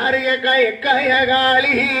 என் மாரியக்கா எக்காய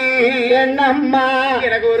காளி என்னம்மா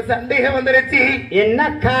எனக்கு ஒரு சந்தேகம் வந்துருச்சு.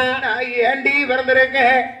 என்னக்கா? நான் ஏண்டி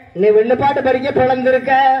பிறந்திருக்கேன்? நீ வில்லுப்பாட்டு படிக்க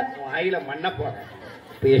பிறந்திருக்க. வாயில மண்ண போற.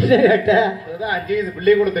 என்ன கேட்ட? 5 வயசு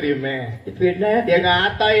பிள்ளை கூட தெரியுமே. இப்ப என்ன? எங்க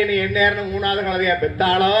ஆத்தா என்ன 3வது குழந்தையா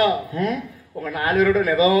பெத்தாளோ உங்க 4 பேரோட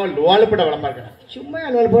ஏதோ லோல்பட விளம்பரம். சும்மா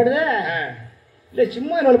லோல் போடுத இல்ல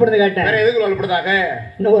சும்மா லோல் போடுறது கேட்டேன். வேற எதுக்கு லோல் போடுறாங்க?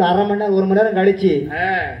 இன்னும் ஒரு 1/2 மணி நேரம் 1 மணி நேரம் கழிச்சு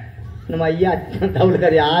நம்ம ஐயா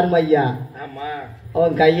தவுளுக்காரி ஆறும் ஐயா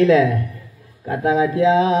அவன் கையில கத்தா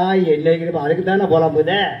கத்தியா என்ன அதுக்கு தானே போலாம்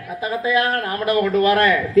போத கத்த கத்தையா நாம கொண்டு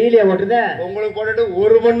வரேன். தீலியா போட்டுத உங்களுக்கு போட்டுட்டு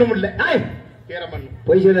ஒரு மண்ணும் இல்ல.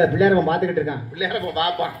 பொய் சொல்ல பிள்ளையார பாத்துக்கிட்டு இருக்கான். பிள்ளையார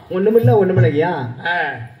பாப்பான். ஒண்ணுமில்ல ஐயா.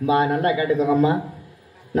 நல்லா கேட்டுக்கோங்கம்மா.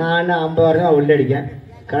 நான் 50 வருஷம் உள்ளடிக்கேன்.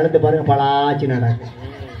 கழுத்து பாருங்க பலாச்சு நடக்கு.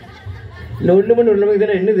 இல்ல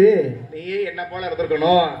ஒண்ணு என்னது? நீ என்ன போல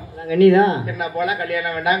இருந்திருக்கணும். நீதான் என்ன போல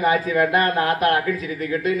கல்யாணம் வேண்டாம் காட்சி வேண்டாம். அந்த ஆத்தா அக்கடி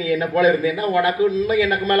சிரித்துக்கிட்டு நீ என்ன போல இருந்தீங்கன்னா உனக்கு இன்னும்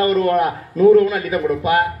எனக்கு மேல ஒரு 100 அள்ளிதான்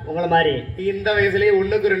கொடுப்பா. உங்களை மாதிரி இந்த வயசுலயே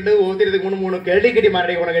 1க்கு 2 ஒருத்தருக்கு 3 கேள்வி கட்டி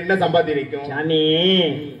மாறி உனக்கு என்ன சம்பாதிக்கும்? சாமி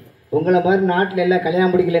உங்களை மாதிரி நாட்டுல எல்லாம்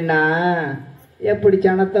கல்யாணம் பிடிக்கலன்னா எப்படி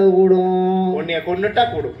சனத்தை கூடும்? உன்னைய கொன்னுட்டா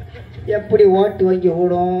கூடும். எப்படி ஓட்டு வங்கி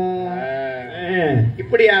கூடும்?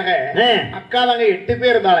 இப்படியாக அக்கா தாங்க 8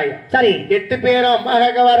 பேர் இருந்தாலையா. சரி 8 பேரும் அம்மா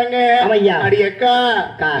கேட்க வரங்க. அடி அக்கா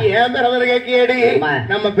ஏன் பிறந்தவரை கேடி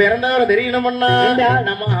நம்ம பிறந்தவரை தெரியணும்னா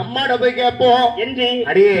நம்ம அம்மாட போய் கேட்போம்.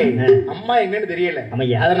 அடியே அம்மா எங்கன்னு தெரியல.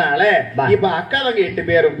 அதனால இப்ப அக்கா தாங்க 8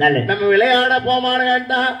 பேரும் நம்ம விளையாட போமான்னு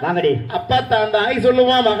கேட்டா அப்பா தான் தாய்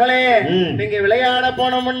சொல்லுவா மகளே நீங்க விளையாட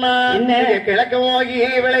போனோம்னா கிழக்க போகி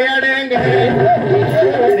விளையாடுங்க,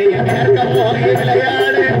 நீங்க மேற்க போகி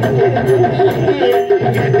விளையாடு,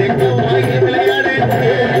 தெற்க போகி விளையாடு.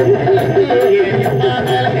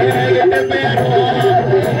 8 பேரும்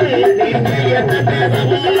நீங்க என்ன பேச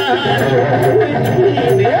போனாலும்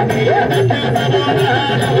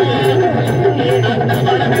அந்த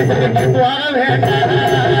மனசுக்கு போக வேண்டாம்.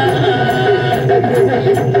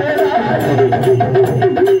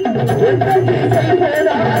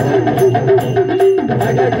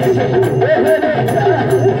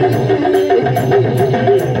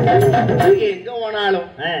 எங்க போனாலும்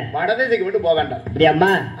வடதேசைக்கு விட்டு போக வேண்டாம்.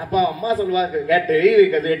 அப்ப அம்மா சொல்லுவாங்க கேட்டு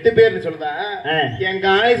 8 பேர்னு சொல்லுதா என்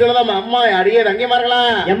காணி சொல்லுதா அம்மா அடியே தங்கி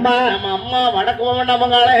மாறலாம். நம்ம அம்மா வடக்கு போக வேண்டாம்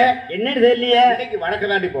என்னன்னு தெரியலையே இன்னைக்கு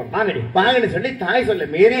வடக்கு தாண்டி போகணும் வாங்கன்னு சொல்லி தாய் சொல்ல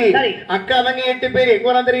மீறி அக்கா தங்க 8 பேர் எங்க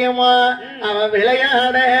வர தெரியுமா அவன்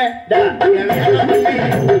விளையாட அவன்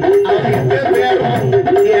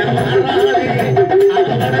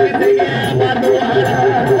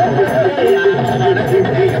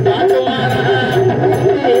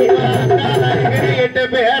 8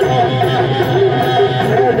 பேரும்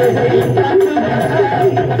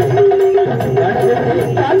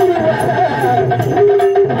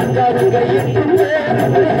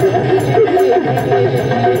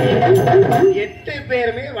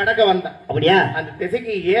பேருமே வடக்க வந்தான். அப்படியா அந்த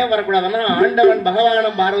திசைக்கு ஏன் வரக்கூடாதுன்னா ஆண்டவன்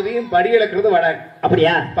பகவானும் பார்வதியும் படி இழக்கிறது வடக்கு.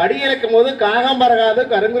 அப்படியா படி இழக்கும் போது காகம் பறகாது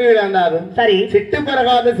கருங்குருவி விளையாண்டாது, சரி சிட்டு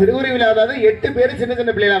பறகாது சிறுகுருவி விளையாடாது. 8 பேரு சின்ன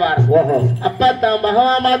சின்ன பிள்ளைகளா வரும். அப்ப தான்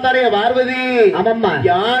பகவான் மாத்தாரைய பார்வதி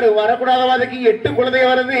யாரு வரக்கூடாத வாதிக்கு 8 குழந்தை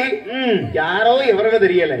வருது. யாரோ எவரோ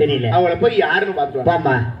தெரியல அவளை போய் யாருன்னு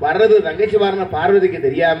பாத்துருவாங்க. வர்றது தங்கச்சி வாரண பார்வதிக்கு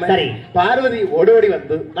தெரியாம பார்வதி ஓடோடி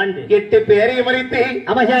வந்து 8 பேரையும் மறித்து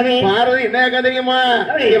பார்வதி என்ன தெரியுமா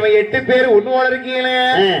இவன் 8 பேர் உன்னோட இருக்கீங்களே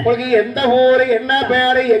உங்களுக்கு எந்த ஊரு என்ன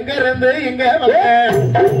பேரு எங்க இருந்து எங்க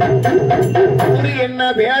ஊரு என்ன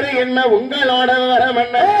பேரு என்ன உங்களோட வரம்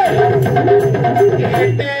என்ன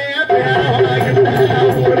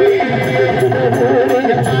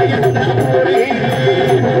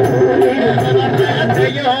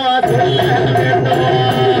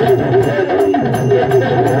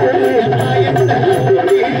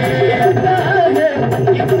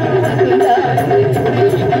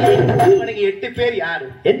 8 பேர் யாரு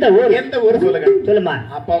எந்த ஊர் சொல்லுங்க சொல்லுமா.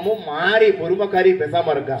 அப்பமும் மாறி பொறுமக்காரி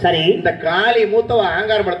பேசாம இருக்கா. சரி இந்த காளி மூத்தவ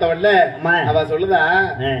ஆங்காரப்படுத்தவல்ல அவ சொல்லுதா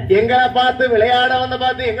எங்களை பார்த்து விளையாட வந்த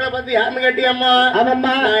பார்த்து எங்களை பார்த்து யாருன்னு கேட்டியம்மா.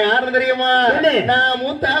 ஆமாம்மா நான் யாருன்னு தெரியுமா நான்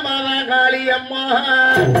மூத்த மாதா காளி அம்மா.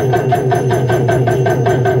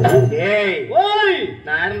 ஏய்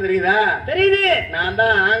நான் யாருன்னு தெரியுதா தெரியுது நான்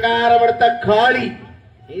தான் ஆங்காரப்படுத்த காளி.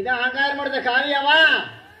 இதான் ஆங்காரப்படுத்த காவியாவா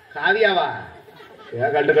காவியாவா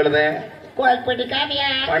கண்டு கழுத கோயில்பட்டி காவியா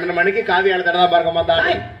 12 மணிக்கு காவியால தடவை பார்க்க மாட்டான்.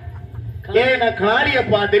 நான்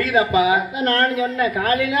காளியப்பா தெரியுதாப்பா நான் சொன்னேன்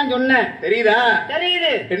காளினா சொன்னேன் தெரியுதா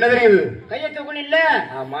தெரியுது என்ன தெரியுது கைய தூக்கணும் இல்ல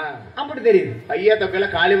ஆமா அப்படி தெரியுது கைய தூக்கல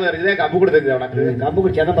காளி மாதிரி கம்பு கூட தெரியுது உனக்கு கம்பு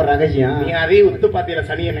கூட செதப்ப ரகசியம் நீ அதையும் உத்து பாத்தீங்களா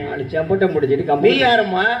சனியனை செம்பட்ட முடிச்சிட்டு கம்பு நீ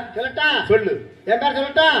யாருமா சொல்லட்டா சொல்லு என் பேர்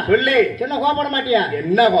சொல்லட்டா சொல்லு சின்ன கோபப்பட மாட்டியா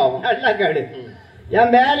என்ன கோபம் நல்லா கேடு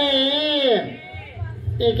என் பேரு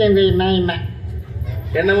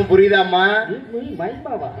என்னவும் புரியுதாம்மா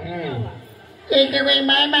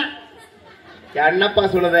என்னப்பா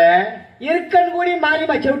சொல்லுத இருக்கன்கூடி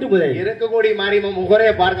மாரியம்மா செவிட்டு போதே இருக்கக்கூடி மாரியம்மா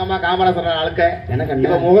முகரைய பார்க்கம்மா காமராசர் அழுக்க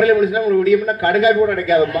எனக்கு முகரையில முடிச்சுன்னா உங்களுக்கு முடியும்னா கடுங்காப்பி கூட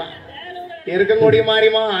கிடைக்காதும்மா. இருக்கக்கூடிய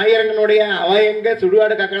மாரியம்மா ஆயிரங்களுடைய அவ எங்க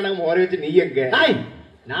சுடுகாடு கக்கான முகரை வச்சு நீ எங்க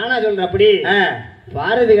நானா சொல்றேன் அப்படி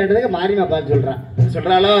பாரதி கேட்டதுக்கு மாரியம்மா பார்த்து சொல்றான்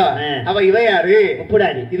சொல்றாளோ அவ இவ யாரு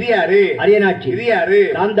உப்புடாடி இது யாரு அரியநாட்சி இது யாரு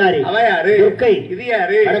ராம்தாரி அவ யாரு துர்க்கை இது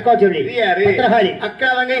யாரு வடக்கோச்சொல்லி இது யாரு பத்ரகாளி அக்கா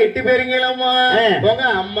தாங்க 8 பேருங்களாம்மா. உங்க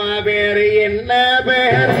அம்மா பேரு என்ன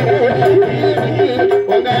பேரு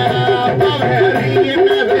உங்க அப்பா பேரு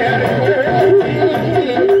என்ன பேரு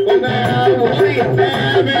உங்க ஊரு என்ன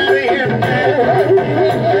பேரு என்ன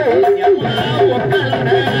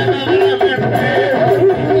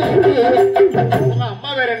அம்மா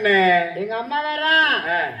பேர் என்ன எங்க அம்மா வேறா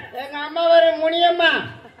எங்க அம்மா வேற முனியம்மா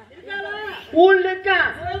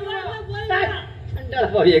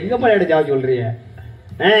எங்க போய் எடுத்தா சொல்றிய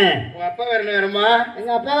உங்க அப்பா வேற என்ன வேணுமா?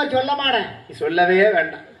 எங்க அப்பாவை சொல்ல மாட்டேன். சொல்லவே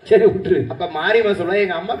வேண்டாம். சரி விட்டுரு. அப்ப மாரியம்மா சொல்லுவா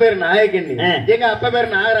எங்க அம்மா பேரு நாயக்கண்ணி, எங்க அப்பா பேரு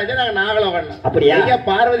நாகராஜா, நாங்க நாகலோகண்ணா. அப்படியா? ஐயா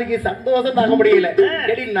பார்வதிக்கு சந்தோஷம் தாங்க முடியல.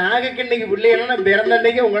 சரி நாகக்கண்ணிக்கு பிள்ளைகளும் நான் பிறந்த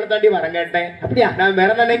அன்னைக்கு உங்களை தாண்டி வரம் கேட்டேன். அப்படியா? நான்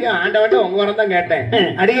பிறந்த அன்னைக்கு ஆண்டவன் உங்க வரம் தான் கேட்டேன்.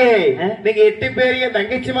 அடியே நீங்க 8 பேர் என்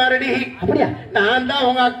தங்கச்சி மாரடி. அப்படியா? நான் தான்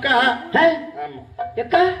உங்க அக்கா. ஆமா.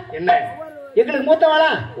 அக்கா என்ன எங்களுக்கு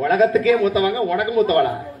மூத்தவாளா? உலகத்துக்கே மூத்தவங்க, உனக்கு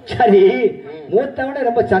மூத்தவாளா? சரி மூத்தவன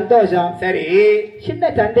ரொம்ப சந்தோஷம். சரி சின்ன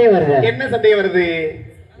சந்தேகம் வருது. என்ன சந்தேகம் வருது?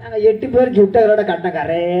 நாங்க 8 பேர் சுட்டவரோட கட்ட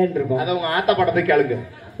கரேன்னு இருக்கோம். அத உங்க ஆத்த படத்துக்கு கேளுங்க.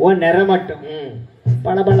 ஓ நிறம் மட்டும்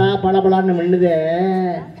பளபளா பளபளான்னு மின்னுதே.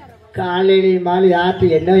 காலையில மாலை ஆத்து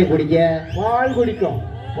எண்ணெய் குடிக்க பால் குடிக்கும்.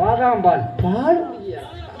 பாதாம் பால். பால்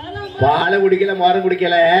பாலை குடிக்கல, மரம்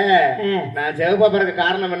குடிக்கல. நான் சிவப்பா பிறகு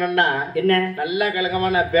காரணம் என்னன்னா என்ன? நல்லா கலகமா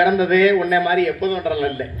நான் பிறந்ததே உன்னை மாதிரி எப்போதும்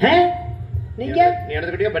இல்ல. நீங்க நீ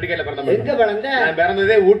எடுத்துக்கிட்டே பட்டிக்கையில பிறந்த. எங்க பிறந்த? நான்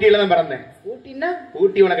பிறந்ததே ஊட்டியில தான் பிறந்தேன். ஊட்டின்னா?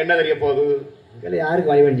 ஊட்டி உனக்கு என்ன தெரிய போகுது?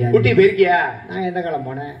 யாருக்கு வழி வண்டியா? ஊட்டி போயிருக்கியா? நான் எந்த காலம்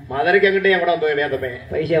போனேன்? மதுரைக்கு அங்கிட்ட என் கூட வந்து கிடையாது.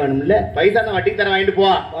 பைசா வேணும்ல? பைசா நான் வட்டிக்கு தர வாங்கிட்டு போ.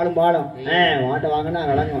 பாலும் பாலும் வாட்ட வாங்கினா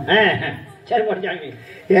விளங்கும். சரி படிச்சாங்க.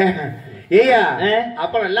 ஏயா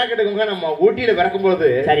அப்ப நல்லா கேட்டுக்கோங்க. நம்ம ஊட்டியில பிறக்கும் போது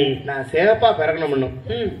சரி நான் சேவப்பா பிறக்கணும்.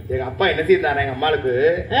 எங்க அப்பா என்ன செய்தாரு, எங்க அம்மாளுக்கு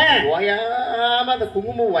ஓயாம அந்த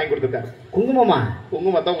குங்குமம் வாங்கி கொடுத்துருக்காரு. குங்குமமா?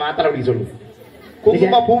 குங்குமத்தை உங்க ஆத்தல அப்படி சொல்லு.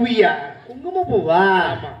 குங்கும பூவியா? குங்கும பூவா?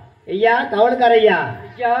 ஐயா தவளுக்கார ஐயா,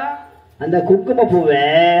 அந்த குங்கும பூவை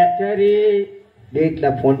சரி வீட்டுல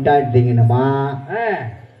பொண்டாட்டிங்கணுமா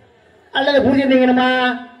அல்லது புரிஞ்சு திங்கணுமா?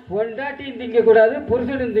 பொண்டாட்டியும் திங்க கூடாது,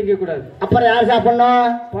 புருஷனும் திங்க கூடாது. அப்புறம் யார்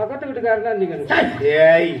சாப்பிடணும்? பக்கத்து வீட்டுக்காரர் தான் திங்கணும்.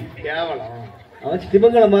 ஏய் கேவலம். அவன்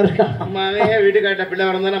திபங்கலமா இருக்கா. அம்மாவே வீட்டுக்காட்ட பிள்ளை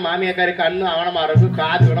வரந்தா மாமியாக்காரி கண்ணு அவனமா இருக்கும்,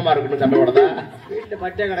 காது விடமா இருக்கணும். சண்டை போடதா வீட்டுல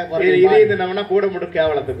பச்சை கடை நம்ம கூட மட்டும்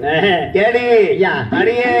கேவலத்துக்கு. ஏடி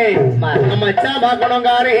அடியே மச்சான்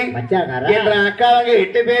பாக்கணுங்காரி என்ற அக்காவங்க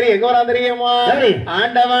 8 பேர் எங்க வரா தெரியுமா?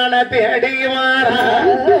 ஆண்டவான தேடி வாரா,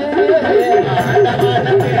 ஆண்டவான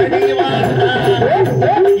தேடி வாரா.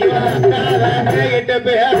 இவன் அக்காவங்க 8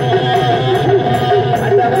 பேரும்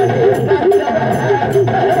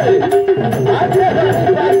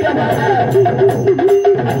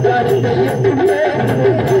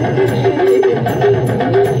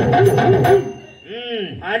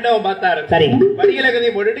ஆண்டவன் பார்த்தாரு. சரி படியிலகதி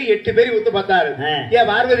போட்டுட்டு 8 பேர் ஊத்து பார்த்தாரு. ஏன்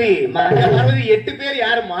பார்வதி, பார்வதி 8 பேர்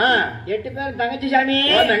யாருமா? 8 பேர் தங்கச்சி சாமி.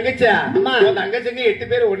 தங்கச்சா? தங்கச்சிங்க 8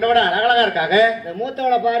 பேர் உன்னோட அழகழகா இருக்காங்க.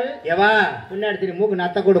 மூத்தவளை பாரு. எவா பின்னாடி திரு மூக்கு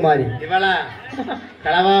நத்த கூடு மாதிரி. இவளா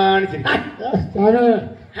களவான்னு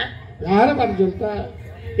யாரும் பண்ணி சொல்லிட்டா?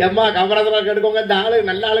 எம்மா கமராசமா கேட்டுக்கோங்க. இந்த ஆளு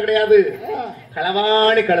நல்ல ஆளு கிடையாது,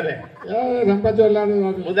 களவாணி கழுதை. ரொம்ப சொல்லாது.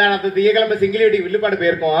 உதாரணத்து திங்கக்கிழமை சிங்கிலி வெட்டி வில்லுப்பாடு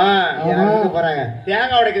போயிருக்கோம். போறாங்க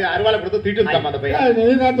தேங்காய் உடைக்குது அருவாலை கொடுத்து தூக்கிட்டு வந்தாமா அந்த பையன். நீ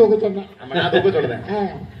தான் தூக்க சொன்ன. நான் தூக்க சொல்றேன்.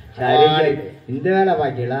 இந்த வேலை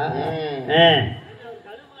பாக்கலா?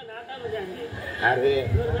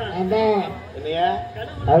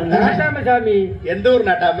 நாட்டாம சாமி. எந்த ஊர்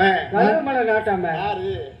நாட்டாம? கழுகுமலை நாட்டாம.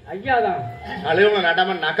 யாரு? ஐயாதான். கழுகுமலை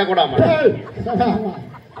நாட்டாம நக்க கூடாம.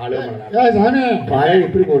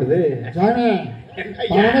 எப்படி போடுது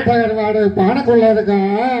கருவாடு பானைக்குள்ள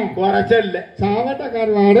இருக்கான். குறைச்ச இல்ல சாவட்ட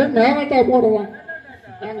கருவாடு மேவட்டா போடுவான்.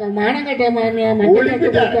 அங்க மானங்கட்ட மாமியா மட்டி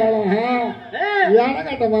பார்த்தாலும்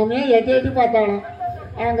யானக்கட்ட மாமியா எட்டி பார்த்தாலும்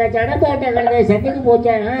அங்க தடை போட்ட கழுதை சத்துக்கு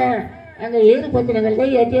போச்சாங்க. அங்க ஏறு பத்திரங்கள்த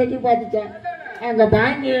எட்டி பார்த்துச்சான். அங்க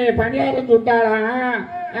பாங்கி பணியாரம் சுட்டாலாம்.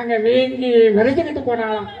 அங்க வீங்கி விரைச்சுக்கிட்டு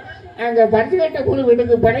போனாலாம். அங்க பறிச்சு கட்ட கூலி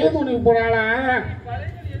வீட்டுக்கு பழைய துணிக்கு போனாலாம்.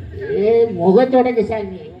 முகத்தோடக்கு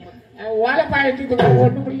சாமி ஓலைப்பாயத்துக்கு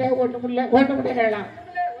ஒண்ணு முடியலாம்.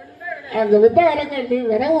 அங்க வித்தார கட்டி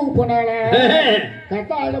விரவு போனாலாம்.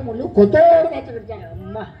 கத்தாழ முள்ளு கொத்தோடு வச்சுக்கிட்டான்.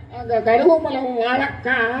 அங்க கருவு மலம்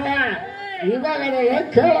வாழக்கா இவகடைய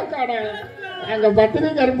கேளக்காட. அங்க பத்திரி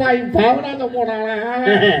கருப்பாய் பாவனாக போனாலாம்.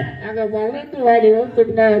 அங்க 18 வாடியும்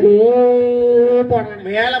பின்னாடி போனான்.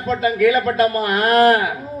 மேலப்பட்டம் கீழப்பட்டமா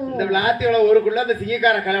இந்த விளாத்தியோட ஊருக்குள்ள அந்த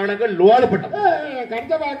சிங்கக்கார கலவனுக்கு லோடு பட்டம்.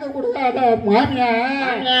 கருத்த பார்க்க கொடுக்காத மாமியா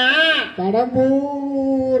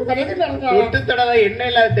கடம்பூர் கடைக்கு தொட்டு தடவை எண்ணெய்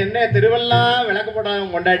இல்லாத தென்னை திருவெல்லாம் விளக்கு போடாம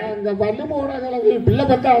கொண்டாடி. அந்த பல்லு போன கலவி பிள்ளை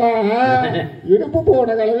பத்தாளா, இடுப்பு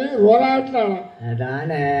போன கலவி ரோலாட்டாளா.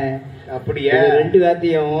 அதானே அப்படியே 2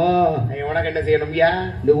 வாத்தியம். உனக்கு என்ன செய்யணும்யா?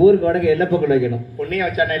 இந்த ஊருக்கு உனக்கு எல்ல பொங்கல் வைக்கணும். பொண்ணைய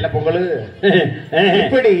வச்சானே இல்ல பொங்கல்.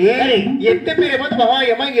 இப்படி 8 பேர் வந்து பகவான்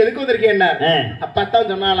எம்மா இங்க எதுக்கு வந்திருக்கேன்?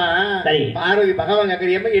 அப்பத்தான் சொன்னாலாம் பார்வதி பகவான்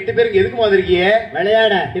கேக்குற எம்மா 8 பேருக்கு எதுக்கு வந்திருக்கிய?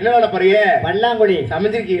 விளையாட. என்ன விளையாட போறிய? பல்லாங்குடி.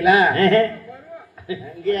 சமைஞ்சிருக்கீங்களா?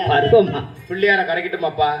 பிள்ளையார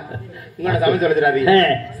கரைக்கிட்டுமாப்பா. உங்களோட சமைச்சு வச்சுடாதீங்க.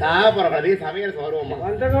 சாப்பிட சமையல் வருவோமா?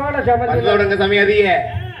 வந்தோட சமையாதீங்க.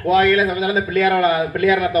 கோயில சமைச்சாலும்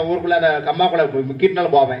பிள்ளையார ஊருக்குள்ள அந்த கம்மாக்குள்ள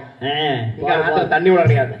கீட்டினாலும் போவேன். தண்ணி விட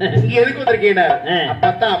கிடையாது. இங்க எதுக்கு வந்திருக்கீங்க?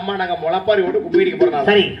 அப்பதான் அம்மா நாங்க முளப்பாரி விட்டு கும்மி அடிக்க போறோம்.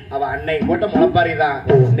 சரி, அவ அன்னைக்கு போட்ட முளப்பாரி தான்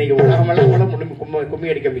இன்னைக்கு உலகமெல்லாம் கூட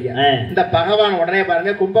கும்மி அடிக்க முடியாது. இந்த பகவான் உடனே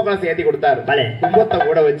பாருங்க கும்பகோணம் சேர்த்தி கொடுத்தாரு. கும்பத்தை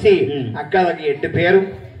கூட வச்சு அக்கா தங்கி 8 பேரும்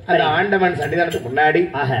அந்த ஆண்டவன் சன்னிதானத்துக்கு முன்னாடி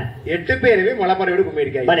 8 பேருமே முளப்பாரி விட்டு கும்மி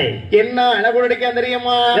அடிக்காங்க. என்ன அழகு அடிக்க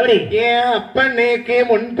தெரியுமா? ஏன் அப்பனுக்கு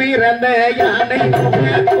முன் பிறந்த யானை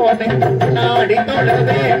நாடி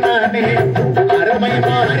தொடர்ந்தே நானே அருமை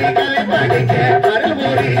மாறி கலை படிக்க அருள்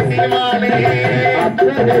மூறி சிவானே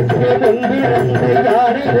அப்பனுக்கு முன் பிறந்த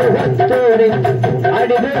யானை முகத்தோடு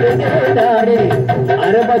அடிபடுதாரே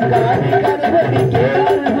அருமக்காரி கலை படிக்க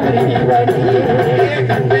அருள் மூறி சிவானே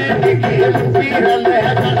கண்ணனுக்கு முன் பிறந்த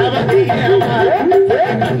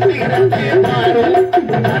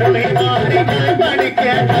கருணை மாறி கலை படிக்க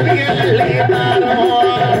கவிகளை தாரோ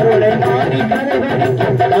கருணை மாறி கலை படிக்க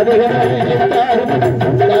கவிகளை தாரும்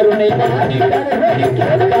கருணை மாறி கலை படிக்க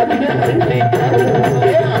கவிகளை தாரும்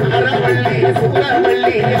அறவள்ளி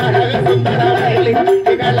சூரவள்ளி அழக சுந்தரவள்ளி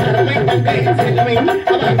இவள் அருமை தங்கை செல்வி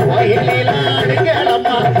அவன் கோயிலில்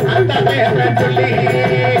அடிகளம்மா அந்த பேர சொல்லி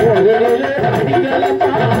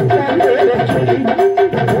அடிகளம்மா அந்த பேர சொல்லி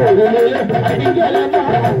அடிகளம்மா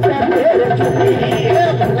அந்த பேர சொல்லி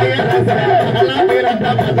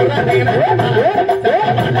பிறந்த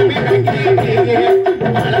மதுரே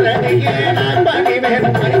மலரடியே நான் பணிவேன்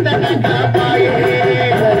மனிதன காப்பாயே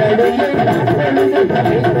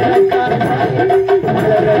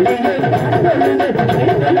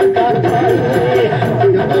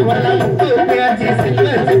பேச்சு சில்ல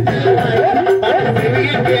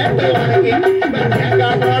கேட்டு வாங்கி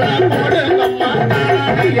போடுங்கம்மா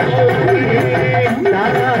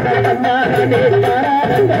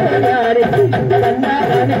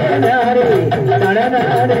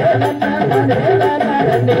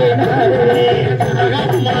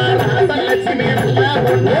ராசலட்சுமி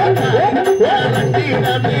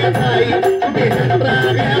தாய்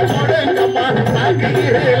நன்றாக போடுங்கம்மா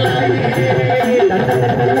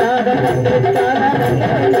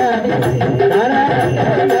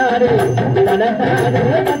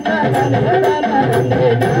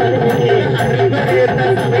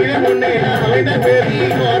முன்னே அவைத பெரிய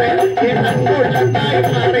அன்புள்ள தாய்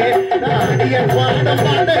மாறே ஆடிய பாடம்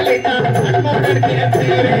பாடலை தான் அன்புடன்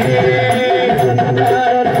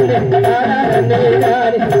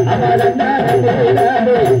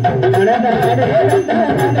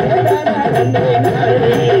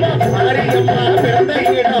மாரியம்மா பிறந்த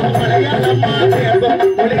இடம் மலையாளம்மா தேசம்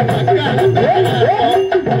ஒளி மக்களும்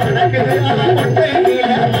மணக்குது அவன் கொண்டே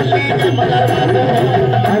கீழே மல்லிகை மலர்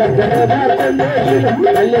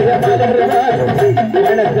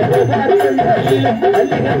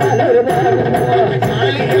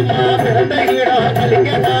காளியம்மா பிறந்த இடம் கலிங்க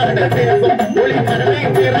நாடு தேசம் ஒளி கருணை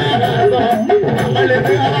திராகாசம்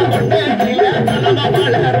நம்மளுக்கு அவன் கொண்டே கீழே கனம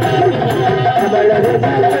மலர்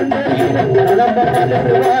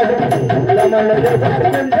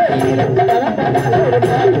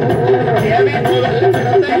தேவி முதல்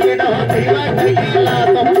பிறந்த இடம் தெய்வ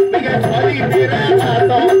மிக சொலி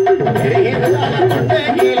திராகாசம் கொண்டே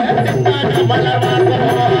கீழே சித்தான மலர்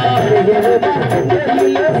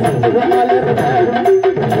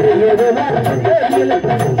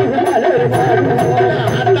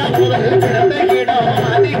பிறந்த இடம்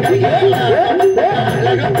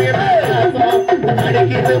அழகு பிராசம்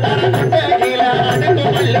அடிக்கிறது வர கொண்டே கீழே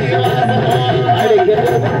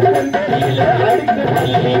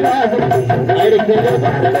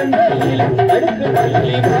அடுக்கு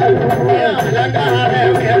மல்லி அலங்கார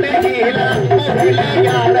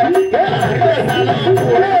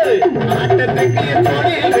ஆட்டத்துக்கு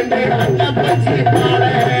தொழில் என்று அண்ணா பச்சி பாட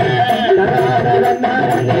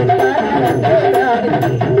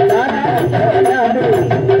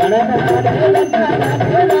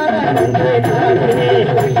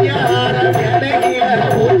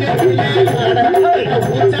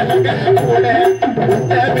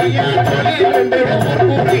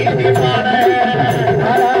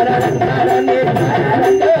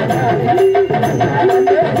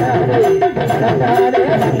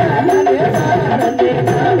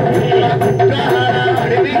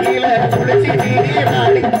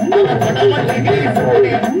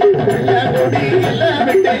இருக்கக்கூடிய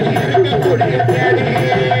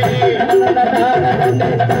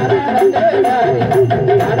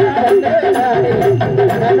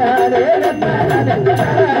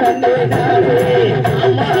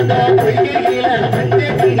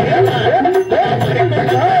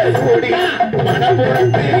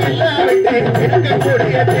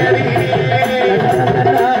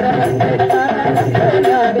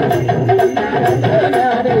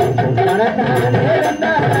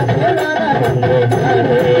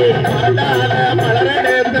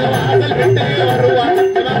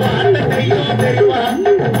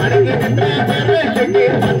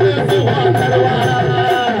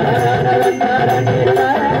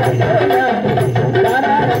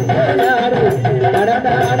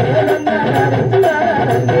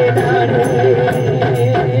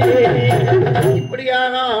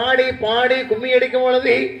பாடி கும்மி அடிக்கும்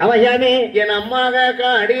பொழுது அவன் என் அம்மாக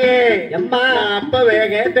அடியே அம்மா அப்பவே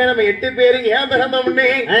கேட்ட நம்ம 8 பேரு ஏன் பிறந்தோம்னு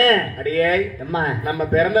அடியே அம்மா நம்ம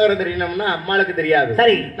பிறந்தவரை தெரியணும்னா அம்மாளுக்கு தெரியாது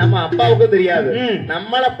சரி நம்ம அப்பாவுக்கும் தெரியாது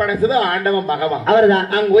நம்மள படைச்சது ஆண்டவன் பகவான் அவர்தான்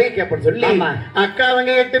அங்க போய் கேப்பன்னு சொல்லி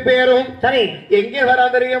அக்காவங்க 8 பேரும் சரி எங்க வரா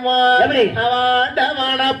தெரியுமா அவன்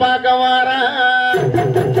ஆண்டவான பார்க்க வாரா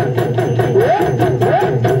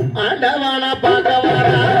ஆண்டவான பார்க்க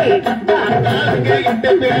வாரா அக்காவங்க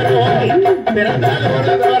 8 பேரும் பிறந்தால்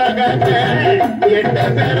ஒரு வரகாக்க 8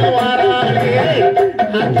 பேரும் வாராளே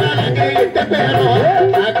அக்காவங்க 8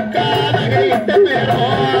 பேரும் அக்காவங்க 8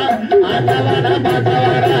 பேரும் ஆண்டவான பார்க்க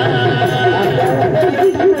வாரா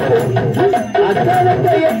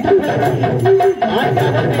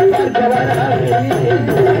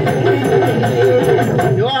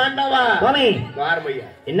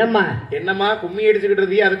என்னம்மா என்னம்மா கும்மி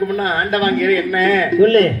அடிச்சுக்கிட்டு அதுக்கு முன்ன ஆண்டவாங்கிற என்ன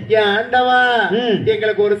சொல்லு ஆண்டவா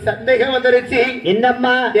எங்களுக்கு ஒரு சந்தேகம் வந்துருச்சு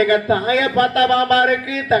என்னம்மா எங்க தாய பார்த்தா பாம்பா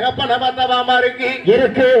இருக்கு தகப்பன பார்த்தா பாம்பா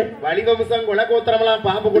இருக்கு வலிவம்சம் குலகோத்திரம் எல்லாம்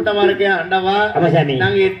பாம்பு கூட்டமா இருக்கு ஆண்டவா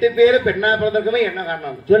நாங்க 8 பேரு பெண்ணா பிறந்திருக்கோமே என்ன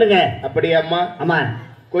காரணம் சொல்லுங்க அப்படியே அம்மா அம்மா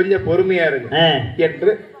கொஞ்சம் பொறுமையா இருங்க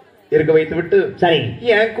என்று இருக்க வைத்து விட்டு சரி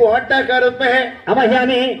என் கோட்டை கருப்பேன் அம்மா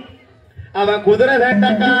அவன் குதிரை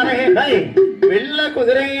வேட்டக்காரே வெள்ள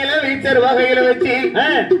குதிரையில வீச்சர் வகையில வச்சு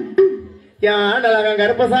யான்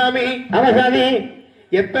கருப்பசாமி அவசாமி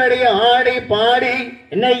எப்படி ஆடி பாடி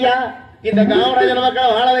என்ன ஐயா இந்த காமராஜன் மக்களை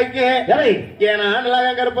வாழ வைக்க என் ஆண்டலாக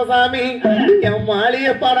கருப்பசாமி என் மாளிய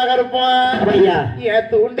பாட கருப்பான் என்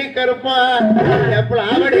தூண்டி கருப்பான் என்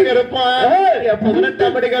பிளாவடி கருப்பான் என்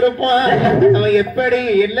 18 கருப்பான் அவன் எப்படி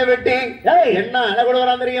என்ன வெட்டி என்ன அழகுட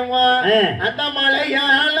வரான் தெரியுமா அந்த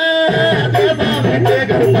மலையால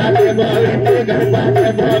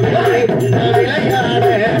விளையாட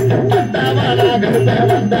வந்தவானா கருப்ப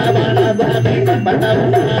வந்தவானா சாமி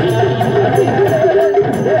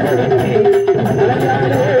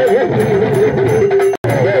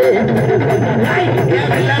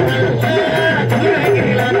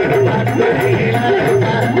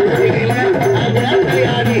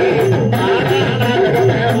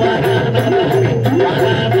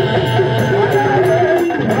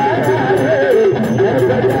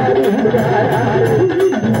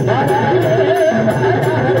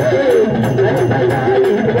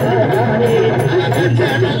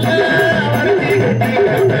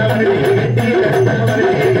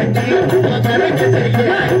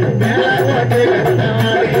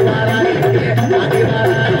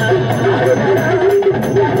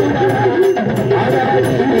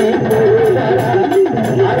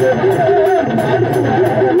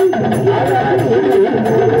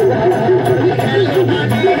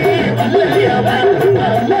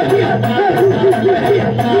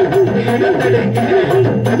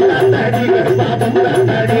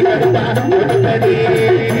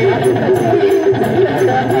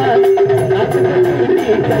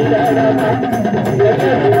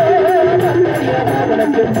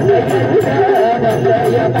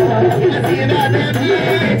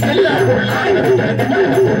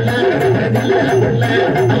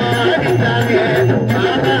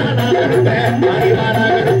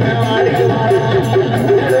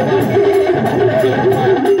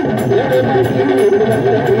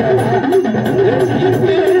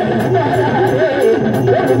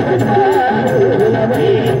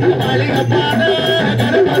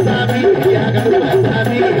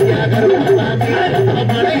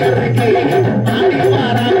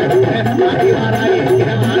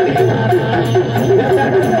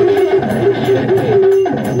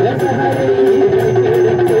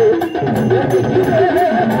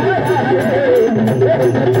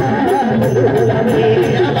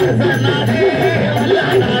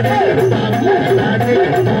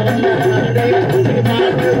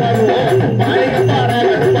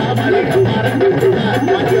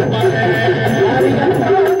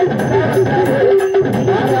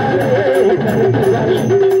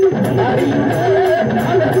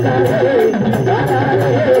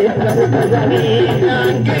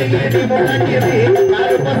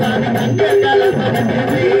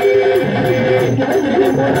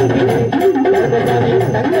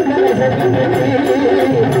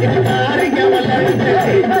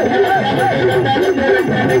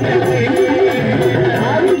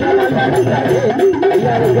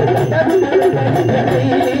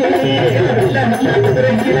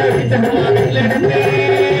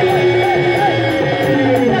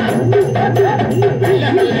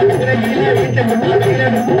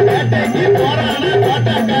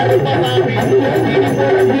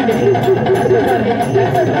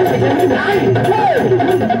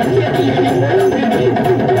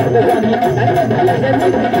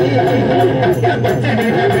Hey!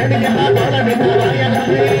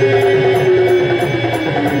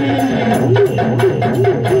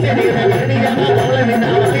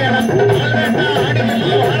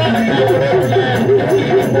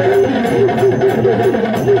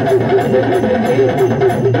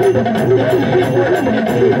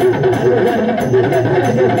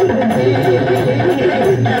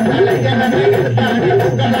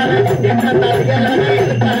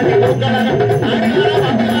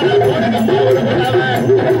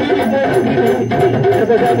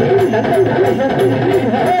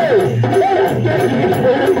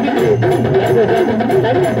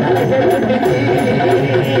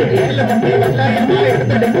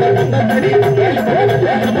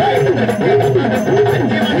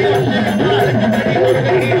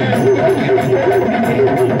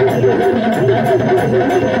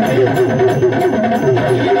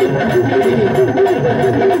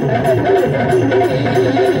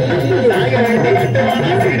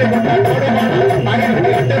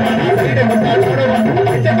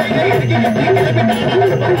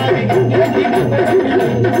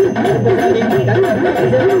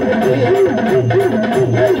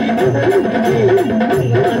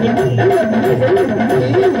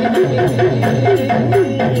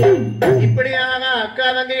 இப்படியாக அக்கா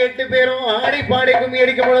தங்க 8 பேரும் ஆடி பாடி கும்மி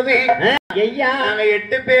அடிக்கும் பொழுது ஐயா நாங்க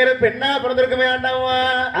 8 பேரு பெண்ணா பிறந்திருக்குமே ஆண்டவா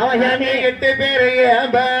அவன் 8 பேரு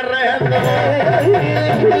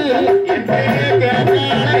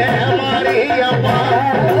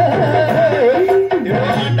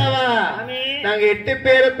ஆண்டவா நாங்க 8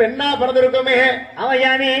 பேரு பெண்ணா பிறந்திருக்கோமே அவன்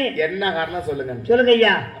யானே என்ன காரணம் சொல்லுங்க சொல்லுங்க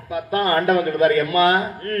ஐயா அப்பதான் ஆண்டவன் சொல்றாரு எம்மா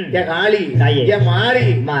என் காளி என் மாறி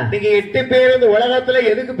நீங்க 8 பேர் இந்த உலகத்துல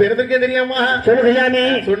எதுக்கு பிறந்திருக்கே தெரியுமா சொல்லுங்க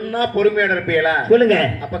சொன்னா பொறுமையோட இருப்பீங்களா சொல்லுங்க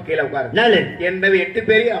அப்ப கீழே உட்காரு என்னது 8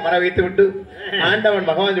 பேரையும் அமர வைத்து விட்டு ஆண்டவன்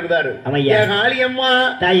பகவான் சொல்றாரு என் காளி அம்மா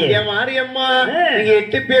என் மாறி அம்மா நீங்க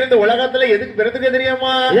 8 பேர் இந்த உலகத்துல எதுக்கு பிறந்திருக்கே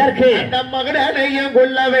தெரியுமா அந்த மகனையும்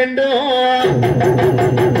கொள்ள வேண்டும்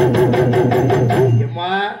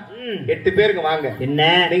 8 பேருக்கு வாங்க என்ன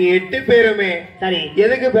நீங்க 8 பேருமே சரி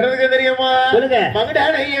எதுக்கு பிறகு தெரியுமா சொல்லுங்க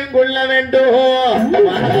மகனையும் கொள்ள வேண்டும்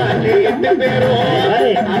 8 பேரும்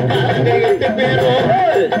 8 பேரும்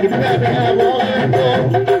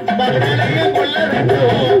மகனையும் கொள்ள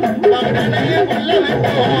வேண்டும் மகனையும் கொள்ள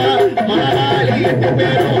வேண்டும் மகாலி 8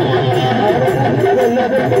 பேரும்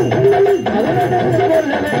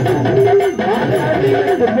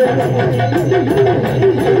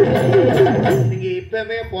நீங்க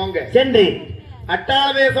இப்பவே போங்க சென்று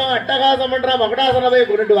அட்டாளவேசம் அட்டகாசம் பண்ற மகுடாசனவை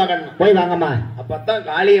கொண்டுட்டு வாங்க போய் வாங்கம்மா அப்பதான்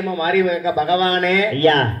காளியம்மா மாறி பகவானே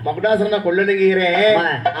ஐயா மகுடாசன கொள்ளணுங்கிறேன்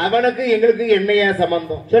அவனுக்கு எங்களுக்கு என்னையா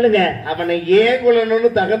சம்பந்தம் சொல்லுங்க அவனை ஏன் கொள்ளணும்னு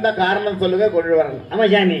தகுந்த காரணம் சொல்லுங்க கொண்டு வரணும் ஆமா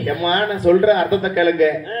சாமி அம்மா நான் சொல்ற அர்த்தத்தை கேளுங்க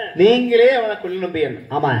நீங்களே அவனை கொள்ளணும்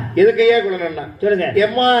ஆமா எதுக்கையா கொள்ளணும்னா சொல்லுங்க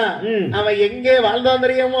எம்மா அவன் எங்கே வாழ்ந்தான்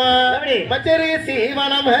தெரியுமா மச்சரி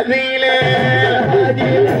சீவனம் மதியிலே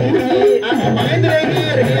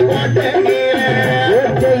மகேந்திரகிரி கோட்டையிலே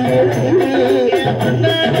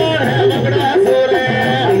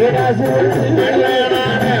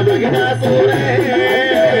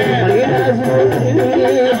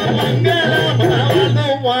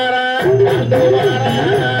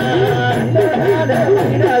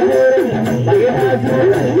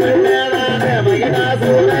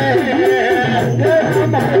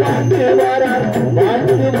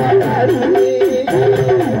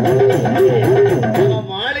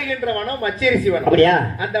மச்சேரி சிவன் அப்படியா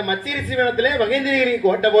அந்த மச்சேரி சிவனத்திலே மகேந்திரகிரி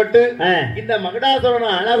கோட்டை போட்டு இந்த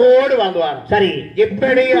மகுடாசுரன் அழகோடு வாழ்ந்துவார் சரி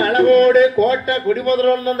எப்படி அழகோடு கோட்டை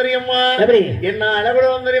குடிமுதல் தெரியுமா என்ன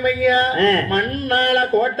அழகோடு தெரியுமையா மண்ணால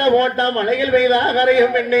கோட்டை போட்டா மலையில் பெய்தா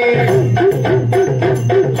கரையும் பெண்ணே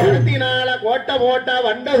மரத்தினால கோட்டை போட்டா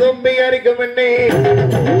வண்ட சொம்பி அரிக்கும் பெண்ணே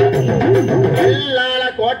கல்லால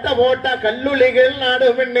கோட்டை போட்டா கல்லுளிகள்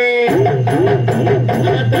நாடும் பெண்ணே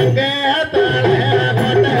தங்க தாள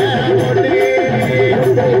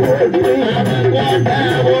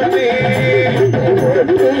கோட்டை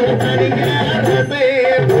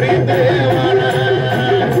புரிந்து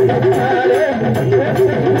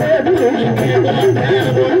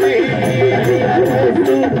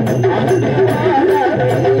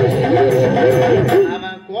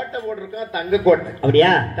கோட்டை போட்டிருக்கான் தங்க கோட்டை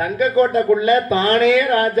அப்படியா தங்க கோட்டைக்குள்ள தானே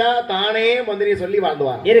ராஜா தானே மந்திரி சொல்லி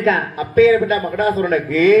வாழ்ந்துவான் இருக்கா அப்பேற்பட்ட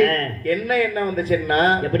மகுடாசுரனுக்கு என்ன வந்துச்சுன்னா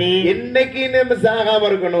எப்படி என்னைக்கு நம்ம சாகாம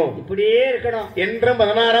இருக்கணும் இப்படியே இருக்கணும் என்றும்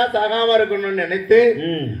 16 சாகாம இருக்கணும்னு நினைத்து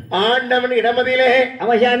ஆண்டவன் இடமதியிலே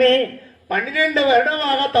அவசாமி 12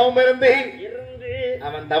 வருடமாக தவம் இருந்து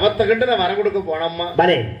அவன் தவத்தை கண்டு நான் வரம் கொடுக்க போனம்மா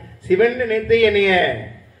சிவன் நினைத்து என்னைய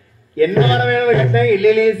என்ன வர வேணும்னு கேட்டேன்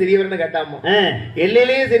எல்லையிலேயே சிறியவர்னு கேட்டாமா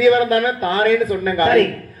எல்லையிலேயே சிறியவரம் தானே தாரேன்னு சொன்னேன் காரி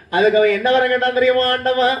அதுக்கு அவன் என்ன வர கேட்டான் தெரியுமா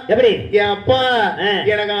ஆண்டவா எப்படி என் அப்பா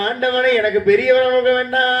எனக்கு ஆண்டவனை எனக்கு பெரியவன்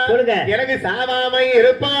வேண்டாம் எனக்கு சாவாமை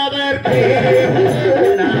இருப்பாதற்கு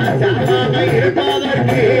சாவாமை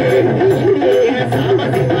இருப்பாதற்கு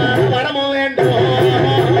வரமும் வேண்டும்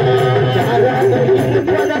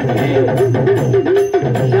இருப்பதற்கு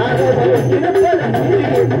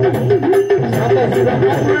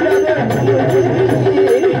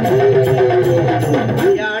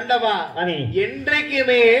ஆண்டவா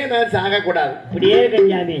என்றைக்குமே நான் சாகக்கூடாது.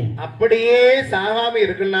 அப்படியே சாகாம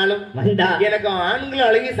இருக்குனாலும் எனக்கு ஆண்கள்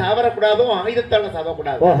அழகி சாவரக்கூடாதோ ஆயுதத்தால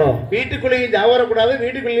சாவக்கூடாது. வீட்டுக்குள்ளேயும் சாவரக்கூடாது,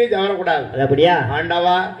 வீட்டுக்குள்ளேயும் சாவரக்கூடாது. அப்படியா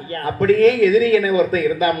ஆண்டவா? அப்படியே எதிரி என ஒருத்தர்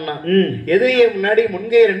இருந்தாம்னா, எதிரியை முன்னாடி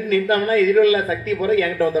முன்கை ரெண்டு நின்றாம்னா எதிரில் சக்தி போற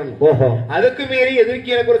என்கிட்ட வந்துடணும். அதுக்கு மீறி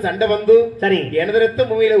எதிர்க்கு எனக்கு ஒரு சண்டை வந்து சரி எனது ரத்த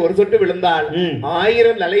பூமியில ஒரு சொட்டு விழுந்தால்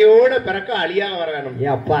 1000 நிலையோட பிறக்க அழியாக வர வேணும்.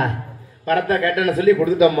 அப்பா வரத்தை கேட்டேன்னு சொல்லி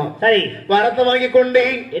கொடுத்துட்டோம்மா. சரி வரத்தை வாங்கி கொண்டு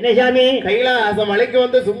என்ன சாமி கைலாசம் மலைக்கு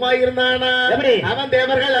வந்து சும்மா இருந்தானா? அவன்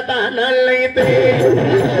தேவர்களை தான் அழைத்து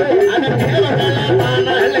அவன் தேவர்களை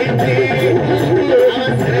தான் அழைத்து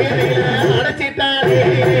அவன் சிறையில அடைச்சிட்டானே.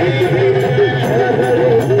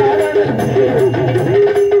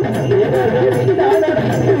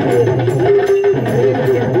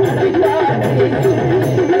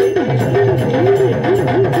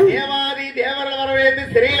 தேவாதி தேவர்கள் வரவேற்று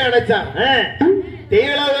சிறையில் அடைச்சான்.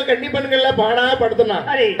 தேவலாக கன்னி பெண்கள்ல பாடா படுத்தினான்.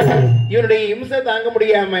 இவனுடைய இம்சை தாங்க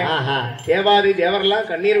முடியாம தேவாதி தேவரெல்லாம்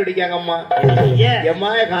கண்ணீர் வெடிக்காங்கம்மா.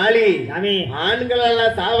 எம்மா காளி ஆண்கள்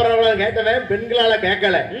எல்லாம் சாவரவள கேட்டவன் பெண்களால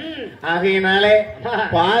கேட்கல. ஆகையினாலே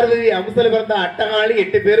பார்வதி அம்சல பிறந்த அட்டகாளி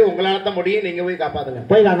 8 பேரு உங்களால தான் முடியும். நீங்க போய் காப்பாத்துங்க.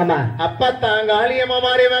 போய் வாங்கம்மா. அப்ப தாங்காளியம்மா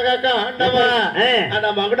மாரியம்மா காக்கா ஆண்டவா அந்த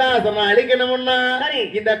மகுடாசன அழிக்கணும்னா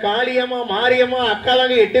இந்த காளியம்மா மாரியம்மா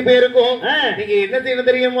அக்காலங்க 8 பேருக்கும் நீங்க என்ன செய்யணும்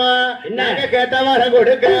தெரியுமா? நாங்க கேட்ட வர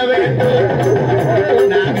கொடுக்க வேண்டும்,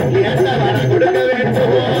 நாங்க கேட்ட வர கொடுக்க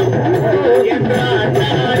வேண்டும் என்ற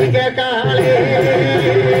அட்டகாளி கேட்காளே.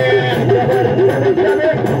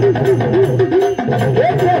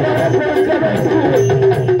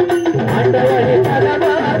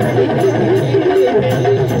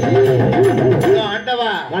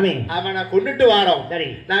 ஆண்டவா அவனை கொண்டுட்டு வாரோம்.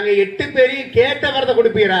 நாங்க 8 பேரையும் கேட்ட வரத்தை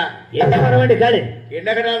கொடுப்பீரா? என்ன வர வேண்டிய காடு என்ன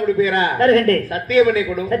கடா கொடுப்பீரா? சத்தியம் பண்ணி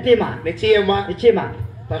கொடு. சத்தியமா? நிச்சயமா நிச்சயமா.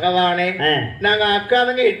 பகவானே நாங்க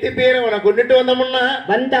அக்காதங்க 8 பேரை அவனை கொண்டுட்டு வந்தோம்னா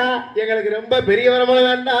வந்தா எங்களுக்கு ரொம்ப பெரிய வரமளவு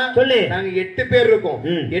வேண்டாம் சொல்லு. நாங்க 8 பேர் இருக்கோம்.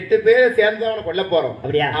 8 பேரை சேர்ந்து அவனை கொல்ல போறோம்.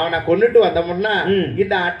 அப்படியா? அவனை கொண்டுட்டு வந்தோம்னா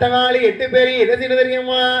இந்த அட்டகாளி 8 பேரையும் என்ன செய்ய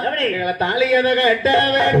தெரியுமா? எங்களை தாலியாக கட்ட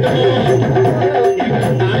வேண்டும், எங்களை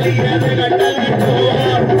தாலியாக கட்ட வேண்டும்,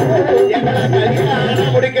 எங்களை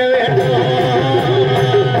கல்யாணம் முடிக்க வேண்டும்.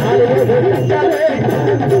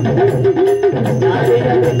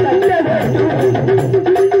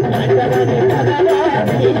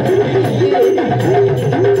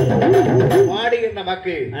 பாடுகின்ற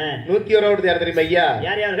மக்கு 101வது யார் தெரியுமா ஐயா?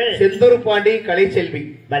 செந்தூர் பாண்டி கலைச்செல்வி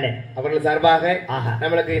அவர்கள் சார்பாக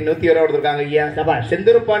நம்மளுக்கு 101வது இருக்காங்க ஐயா.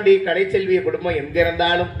 செந்தூர் பாண்டி கலைச்செல்வி குடும்பம் எங்க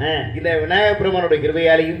இருந்தாலும் இந்த விநாயகப் பெருமானுடைய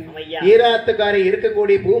கிருபையாலையும் ஈராத்துக்காரி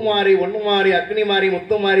இருக்கக்கூடிய பூமாரி ஒண்ணுமாரி அக்னிமாரி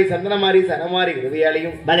முத்துமாரி சந்தனமாரி சனமாரி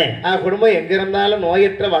கிருபையாலையும் குடும்பம் எங்க இருந்தாலும்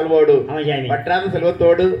நோயற்ற வாழ்வோடு பற்றாத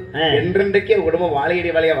செல்வத்தோடு என்றென்றைக்கு குடும்பம்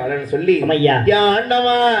வாழையடி வாழையா வாழன்னு சொல்லி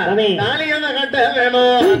ஆண்டவா நாளையான கட்ட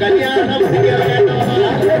வேணும், கல்யாணம் முடிய வேணும்,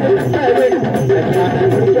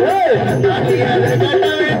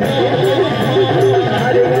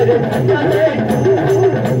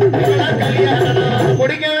 கல்யாணம்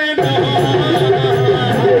முடிக்க வேண்டும்.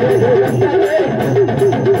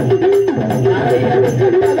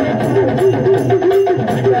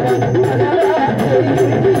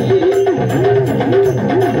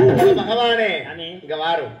 பகவானே இங்க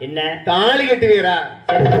வாரும். என்ன தாலி கட்டுவீரா?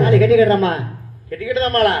 தாலி கட்டிக்கிட்டமா?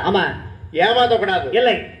 கட்டிக்கிட்டதாமாளா? ஆமா. ஏமாத்த கூடாது.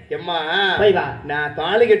 இல்லை எம்மா நான்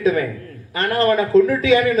தாலி கட்டுவேன், ஆனா அவனை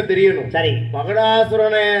கொண்டுட்டியான்னு எனக்கு தெரியணும். சரி.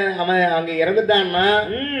 மகடாசுரனை அவன் அங்க இறந்துட்டான்னா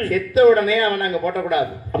செத்த உடனே அவனை அங்க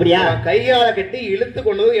போட்டக்கூடாது. அப்படியா? கையால கட்டி இழுத்து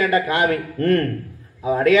கொண்டு ஏன்டா காவி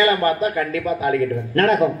அவன் அடையாளம் பார்த்தா கண்டிப்பா தாலி கட்டுவேன்.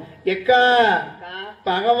 நடக்கும். எக்கா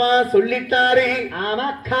பகவான் சொல்லிட்டாரு.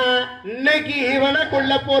 ஆமாக்கா இன்னைக்கு இவனை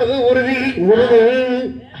கொல்ல போறது உறுதி. உறுதி?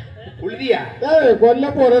 உறுதியா? கொல்ல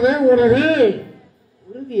போறது உறுதி.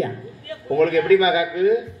 உறுதியா? உங்களுக்கு எப்படிமா காக்கு?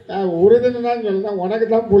 உறுதின்னு தான் சொல்லுதான், உனக்கு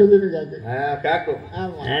தான் புழுதுன்னு காக்கு. காக்கும்.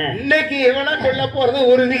 இன்னைக்கு இவனை கொல்ல போறது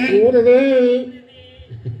உறுதி. உறுதி.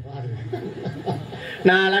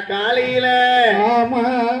 நாளை காலையில ஆமா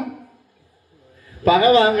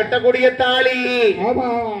பகவான் கட்டக்கூடிய தாலி ஆமா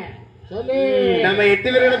நம்ம 8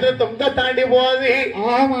 பேரிடத்துல தொங்க தாண்டி போகுது.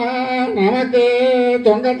 ஆமா நமக்கு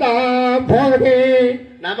தொங்கத்தா போகுது.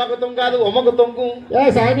 நமக்கு தொங்காது உமக்கு தொங்கும். ஏ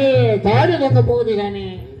சாமி தாடி தொங்க போகுது சாமி.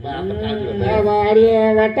 அடியே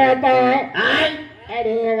வட்டாத்தா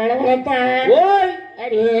அடியே வளவளத்தா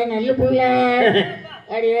அடியே நல்ல புள்ள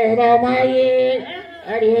அடியே ராமாயி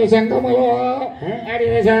அடியே சங்கமலம்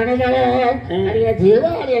அடியே சனதலம் அடியே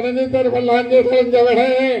தீபாவளி அடைஞ்சு தெருவெல்லாம் தெரிஞ்சவளே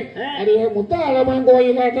அடியே முத்தாளம்மன்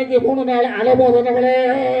கோயில் அன்னைக்கு 3 நாள் அலமோதனவளே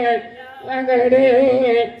வாங்கடே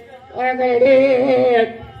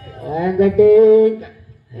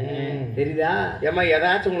தெரியுதா? ஏமா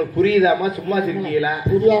ஏதாச்சும் உங்களுக்கு புரியுதாமா? சும்மா சிரிக்கீங்களா?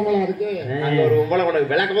 புரியாமலா இருக்கு. அங்க ஒரு உங்களை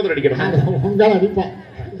உனக்கு விளக்கமா அடிக்கணும். உங்களை அடிப்பான்.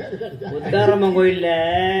 முத்தாரம்மன் கோயில்ல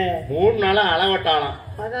 3 நாளா அளவட்டாலாம்.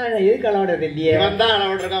 அதான் எதுக்கு அளவட்டது இல்லையே? இவன் தான்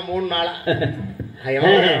அளவட்டு இருக்கான் 3 நாளா.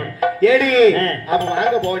 ஏடி அப்ப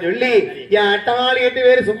வாங்க போக சொல்லி என் அட்டாளி 8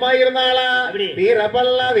 பேரு சும்மா இருந்தாளா? நீ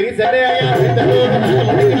ரப்பெல்லாம் விரிசடையா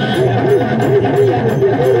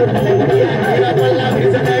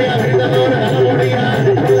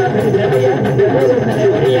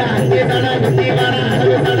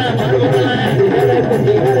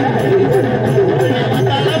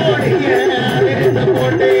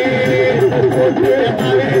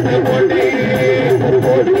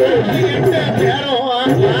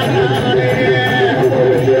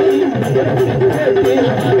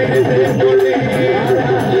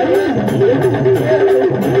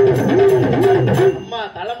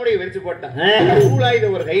தலைமுடி விரிச்சு போட்டான்.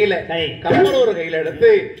 ஒரு கையில கம்பள ஒரு கையில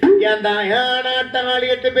எடுத்து நாட்டாளி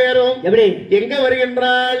 8 பேரும் எப்படி எங்க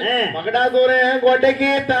வருகின்றாள்? மகடாசூர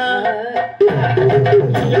கோட்டைக்கு தான்.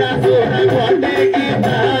 மகடாசூர கோட்டைக்கு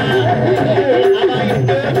தான். அவன்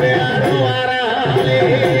 8 பேரும் வராளே.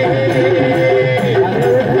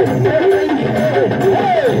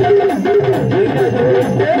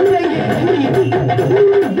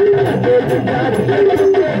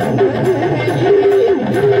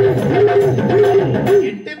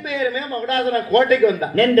 கோட்டைக்கு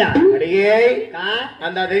வந்தான்.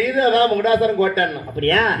 அந்த முகடாசரன் கோட்டை.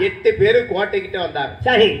 அப்படியா? 8 பேரு கோட்டைக்கிட்ட வந்தாங்க.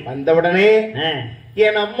 சரி, வந்த உடனே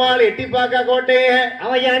என் அம்மாள் எட்டி பாக்கா கோட்டைய.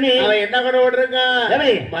 அவன் என்ன கூட ஓட்டிருக்கான்?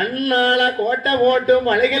 மண்ணால கோட்டை போட்டு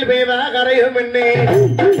மலைகள் பெய்வா கரையும்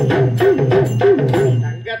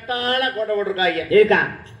தங்கத்தால கோட்டை போட்டிருக்காங்க.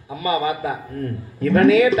 அம்மா வாத்தா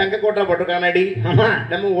இவனே தங்க கோட்டை போட்டிருக்கானடி.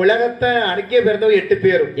 நம்ம உலகத்தை அடக்கிய பிறந்தவங்க 8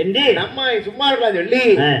 பேரும் நம்ம சும்மா இருக்கலாம் சொல்லி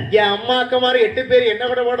என் அம்மாக்கு மாதிரி 8 பேர் என்ன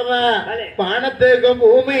கூட போடுறதா? பானத்துக்கும்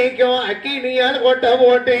பூமிக்கும் அக்கினியால் கோட்டை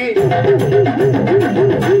போட்டு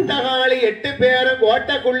 8 பேரும்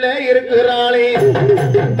கோட்டைக்குள்ள இருக்கிறாளே.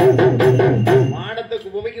 பானத்துக்கு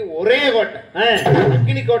பூமிக்கு ஒரே கோட்டை,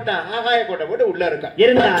 அக்கினி கோட்டை, ஆகாய கோட்டை போட்டு உள்ள இருக்கா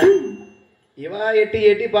இருந்தா இவா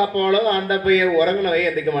எட்டி பாப்பாளோ அந்த பையன் உறங்குனவை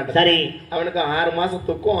எந்திக்க மாட்டான். சரி, அவனுக்கு 6 மாசம்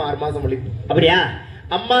துக்கம், 6 மாசம் வலிப்பு. அப்படியா?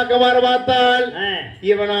 அம்மாக்கு மாற பார்த்தால்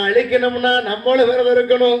இவனை அழிக்கணும்னா நம்மளும் விரதம்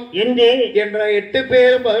இருக்கணும் என்ற 8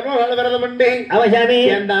 பேரும் 11 நாள் விரதம் பண்ணி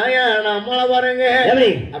என் தாயா நம்மள பாருங்க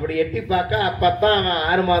அப்படி எட்டி பார்க்க அப்பத்தான் அவன்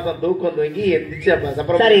 6 மாசம் தூக்கம் தூங்கி எந்திரிச்சு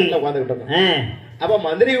உட்காந்துக்கிட்டு இருக்கான். அப்ப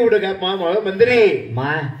மந்திரி விடுங்கப்பா, மந்திரி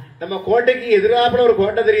நம்ம கோட்டைக்கு எதிராப்புல ஒரு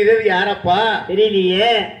கோட்டை தெரியுது, யாரப்பா?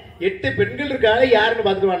 தெரியலையே. 8 பெண்கள் இருக்காங்க, யாருன்னு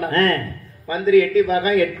பாத்துட்டு வாங்க. மந்திரி எட்டி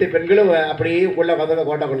பார்க்க 8 பெண்களும் அப்படியே உள்ள வந்து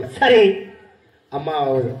கோட்டைக்குள்ள. சரி, அம்மா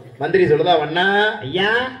மந்திரி சொல்லுதா, வண்ணா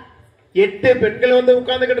ஐயா 8 பெண்கள் வந்து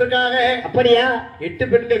உட்கார்ந்துகிட்டு இருக்காங்க. அப்படியா? 8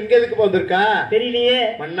 பெண்கள் இங்க எதுக்கு வந்திருக்கா? தெரியலையே.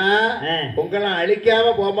 மண்ணா உங்களை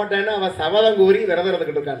அழிக்காம போக மாட்டேன்னு அவன் சபதம் கூறி விரதம்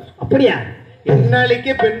இருந்துகிட்டு இருக்காங்க. அப்படியா? என்ன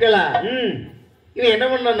அழிக்க பெண்களா? இவன் என்ன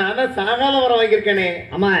பண்ண, நான் தான் சாகாத வரம் வாங்கியிருக்கேனே.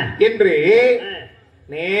 ஆமா என்று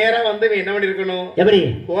நேரா வந்து என்ன பண்ணிருக்கணும்? எப்படி?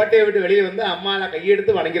 கோட்டையை விட்டு வெளியே வந்து அம்மால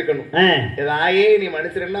கையெடுத்து வணங்கிருக்கணும். ஏதாயே நீ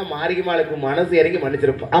மனுஷன்னா மாரிகமாளுக்கு மனசு இறங்கி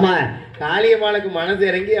மன்னிச்சிருப்பான். ஆமா, காளியம்மாளுக்கு மனசு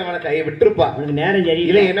இறங்கி அவனை கை விட்டுருப்பா. நேரம் சரி.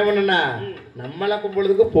 இல்ல என்ன பண்ணுனா நம்மள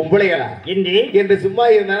கும்பலுக்கு பொம்பளைகளா என்று சும்மா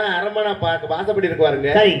இருந்தாலும் அரண்மனை வாசப்படி இருக்குவாருங்க.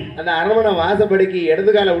 அந்த அரண்மனை வாசப்படிக்கு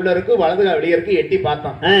இடது கால உள்ள இருக்கு, வலது கால வெளியே இருக்கு. எட்டி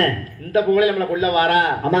பார்த்தான், இந்த பொம்பளை நம்மளுக்கு உள்ள வாரா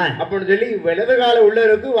அப்படின்னு சொல்லி வலது கால உள்ள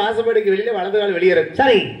இருக்கு, வாசப்படிக்கு வெளியில வலது கால வெளியே இருக்கு.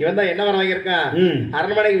 சரி, இவன் தான் என்ன வர வாங்கியிருக்கான்?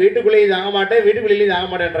 அரண்மனைக்கு வீட்டுக்குள்ளேயும் தாங்க மாட்டேன், வீட்டுக்குள்ளேயும் தாங்க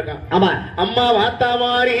மாட்டேன் இருக்கான். ஆமா, அம்மா வாத்தா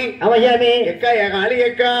மாறி எக்கா காளி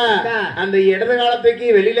எக்கா அந்த இடது காலத்துக்கு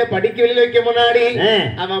வெளியில படிக்க வெளியில வைக்க முன்னாடி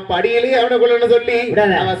அவன் படியிலேயே அவனுக்குள்ள சொல்லி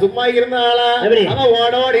அவன் சும்மா இருந்தாளா அவன்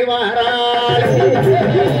ஓடோடி வாராள்.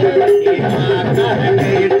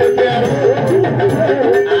 8 பேரும்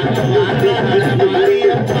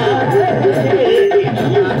மாரியப்பா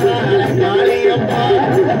காளியப்பா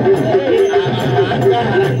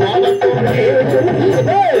கோபத்தோடு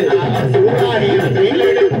சூறாடியும்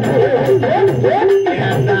கையிலெடுத்து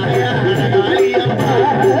காளியப்பா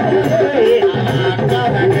அக்கா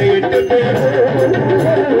தங்க 8 பேரும்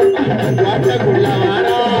கோட்டைக்குள்ள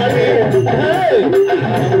வாராளே.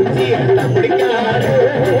 உச்சி எட்ட பிடிக்காரு,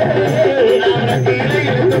 அவனை கீழே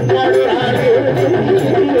இழுத்து போடுறாரு.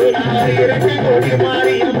 அவர் இருக்க கொடி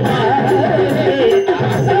மாரியம்மா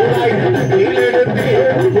கீழே எடுத்து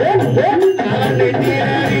அவன்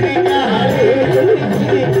நெற்றியாரிக்காரு,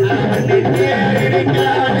 அவன்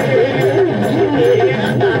நெற்றியாரிக்காரு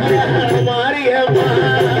மாரியம்மா.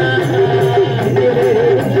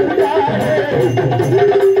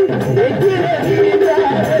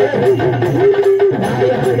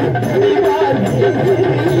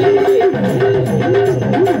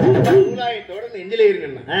 நெஞ்சிலே இருக்கு.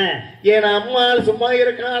 என் அம்மாள் சும்மா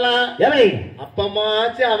இருக்காளா?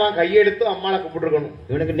 அப்பமாச்சு அவன் கையெடுத்து அம்மாளை கூப்பிட்டுருக்கணும்.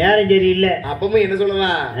 இவனுக்கு நேரம் சரியில்லை. அப்பவும் என்ன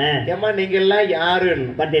சொல்லலாம்? ஏமா நீங்க எல்லாம்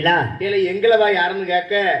யாருன்னு பட்டீங்களா? இல்ல எங்களவா யாருன்னு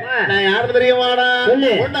கேட்க, நான் யாருன்னு தெரியுமாடா?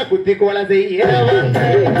 ஒன்னா குத்தி கோலை செய்ய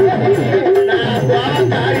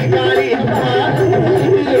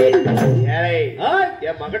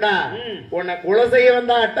என் மகடா உன்னை கொலை செய்ய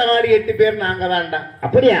வந்தா அட்டகாடி 8 பேர் நாங்க தான்டா.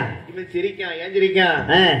 அப்படியா? இவன் சிரிக்கான். ஏன் சிரிக்கான்?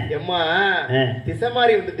 எம்மா திசை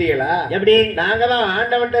மாறி வந்துட்டீங்களா? எப்படி? நாங்க தான்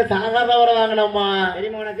ஆண்டவன்ட்ட சாகாதவரை வாங்கினோம்மா.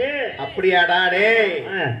 தெரியுமா உனக்கு? அப்படியாடா? டே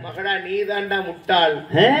மகடா நீ தான்டா முட்டாள்.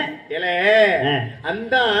 ஏலே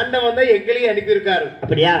அந்த ஆண்டவன் தான் எங்களையும் அனுப்பியிருக்காரு.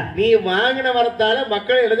 அப்படியா? நீ வாங்கின வரத்தால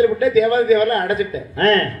மக்களை எழுதிட்டு விட்டு தேவாதி தேவரெல்லாம் அடைச்சிட்ட.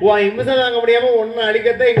 உன் இம்சை தாங்க முடியாம ஒன்னு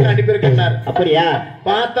அடிக்கத்தான் எங்களை அனுப்பியிருக்காரு. அப்படியா?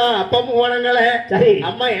 பார்த்தா அப்பமும் போனங்களே. சரி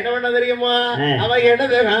அம்மா என்ன பண்ண தெரியுமா? அவ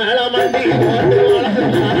இடது காலமண்டி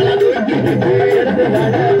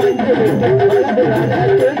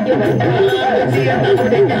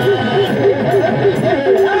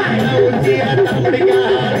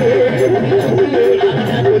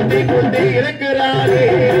குத்தி குத்தி இருக்கிறாரே.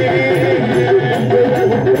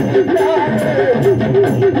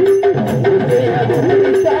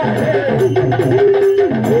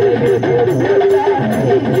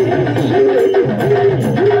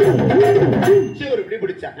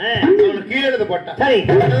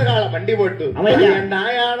 வண்டி போட்டு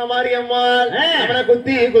நாயான மாதிரி அம்மாள் அவனை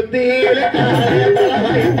குத்தி குத்தி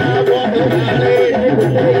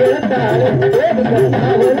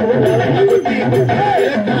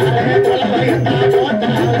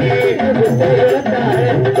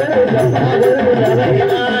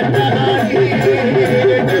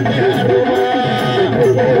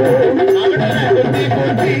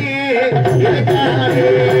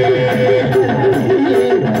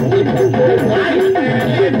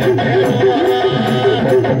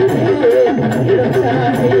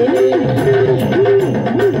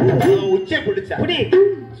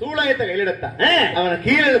சூளாயத்தை கையில் எடுத்தான். அவனை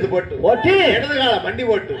கீழே எடுத்து போட்டு இடது கால வண்டி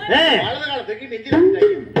போட்டு வலது காலத்துக்கு நெஞ்சில்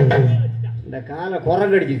இந்த காலை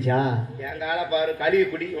குரங்கு அடிச்சிருச்சா? என் காலை பாரு கழுவி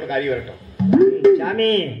குடி உனக்கு அறிவு வரட்டும்.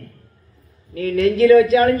 சாமி நீ நெஞ்சில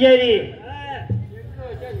வச்சாலும் சரி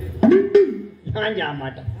நான் ஜா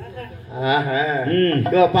மாட்டேன்.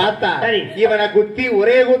 பார்த்தா இவனை குத்தி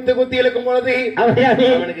ஒரே குத்து குத்தி இழுக்கும் பொழுது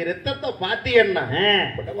அவனுக்கு ரத்தத்தை பாத்தியன்னா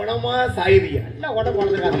உடம்பா சாயுதியா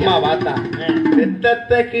அம்மா பார்த்தா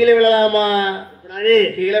ரத்தத்தை கீழே விழலாமா?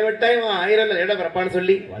 கீழே விட்டா இவன் 1000 இடம் பிறப்பான்னு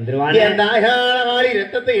சொல்லி வந்துருவான்.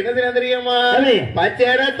 ரத்தத்தை என்ன செய்ய தெரியுமா? பச்சை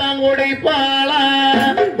ரத்தம் குடிப்பாளா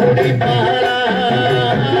குடிப்பாளா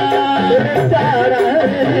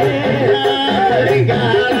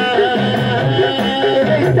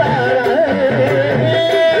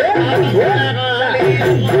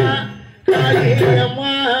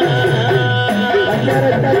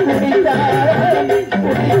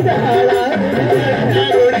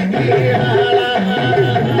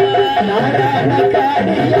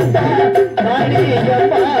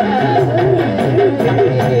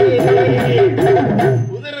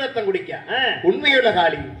உதிரத்தம் குடிக்க உண்மையுள்ள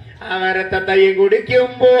காளி அவன் ரத்தத்தையும்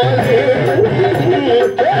குடிக்கும் போது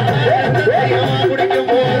குடிக்கும்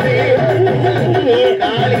போது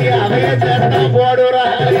காளி அவைய சட்டம்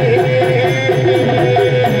போடுறாளே.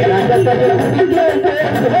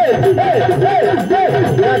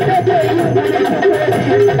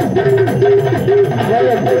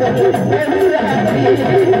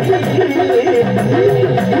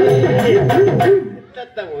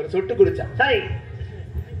 ஒரு சொட்டு குடிச்சா சரி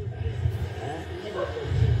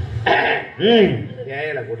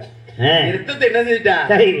ஏல கூட ரத்தத்தை என்ன செஞ்சுட்டா?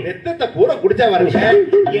 ரத்தத்தை பூரா குடிச்சா வருங்க.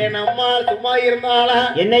 என் அம்மா சும்மா இருந்தாளா?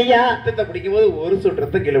 என்னையா ரத்தத்தை குடிக்கும் போது ஒரு சொட்டு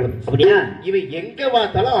ரத்தம் கிழவுது. அப்படியா? இவன் எங்க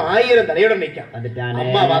பார்த்தாலும் 1000 தலையோட நிக்கான்.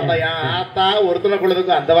 அம்மா பார்த்தா ஆத்தா ஒருத்தனை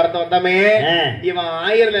குள்ளதுக்கும் அந்த வார்த்தை வந்தாமே இவன்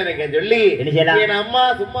 1000 நினைக்க சொல்லி என் அம்மா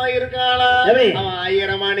சும்மா இருக்காளா? அவன்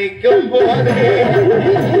 1000 நிக்கும் போது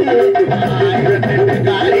 1008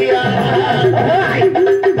 காலியா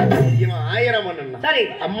இவன் 1000 சரி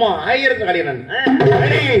அம்மா 1000 காலியன்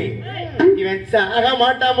இவன் சாக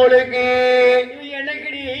மாட்டான் போலுக்கு.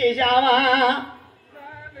 என்னைக்குடி சாவா?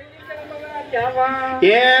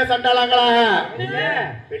 ஏன் சண்டாளாங்களா?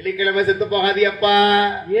 வெள்ளிக்கிழமை செத்து போகாதியப்பா.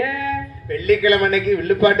 வெள்ளிக்கிழமை அன்னைக்கு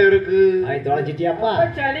வில்லுப்பாட்டு இருக்கு. தொலைச்சிட்டியாப்பா?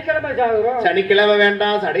 சனிக்கிழமை சாகுறோம். சனிக்கிழமை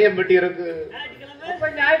வேண்டாம் சடையம்பட்டி இருக்கு.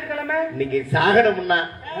 ஞாயிற்றுக்கிழமை இன்னைக்கு சாகனம்னா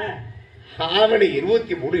ஆவணி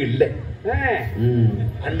 23 இல்லை.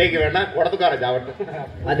 அன்னைக்கு வேணா குடத்துக்காரன் சாவட்டும்.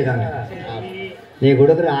 அதுக்காங்க நீ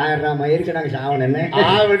கொடுக்குற 1000 ரூபாய் மயிருக்கு நாங்க சாவணும் என்ன?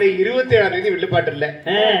 ஆவணி 27ஆம் தேதி வில்லுப்பாட்டு இல்ல.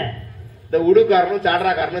 இந்த உடுக்காரனும்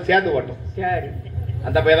சாடராக்காரனும் சேர்ந்து ஓட்டும்.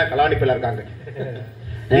 அந்த பையன் தான் கலாணிப்பில் இருக்காங்க.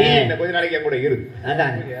 நீ இந்த கொஞ்ச நாளைக்கு என் கூட இரு.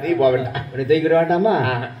 அதான் நீ போக வேண்டாம். தூக்கிட வேண்டாமா?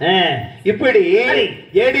 இப்படி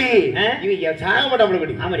ஏடி இவங்க சாக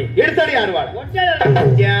மாட்டான். எடுத்தாடி அருவாள்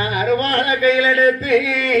அருவாள கையில் எடுத்து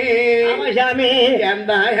சாமி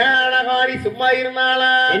எந்த அழகாடி சும்மா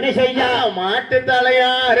இருந்தாளா என்ன செய்ய மாட்டு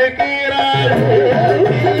தலையா இருக்கிறாள்.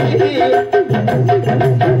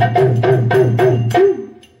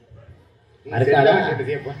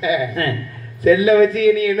 செல்ல வச்சு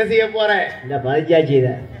நீ என்ன செய்ய போற? இந்த பதிச்சாச்சி இத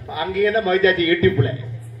அங்கேயே தான் பதிச்சாச்சி யூடியூப்ல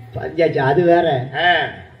பதிச்சாச்சி அது வேற.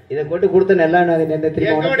 இதை கொண்டு கொடுத்த நல்லா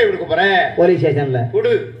கொடுக்க போற போலீஸ் ஸ்டேஷன்ல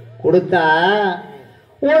கொடுத்தா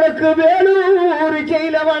உனக்கு வேலூர்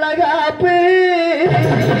செய்த வளகாப்பு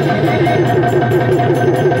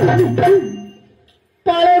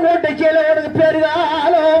பழகோட்டை செய்த உனக்கு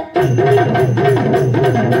பெருகாலம்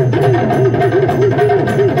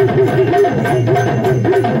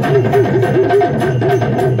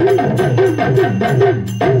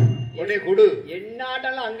குடு என்ன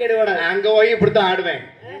ஆட்டெல்லாம் அங்க எடுவட அங்க போய் இப்படித்தான் ஆடுவேன்.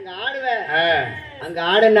 அங்க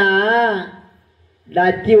ஆடுனா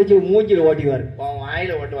லத்தி வச்சு மூஞ்சில ஓட்டிவாரு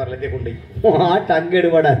வாயில ஓட்டுவார் லத்திய கொண்டு ஆட்டு அங்க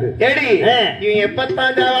எடுபடாது. ஏடி இவன்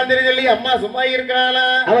எப்பத்தான் ஜாவாந்திரி சொல்லி அம்மா சும்மா இருக்கிறாளா?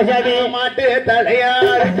 மாட்டு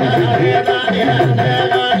தலையாரு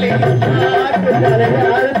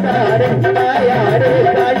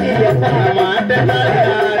மாட்டு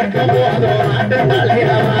தலையாருக்கு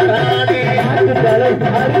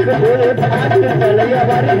போதும் மாட்டு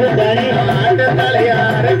தலையா மாட்டு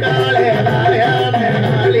தலையாரு காலே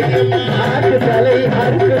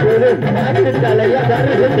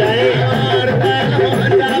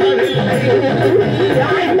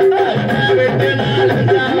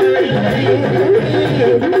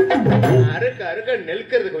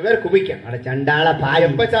நெல்கிறதுக்கு வேற குமிக்க சண்டால பாய்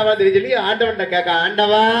எப்ப சாவா தெரிஞ்சு ஆண்டவன்ட்ட கேட்க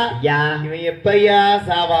ஆண்டவா இவன் எப்பையா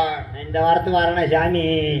சாவான்? இந்த வாரத்து வரணும் சாமி.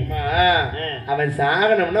 அவன்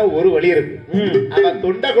சாகனம்னா ஒரு வழி இருக்கு. அவன்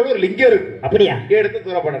தொண்டை கூட ஒரு லிங்கம் இருக்கு. அப்படியா? எடுத்து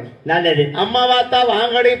தூரப்படணும். நல்லது. அம்மாவாத்தா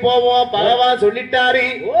வாங்கடி போவோம் பகவான் சொல்லிட்டாரு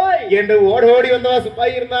என்று ஓடி ஓடி வந்தவா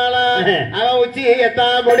சுப்பாய் இருந்தாளா? அவன் உச்சி எத்தா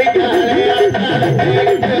முடிக்காளே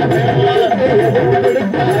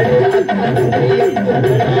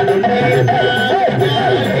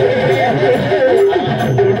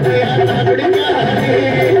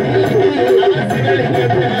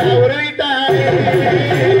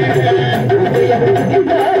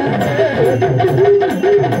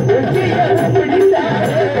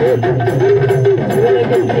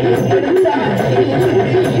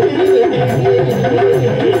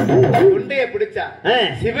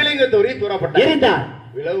சிவலிங்கத்தோரி தூரப்பட்டா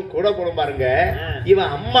விளவு கூட போடும் பாருங்க.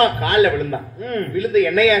 இவன் அம்மா கால விழுந்தான். விழுந்து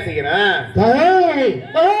என்னையா செய்யறான்?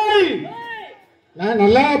 நான்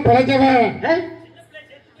நல்லா பழைச்சவன்,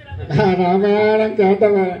 நான் ராமாயணம்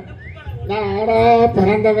கேட்டவன், நான் ஆடா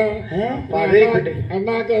பிறந்தவன்,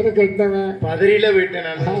 அண்ணாக்கு எது கெட்டவன் பதறியில விட்டேன்.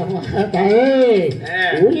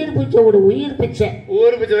 உயிர் பிச்சை விடு, உயிர் பிச்சை.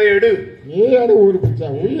 ஊர் பிச்சை எடு, நீ எடு ஊர் பிச்சை,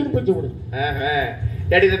 உயிர் பிச்சை விடு.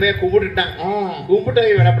 கும்பிட்டுட்டான். கும்பிட்டு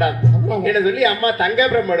விடப்படாது என்ன சொல்லி அம்மா தங்க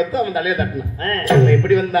பிரம்ம எடுத்து அவன் தலையை தட்டினான்.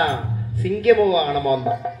 எப்படி வந்தான்? சிங்கமோ ஆனமா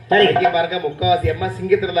வந்தான். பாருங்க முக்காவாசி அம்மா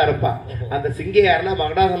சிங்கத்துல தான் இருப்பான். அந்த சிங்க யாருன்னா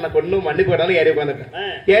மகடாசனை கொண்டு மண்ணுக்கு வேணாலும் ஏறி உட்காந்துட்டான்.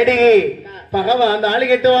 ஏடி பகவான் அந்த ஆளு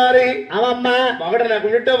கெட்டுவாரு அவன் அம்மா மகடனை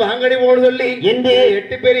கொண்டுட்டு வாங்கடி போடு சொல்லி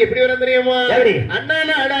 8 பேர் எப்படி வர தெரியுமா? அண்ணா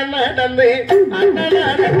நாடு அண்ணா தந்து அண்ணா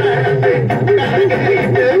நாடு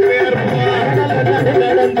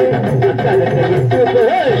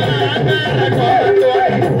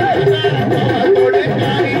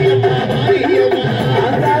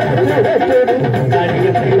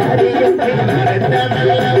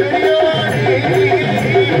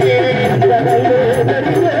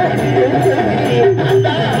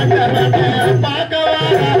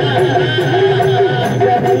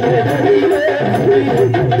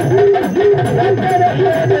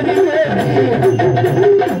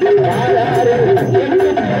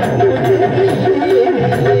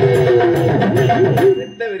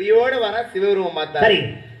சிவபெருமன் பார்த்தா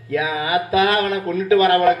என் ஆத்தா அவனை கொண்டுட்டு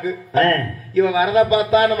வர அவளுக்கு இவன் வரத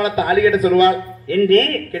பார்த்தா நம்மள தாலி கட்ட சொல்லுவாள் என்று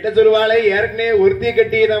கிட்ட சொல்லுவாளே. ஏற்கனவே ஒருத்திய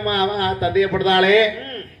கட்டி நம்ம அவன் தந்தையப்படுதாளே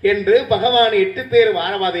என்று பகவான் 8 பேர்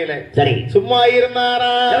வாரவாதையில சரி சும்மா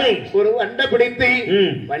இருந்தாரா ஒரு வண்டை பிடித்து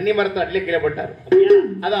வன்னி மரத்தை அள்ளி கீழே போட்டார்.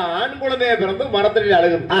 அது ஆண் குழந்தைய பிறந்து மரத்தடியில்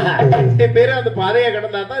அழுகுது. 8 பேர் அந்த பாதையை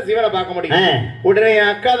கடந்தா தான் சிவனை பார்க்க முடியும். உடனே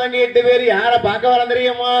அக்கா தங்க 8 பேர் யார பார்க்க வர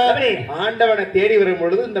தெரியுமா? ஆண்டவனை தேடி வரும்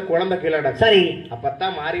பொழுது இந்த குழந்தை கீழே சரி.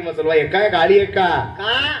 அப்பத்தான் மாரியம்மா சொல்லுவா, எக்கா காளி அக்கா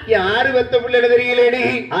யாரு வெத்த பிள்ளை தெரியலேடி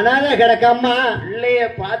அனாத கிடக்கம்மா பிள்ளைய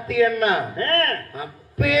பாத்தீங்கன்னா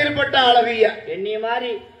அப்பேற்பட்ட அளவியா என்னைய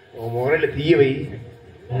மாதிரி முறையில தீய வை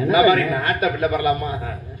என்ன மாதிரி நாட்டை பிள்ளை பெறலாமா?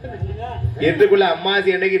 எதுக்குள்ள அம்மாசி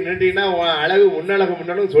அன்னைக்கு நின்றுட்டீங்கன்னா அழகு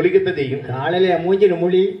முன்னழகு சொல்லிக்கத்தான் செய்யும். காலையில மூஞ்சில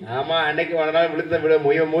மொழி ஆமா அன்னைக்கு விழுந்த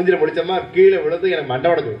மூஞ்சில முடிச்சம்மா கீழே விழுந்து எனக்கு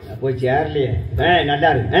மண்டை உடக்கு போய் சேரலையே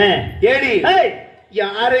நல்லா இருக்கு ஏடி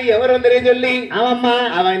யாரு எவர் வந்து சொல்லி ஆமாம்மா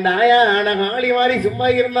அவன் இந்த ஆயான காளி மாறி சும்மா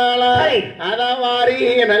இருந்தாளா அதான் மாறி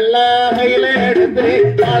நல்லா கையில எடுத்து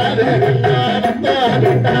வலது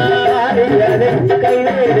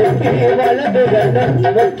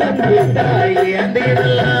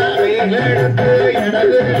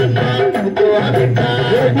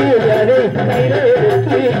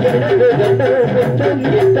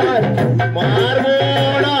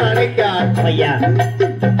மார்போட அணைக்கார் ஐயா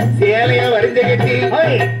சேலைய வரிஞ்சு கட்டி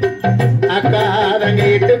அக்கா தங்க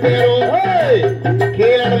 8 பேரும்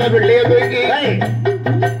கீழே பிள்ளைய தூக்கி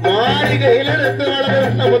மாறி கையில எடுத்து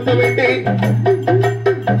வளர்ந்து முத்தமிட்டு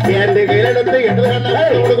சேர்ந்து கையில எடுத்து 8 கண்ணா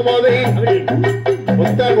கொடுக்கும் போது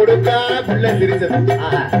முத்த கொடுக்கா பிள்ளை சிரிச்சது.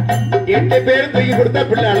 8 பேரும் தூக்கி கொடுத்தா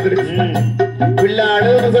பிள்ளை அழுதுருச்சு. பிள்ளை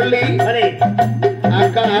அழுதுன்னு சொல்லி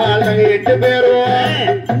அக்கா நாங்க 8 பேரும்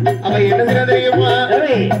அவ என்ன செய்ய தெரியுமா?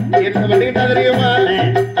 என்ன பண்ணிக்கிட்டா தெரியுமா?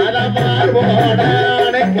 அதான் மார்போட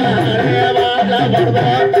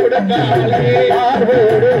கொடுத்தாளே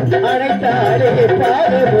அணைத்தாளே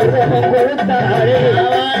பாதபுரம் கொடுத்தாளே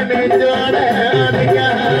நெஞ்சோட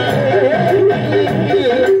நெஞ்சோட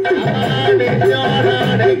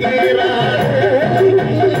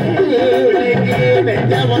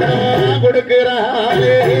நெஞ்சமனோ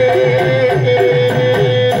கொடுக்கிறாளே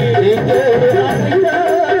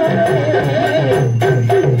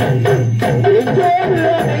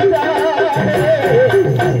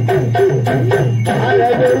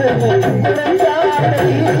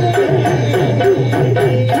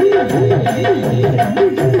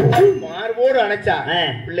மார்போடு அணைச்சா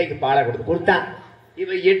பிள்ளைக்கு பாலை கொடுத்தா.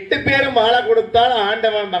 இவ 8 பேரும் மாலை கொடுத்தாலும்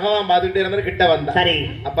ஆண்டவன் பகவான் பார்த்துக்கிட்டே இருந்தாரு. கிட்ட வந்தா சரி.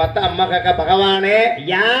 அப்பத்தான் அம்மா காக்கா பகவானே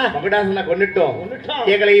ஐயா மகுடாசனை கொண்டுட்டோம்.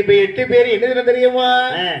 எங்களை இப்ப 8 பேர் என்ன தெரியுமா?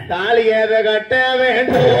 தாலி ஏத கட்ட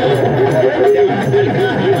வேண்டும்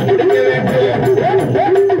முடிக்க வேண்டும்.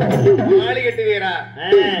 தாலி கட்டுவீரா?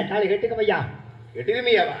 தாலி கட்டுங்க ஐயா.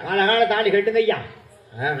 கட்டுவீமையாவா? அழகான தாலி கட்டுங்க ஐயா.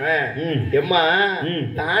 எம்மா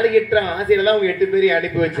தாலி கட்டுற ஆசையில தான் உங்க 8 பேரையும்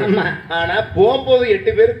அனுப்பி வச்சு. ஆனா போகும்போது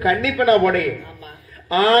 8 பேரும் கண்டிப்பா போடையும்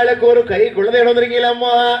ஆளுக்கு ஒரு கை குழந்தை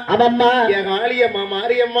வந்துருக்கீங்களம்மா. ஆமாம்மா என் காளியம்மா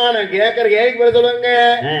மாரியம்மா நான் கேக்குற கேள்விக்கு வர சொல்லுங்க.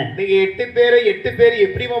 நீங்க 8 பேரு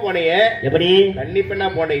எப்படிமா போனீங்க? எப்படி கண்டிப்பா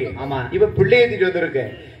போனீங்க. ஆமா இப்ப பிள்ளைய தூக்கிட்டு வந்திருக்க.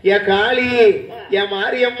 என் காளி என்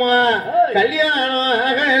மாரியம்மா கல்யாணம்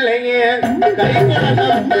ஆகலைங்க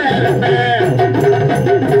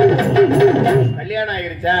கல்யாணம்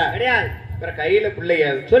ஆகிருச்சா? கிடையாது. கையில பிள்ளைய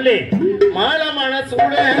சொல்லி மாலமான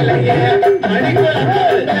சூழலையே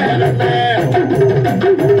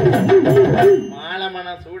மாலமான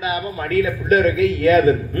சூடாம மடியில பிள்ளை இருக்கு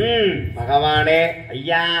ஏது பகவானே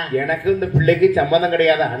ஐயா எனக்கு இந்த பிள்ளைக்கு சம்பந்தம்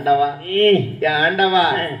கிடையாது. ஆண்டவா என் ஆண்டவா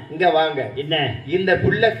இங்க வாங்க. என்ன இந்த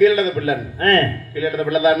பிள்ளை கீழத பிள்ளை கீழத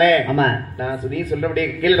பிள்ளை தானே? ஆமா நான் நீ சொல்றபடி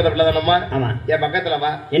கீழத பிள்ளை தானம்மா? ஆமா என் பக்கத்துல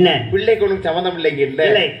வா. என்ன பிள்ளைக்கு உனக்கு சம்பந்தம் இல்லைங்க இல்ல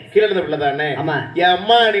கீழத பிள்ளை தானே? ஆமா என்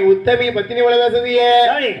அம்மா நீ உத்தமி பத்தினி உலகதிய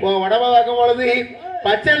உடம்ப பார்க்கும் பொழுது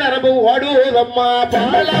பச்சை நரம்பு ஓடுவதம்மா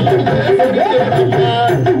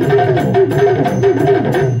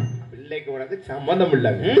பிள்ளைக்கு உனக்கு சம்பந்தம் இல்ல.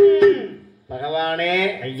 பகவானே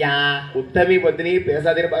ஐயா உத்தமி பத்தினி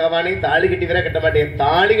பேசாதீர பகவானே. தாலி கட்டி வேற கட்ட மாட்டேன்.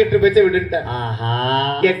 தாலி கட்டு பேச்ச விட்டுட்டேன்.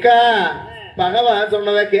 எக்கா பகவான்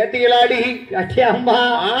சொன்னதை கேட்டீங்களாடி? அம்மா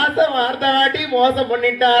ஆசை வார்த்தை வாட்டி மோசம்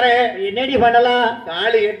பண்ணிட்டாரே என்னடி பண்ணலாம்?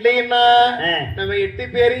 தாலி எட்லைன்னா நம்ம 8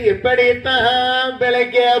 பேரு எப்படித்தான்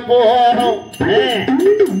பிழைக்க போறோம்?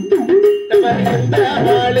 நம்ம எந்த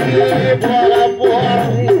வழியே போற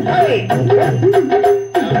போறோம்?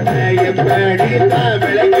 எப்படித்தான்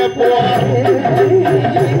பிழைக்க போறோம்?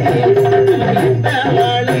 எந்த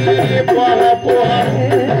வழியே போற போறோம்?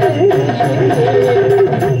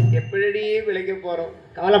 எப்படி விளைக்க போறோம்?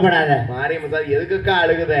 கவலைப்படாத மாரியம்மா. எதுக்குக்கா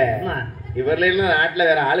அழுகுத? இவர்ல நாட்டுல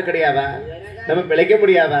வேற ஆளு கிடையாதா? நம்ம பிழைக்க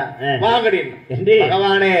முடியாதா? வாங்கடின்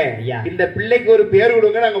பகவானே இந்த பிள்ளைக்கு ஒரு பேர்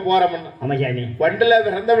கொடுங்க நாங்க போறோம். வண்டுல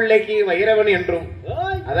பிறந்த பிள்ளைக்கு வைரவன் என்றும்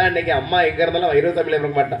அதான் இன்னைக்கு அம்மா எங்க இருந்தாலும் வைரவ தமிழ்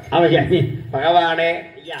இருக்க மாட்டான். பகவானே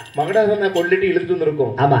மகடாசனை கொண்டுட்டு இழுத்து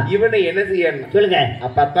வந்திருக்கும். இவனை என்ன செய்யணும் சொல்லுங்க.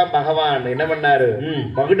 அப்பதான் பகவான் என்ன பண்ணாரு,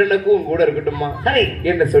 மகுடனுக்கும் கூட இருக்கட்டுமா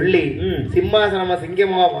என்று சொல்லி சிம்மாசனமா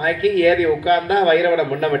சிங்கமா வாக்கி ஏறி உட்கார்ந்தா வைரவனை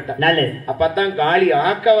முன்ன விட்டான். அப்பதான் காளி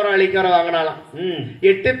ஆக்கவர அழிக்கவர வாங்கினாலாம்.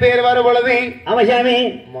 8 பேர் வர பொழுது அவசாமி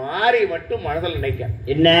மாறி மட்டும் மனதில் நினைக்க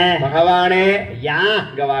என்ன பகவானே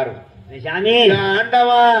இங்க வாரும்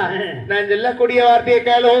ஆண்டவா, நான் சொல்லக்கூடிய வார்த்தையை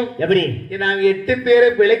கேளும். எப்படி நாங்க 8 பேரு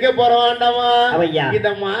பிழைக்க போறோம் ஆண்டவா. இந்த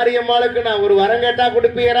மாரியம்மாளுக்கு நான் ஒரு வரம் கேட்டா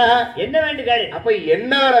கொடுப்பீரா? என்ன வேண்டு? அப்ப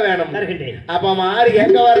என்ன வர வேணும்? அப்ப மாறி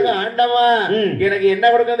எங்க வருங்க ஆண்டவா, எனக்கு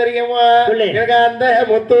என்ன கொடுக்க தெரியுமா? எனக்கு அந்த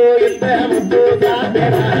முத்து இந்த முத்து அந்த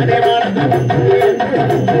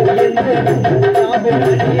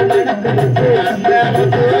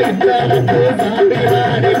முத்து இந்த முத்து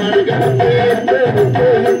சாப்பிடாடி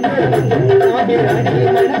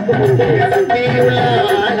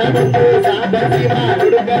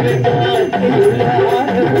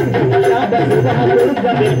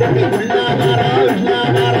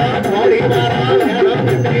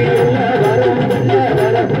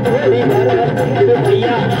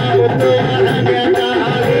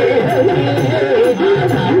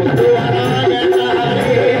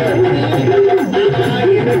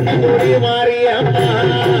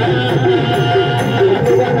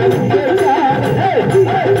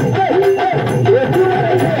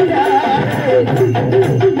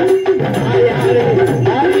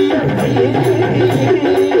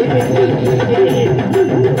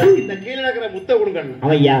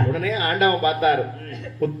உடனே ஆண்டவன் பார்த்தாரு.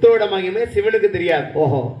 புத்தோட மகிமே சிவனுக்கு தெரியாது,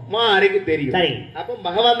 மாரிக்கு தெரியும். அப்ப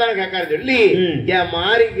பகவான் தானே கேட்காரு சொல்லி என்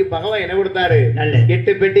மாரிக்கு பகவான் என்ன கொடுத்தாரு?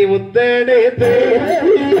 8 பெட்டி முத்தெடுத்து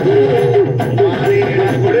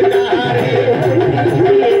கொடுத்தாரு.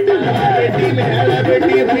 பெட்டி மேல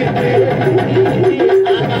பெட்டி வைத்து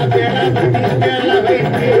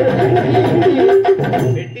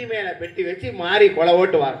பெட்டி மேல பெட்டி வச்சு மாறி கொலை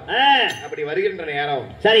ஓட்டுவார். அப்படி வருகின்ற நேரம்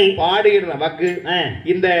சரி பாடுகிற நமக்கு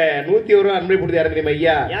இந்த 101 அன்பை புரிந்து இறந்திரும்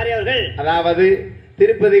ஐயா. அதாவது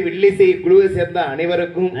திருப்பதி வில்லிசை குழுவை சேர்ந்த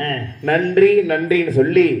அனைவருக்கும் நன்றி நன்றின்னு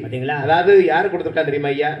சொல்லி, அதாவது யாரு கொடுத்திருக்கா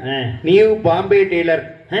தெரியுமா ஐயா? நியூ பாம்பே டெய்லர்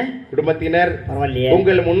குடும்பத்தினர்,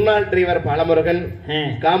 உங்கள் முன்னாள் டிரைவர் பாலமுருகன்,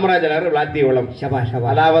 காமராஜர் விளாத்தியோளம்.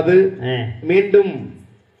 அதாவது மீண்டும்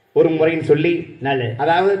ஒரு முறைன்னு சொல்லி,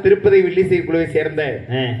 அதாவது திருப்பதி வில்லிசை குழுவை சேர்ந்த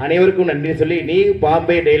அனைவருக்கும் நன்றி சொல்லி நீ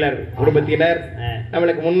பாம்பே டெய்லர் குடும்பத்தினர்,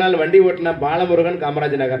 நம்மளுக்கு முன்னால் வண்டி ஓட்டின பாலமுருகன்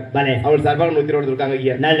காமராஜ் நகர் அவர் சார்பாக 120 இருக்காங்க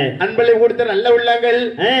ஐயா. அன்பளை கொடுத்த நல்ல உள்ளங்கள்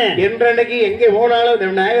என்றன்னைக்கு எங்கே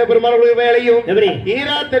போனாலும் நாயக பெருமாள் வேலையும்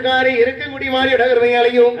ஈராத்துக்காரி இருக்கக்கூடிய மாதிரி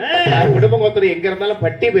இடங்களையும் குடும்பம் ஒருத்தர் எங்க இருந்தாலும்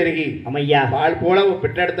பட்டி பெருகி அமையா வாழ் போல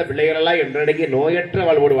பெற்றெடுத்த பிள்ளைகள் எல்லாம் என்றன்னைக்கு நோயற்ற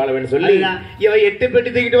வாழ்வோடு வாழ வேண்டும் சொல்லி இவ 8 பெட்டி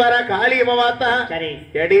தூக்கிட்டு வரா. காளியம்மா பார்த்தா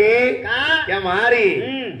எடி மாறி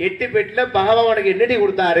 8 பெட்டில பகவானுக்கு என்னடி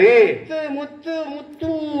கொடுத்தாரு? முத்து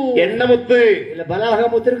முத்து. என்ன முத்து? இல்ல பலவக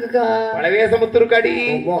முத்து இருக்குக்கா, பலவேச முத்து இருக்காடி,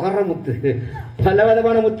 மொகர முத்து, பல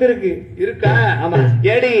விதமான முத்து இருக்கு. இருக்கா? ஆமா.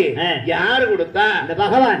 ஏடி யாரு கொடுத்தா? இந்த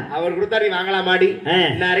பகவான். அவர் கொடுத்தா நீ வாங்கலாமாடி?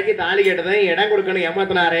 இன்னைக்கு தாலி கேட்டதான் இடம் கொடுக்கணும்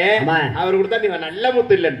ஏமாத்தினாரே, அவர் கொடுத்தா நீ நல்ல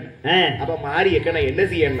முத்து இல்லன்னு. அப்ப மாறி எக்கன என்ன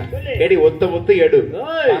செய்யணும்? ஏடி ஒத்த முத்து எடு,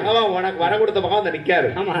 பகவான் உனக்கு வர கொடுத்த பகவான் நிக்காரு,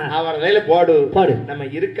 அவர் கையில போடு. நம்ம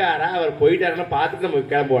இருக்காரா அவர் போயிட்டாருன்னு பாத்துட்டு நம்ம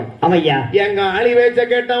கிளம்புவோம். ஆமையா எங்க ஆளி வேச்ச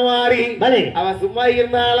கேட்ட மாறி அவ சும்மா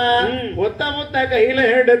இருந்தாளா? ஒத்த முத்த கையில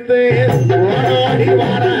எடுத்து ஓடி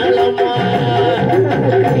வாராளம்மா,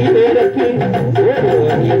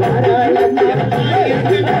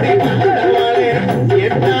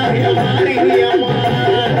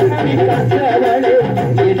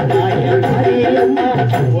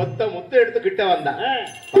 ஒத்த முத்து எடுத்து கிட்ட வந்தா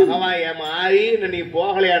பகவான் மாறி நீ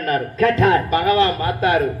போகலையான்னாரு. கேட்டார் பகவான்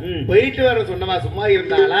பார்த்தாரு. போயிட்டு வர சொன்னவா சும்மா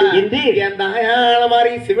இருந்தாளா? என் தாயால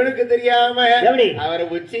மாதிரி சிவனுக்கு தெரியாம அவர்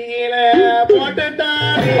உச்சியில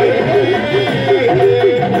போட்டுட்டாரு.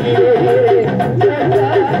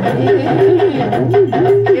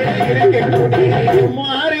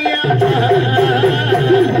 மாரியாமா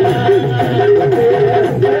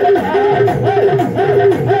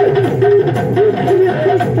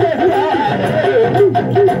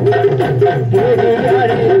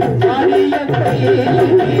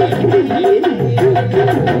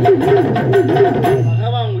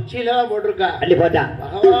பகவான் உச்சியில போட்டிருக்கா.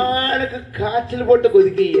 பகவானுக்கு காய்ச்சல் போட்டு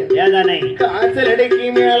கொதிக்க காய்ச்சல் அடைக்கி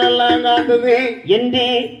மேலெல்லாம் காந்தது என்று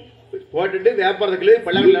போட்டுட்டு வியாபாரத்துக்குள்ள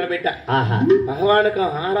பள்ளங்கள் போயிட்டா. பகவானுக்கு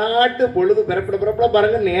ஆராட்டு பொழுது பிறப்பிட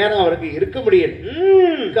பாருங்க, நேரம் அவருக்கு இருக்க முடியல.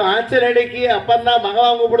 காய்ச்சல் அடைக்கி அப்பந்தான்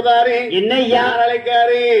பகவான் கூப்பிடுதாரு. என்ன யார்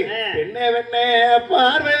அழைக்காரு? என்ன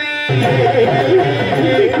பார்வதி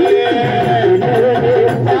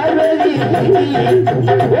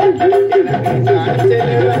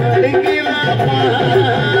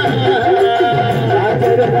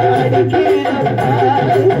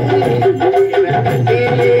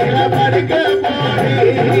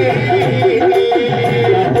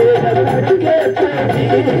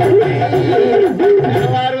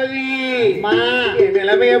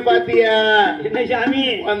நிலைமைய பாத்தியா? என்ன சாமி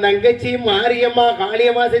உன் தங்கச்சி மாரியம்மா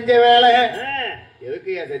காளியம்மா செஞ்ச வேலை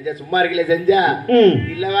எதுக்கு செஞ்ச? சும்மா இருக்கல செஞ்சா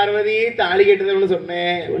இல்ல பார்வதி தாலி கட்டுதல்னு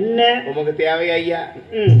சொன்னேன். உமக்கு தேவையா ஐயா?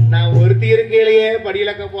 நான் ஒருத்தி இருக்கையிலேயே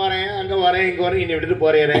படியிலக்க போறேன், அங்க வரேன், இங்க வரேன், இன்னை விட்டுட்டு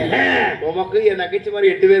போறேன். உமக்கு என் தங்கச்சி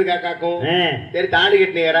மாதிரி 8 பேர் காக்காக்கும். சரி தாலி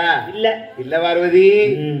கட்டினியரா? இல்ல பார்வதி,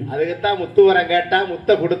 அதுக்குத்தான் முத்து வரம் கேட்டா முத்த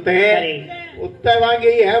கொடுத்தேன். முத்த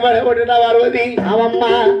வாங்கி ஏமாட போட்டுட்டா பார்வதி.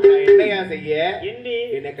 ஆமாம்மா என்னையா செய்ய?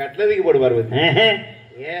 என்னை கட்டுறதுக்கு போடு பார்வதி.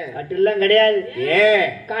 கட்டிலாம் கிடையாது. ஏன்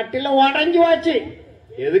கட்டில உடஞ்சு போச்சு.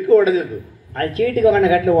 எதுக்கு உடஞ்சது? அது சீட்டுக்கு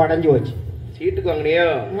வாங்கின கட்டில உடஞ்சு போச்சு. சீட்டுக்கு வாங்கினியோ?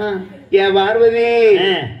 ஏன் பார்வதி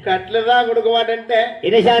கட்டில தான் கொடுக்க மாட்டேன்ட்டேன்.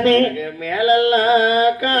 என்ன சாமி?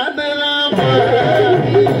 மேலெல்லாம் காந்துதான்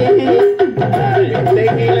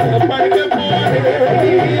படுக்க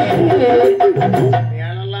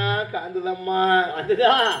மேலெல்லாம் காந்துதம்மா.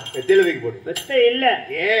 அதுதான் வெத்தலுக்கு போடு. வெத்த இல்ல.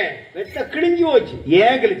 ஏன் வெத்த கிழிஞ்சு போச்சு.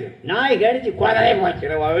 ஏன் கிழிஞ்சு? நாய் கடிச்சு குறவே போச்சு.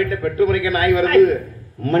 வீட்டுல பெற்று முறைக்க நாய் வருது.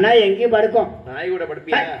 நாய் எங்கேயும் படுக்கும். நாய் கூட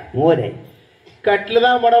படுப்பியா? மோதை கட்டில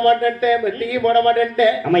தான் போட மாட்டேன்ட்டேன், மெத்தையும் போட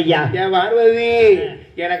மாட்டேன்ட்டேன். ஆமையா என் பார்வதி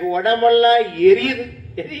எனக்கு உடம்பெல்லாம் எரியுது.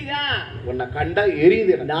 எரியுதா? உன்னை கண்டா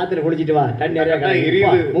எரியுது. நாத்துல குளிச்சுட்டு வா, தண்ணி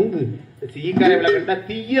எரியுது. முங்கு சீக்கார விளை கண்டா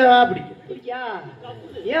தீயா பிடிக்கும்.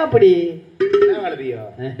 ஏன் அப்படி வளதியோ?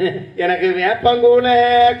 எனக்கு வேப்பங்கூல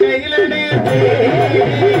கையில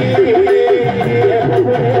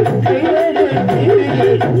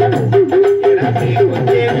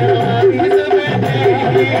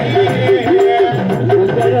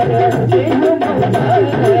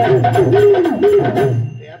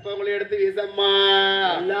வேப்பங்குழி எடுத்து வீசம்மா.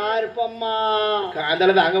 எல்லாருப்பம்மா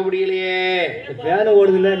காந்தல தாங்க முடியலையே. வேலை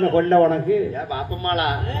ஓடுதுல என்ன கொல்ல உனக்கு? பாப்பம்மாளா?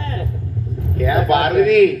 ஏன்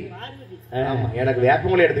பார்வதி எனக்கு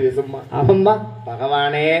வேப்பங்குழி எடுத்து வீசம்மா. ஆமாம்மா.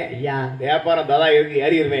 பகவானே வியாபாரம் தாதா இருக்கு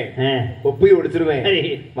ஏறிடுவேன், ஒப்பி ஒடிச்சிருவேன்.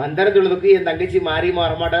 மந்திரம் சொல்றதுக்கு என் தங்கச்சி மாறியமா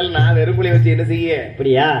வரமாட்டாள். நான் வெறுங்குழிய வச்சு என்ன செய்ய?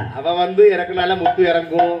 அப்படியா? அவ வந்து எனக்கு நல்ல முத்து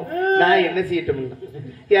இறங்கும். நான் என்ன செய்யட்டும்?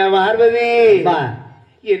 என் பார்வதி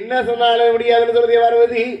என்ன சொன்னாலும் முடியாதுன்னு சொல்றதே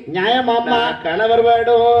பார்வதி. நியாயமாமா. கணவர்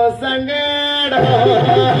வேடும் சங்கடம்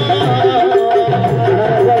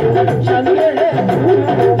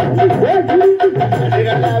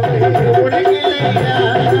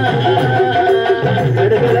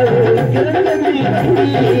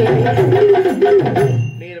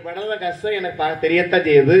நீர் படுற கஷ்டம் எனக்கு தெரியத்தான்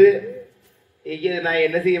செய்யுது. நான்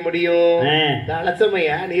என்ன செய்ய முடியும்?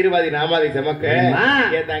 தலசமையா நீர்வாதி நாமாதி சமக்க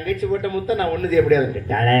என் தங்கச்சி போட்ட முத்த நான் ஒண்ணு செய்ய முடியாது.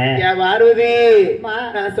 பார்வதி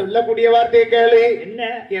நான் சொல்லக்கூடிய வார்த்தையை கேளு. என்ன?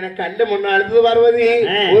 எனக்கு கண்டு முன்ன அழுத்தது பார்வதி.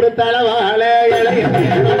 ஒரு தலவாழ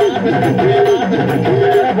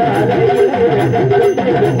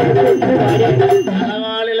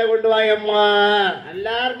தலவாழையில கொண்டு வாயம்மா.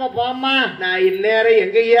 எல்லாருக்கும் போம்மா. நான் இந்நேரம்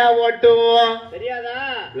எங்கய்யா ஓட்டுவோம் தெரியாதா?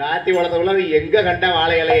 லாத்தி வளர்த்தவங்கள எங்க கண்ட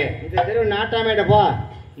வாழை இலைய? இந்த தெரு நாட்டாமேட்ட போ.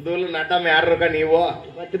 இந்த ஊர்ல நாட்டாம யாரு இருக்கா? நீ போ.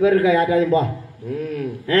 10 பேர் இருக்கா? யாராச்சும் போ.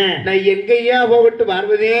 நான் எங்கய்யா போகட்டு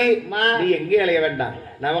பார்வதி? நீ எங்க இலைய வேண்டாம்.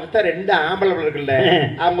 நமக்கு தான் 2 ஆம்பளை இருக்குல்ல,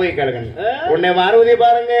 அவங்க போய் கிடக்கணும். உன்னை பார்வதி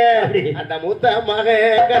பாருங்க, அந்த மூத்த மக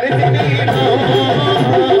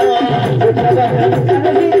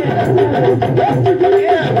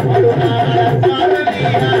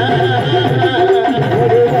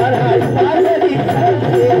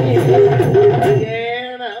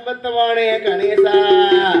அபத்தமானே கணேசா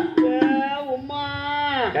உம்மா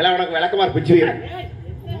எல்லாம் உனக்கு விளக்கமா பிச்சு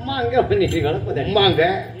உம்மா அங்க விளக்குது. உம்மாங்க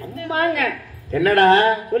உம்மாங்க என்னடா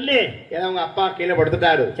சொல்லு. ஏதோ உங்க அப்பா கீழே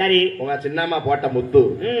படுத்துட்டாரு. சரி. உங்க சின்னம்மா போட்ட முத்து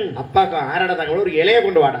அப்பாக்கு ஆறாட தாங்க ஒரு இலைய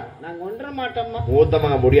கொண்டு வாடா. நான் கொண்டு மாட்டோம்மா.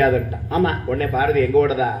 மூத்தமாக முடியாதுட்டா. ஆமா. உடனே பாரதி எங்க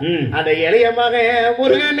ஓடுதா? அந்த இளையமாக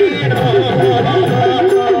முருகன்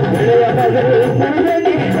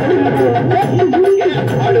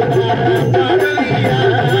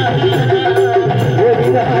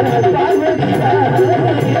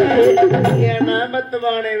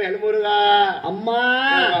வேல்முருகா அம்மா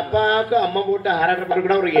அப்பாவுக்கு அம்மா போட்டு ஆராட்ட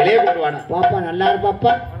கூட ஒரு இலைய கொண்டு வாடா. பாப்பா நல்லா இரு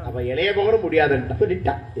பாப்பா. அப்ப இலைய மகனும் முடியாதுன்ட்டா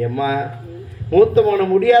சொல்லிட்டா. ஏம்மா மூத்த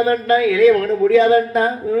மகனும் முடியாதுன்ட்டா, இளைய மகனும் முடியாதுன்ட்டா.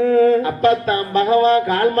 அப்பா தான் பகவான்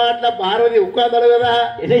கால் மாட்டுல பார்வதி உட்கார்ந்து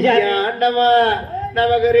ஆண்டவா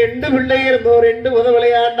நமக்கு 2 பிள்ளை இருந்தோம் 2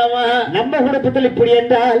 விளையாண்டமா நம்ம குடும்பத்தில் இப்படி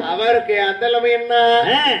என்றால் அவருக்கு அந்த என்ன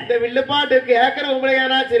இந்த வில்லுப்பாட்டு கேட்கிற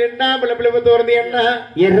உங்களையானாச்சு 2ஆம் பிள்ளை தோர்ந்து என்ன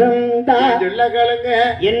இருந்தா சொல்ல கேளுங்க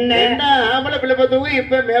என்ன ஆம்பளை பிள்ளை தூங்க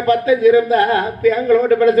இப்ப 15 இருந்தா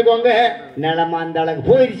பேங்களோட்டு பிழைச்சுக்கோங்க நிலமா அந்த அளவுக்கு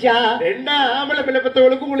போயிருச்சா 2ஆம் ஆம்பளை பிள்ளை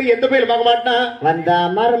பத்தவளுக்கு உங்களுக்கு எந்த பயிலும் பார்க்க மாட்டான் வந்தா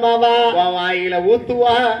மருமவா வாயில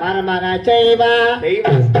ஊத்துவா மருமக செய்வா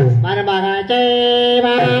மருமக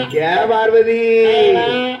செய்வா ஏ பார்வதி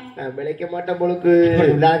நான் விளைக்க மாட்டேன் பொழுக்கு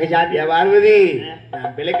பார்வதி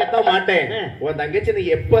நான் விளைக்கத்தான் மாட்டேன் உன் தங்கச்சி நீ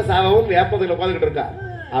எப்ப சாகவும் வேப்பத்துல உட்காந்துக்கிட்டு இருக்கா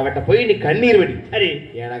அவட்ட போய் நீ கண்ணீர் வடி சரி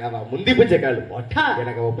எனக்கு அவ முந்தி பிச்சை காலு போட்டா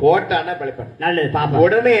எனக்கு அவ போட்டான்னா பிழைப்பேன் நல்லது பாப்பா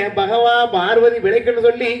உடனே பகவான் பார்வதி விளைக்கன்னு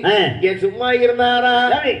சொல்லி என் சும்மா இருந்தாரா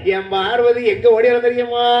என் பார்வதி எங்க ஓடி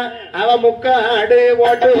தெரியுமா அவ முக்காடு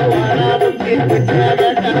ஓட்டு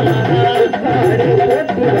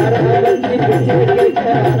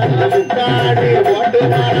முக்காடு ஓட்டு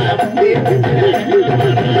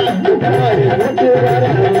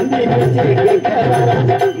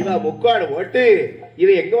இவ முக்காடு ஓட்டு இவ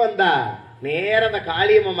எங்க வந்தா நேர அந்த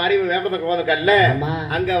காளியம்மா மாறி வேப்பத்தக்கல்ல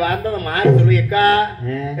அங்க வந்த மாறி சொல்லுக்கா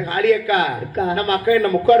காளியக்கா நம்ம அக்கா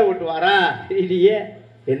என்ன முக்காடு ஓட்டு வாரா இல்லையே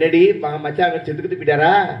என்னடி மச்சாங்க செத்துக்கிட்டு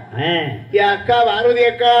போயிட்டாரா என் அக்கா பார்வதி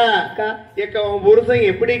அக்கா எக்கா உன் புருஷன்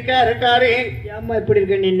எப்படிக்கா இருக்காரு ஏம்மா இப்படி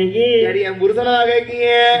இருக்க இன்னைக்கு அடி என் புருஷனாக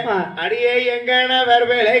இருக்கீங்க அடியே எங்கன்னா வேற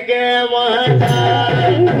வேலைக்க மாட்டா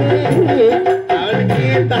அவனுக்கு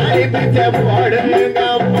தாலி பிச்சை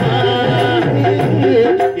போடுங்கம்மா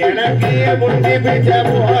எனக்கு முந்தி பிச்சை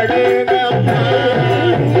போடுங்கம்மா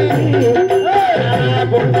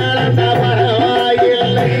புண்ணாளந்தா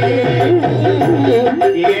பரவாயில்லை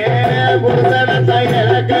ஏன் புருஷனத்தை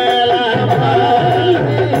இழக்கலாமா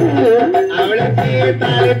அவளுக்கு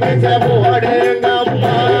தாலி பிச்சை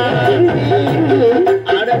போடுங்கம்மா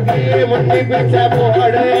அவளுக்கு முந்தி பிச்சை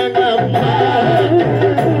போடுங்கம்மா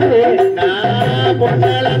நான்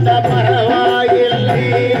பொண்ணாளந்தா பரவாயில்லை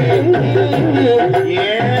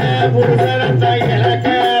ஏன் புருஷனத்தை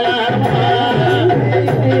இழக்கலாமா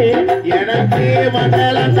எனக்கு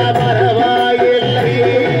மண்டலந்தா பரவாயில்லை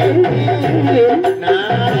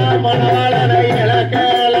நான் மணவாளனை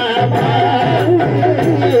இழக்கலாமா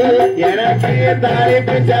எனக்கு தாலி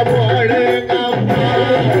பிச்சை போடுங்கம்மா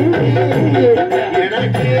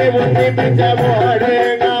எனக்கு முந்தி பிச்சை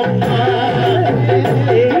போடுங்கம்மா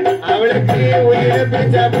அவளுக்கு உயிர்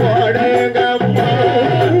பிச்சை போடுங்கம்மா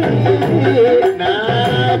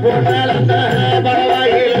நான் பொண்ணாளந்த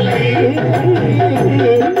பரவாயில்லை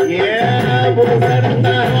ஏன்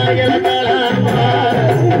புருஷனந்தா இழக்கலாமா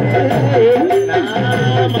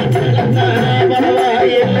நான் மண்டலந்த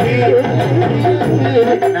பரவாயில்லை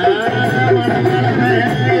நான் மணவாளனை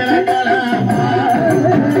இழக்கலாமா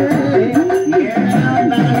ஏன்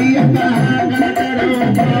தாலியக்கா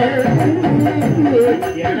கணக்கெடுப்பா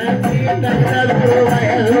எனக்கு தந்தது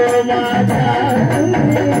வயது மாதா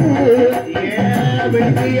ஏன்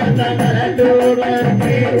வெற்றிய தங்கடூரே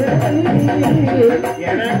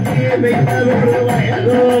எனக்கு வைத்தது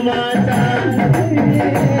வயது மாதா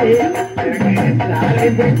எனக்கு தாலி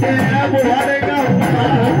பிச்சை போடுங்கம்மா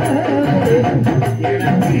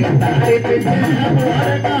எனக்கு தாலி பிச்சை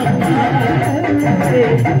போடுங்கம்மா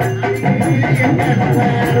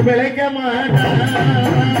விளைக்க மாட்டா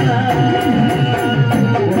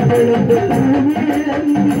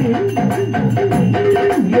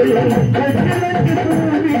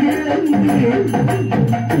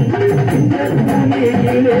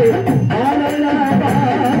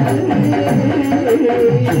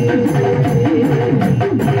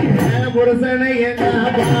புருஷனை என்ன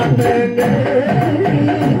பார்த்தங்க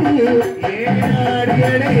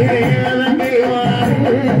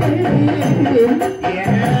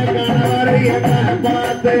கணவர் என்ன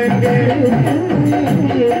பார்த்தங்க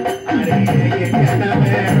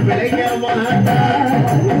விளைக்க மாட்டா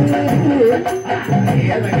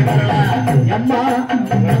அம்மா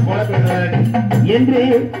என்று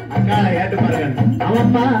அக்கால ஏட்டு பாருங்க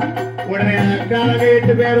அவம்மா உடனே அக்கால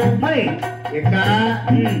 8 பேரும் எக்கா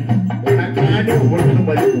உனக்காண்டி ஒழுங்கு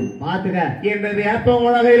மதிக்கும் பாத்துக்க என்னது ஏப்ப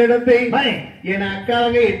உலகையில் எடுத்து என்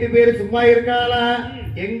அக்காவங்க 8 பேரு சும்மா இருக்காளா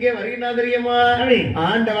எங்க வருகின்றா தெரியுமா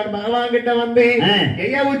ஆண்டவன் பகவான் கிட்ட வந்து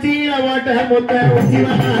எங்க உச்சியில ஓட்ட முத்த உச்சி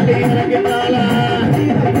வாடி இறங்கிட்டாளா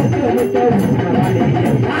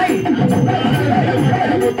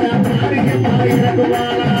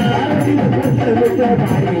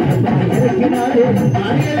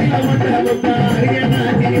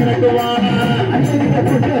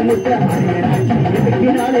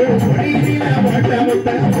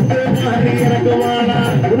இறக்குவாளா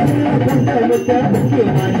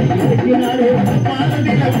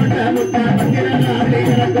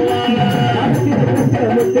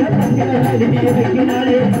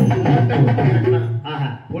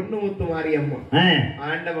பொண்ணு முத்து மாரியம்மா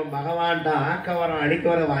ஆண்டவன் பகவான் ஆக்கவரம்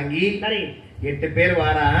அடிக்கவரம் வாங்கி 8 பேர்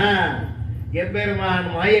வாரா எம்பெருமான்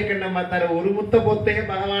மாயக்கண்ணம் பார்த்தாரு ஒரு முத்த பொத்தே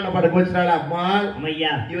பகவான படுக்க வச்சிட்டாள் அம்மா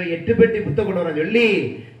இவ 8 பெட்டி புத்த கொண்டு வர சொல்லி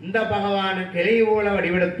இந்த பகவான் கிளை போல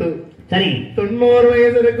வடிவெடுத்து சரி 90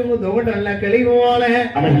 வயசு இருக்கும் தொகட்டு நல்ல கிளை போல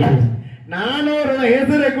 400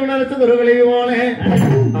 வயசு இருக்கும் நினைச்சது ஒரு கிளை போல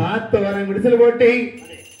ஆத்து வரம் குடிசல் போட்டி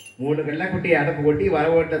 3 கல்ல குட்டி அடப்பு கொட்டி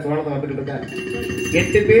வரவோட்ட சோழத்தை வந்துட்டு இருக்காரு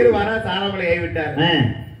 8 பேர் வர சாணமலை ஆகிவிட்டார்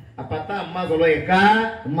அப்பத்தான் அம்மா சொல்லுவோம் எக்கா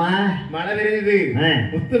அம்மா மழை விரியுது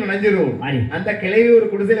முத்து நனைஞ்சிரும் அந்த கிளவி ஒரு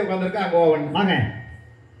குடிசையில உட்காந்துருக்கா அங்க வாங்க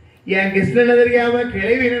என் கிருஷ்ணன் தெரியாம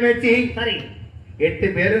கிளவி நினைச்சு சரி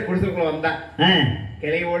 8 பேரு குடிசைக்குள்ள வந்தா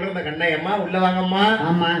கிளையோட அந்த கண்ணையம்மா உள்ள வாங்கம்மா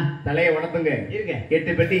ஆமா தலையை உணர்த்துங்க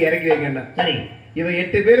 8 பெட்டி இறக்கி வைக்கணும் சரி இவ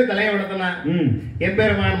 8 பேரு தலையை உணர்த்தனா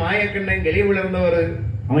எம்பெருமான் மாயக்கண்ணன் கிளிவுல இருந்த ஒரு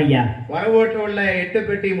வரவோட்டு உள்ள 8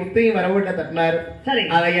 பெட்டி முத்தையும் வரவோட்ட தட்டினார் சரி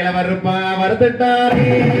அதையில வருப்பா வருத்தாரே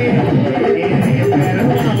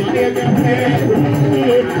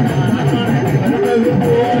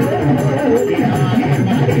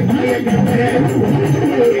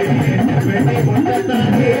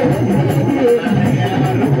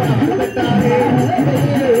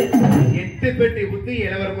பெட்டி புத்தி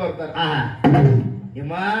இளவரப்பா ஒருத்தார்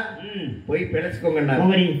ஏமா போய் பிழைச்சுக்கோங்க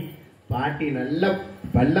பாட்டி நல்ல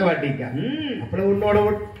பல்ல பாட்டிக்கா அப்படி உன்னோட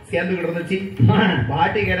சேர்ந்துகிட்டு இருந்துச்சு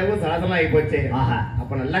பாட்டி கிடவும் சாதனம் ஆகி போச்சு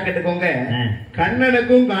அப்ப நல்லா கேட்டுக்கோங்க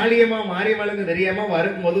கண்ணனுக்கும் காளியம்மா மாரியம்மனுக்கும் தெரியாம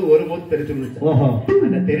வருக்கும் போது ஒரு முத்து தெரிச்சு விழுந்துச்சு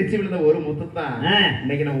அந்த தெரிச்சு விழுந்த ஒரு முத்து தான்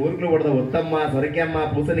இன்னைக்கு நம்ம ஊருக்குள்ள போடுற ஒத்தம்மா சொரைக்காம்மா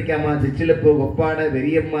பூசணிக்காமா சிச்சிலப்பு கொப்பாட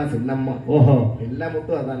வெறியம்மா சின்னம்மா எல்லா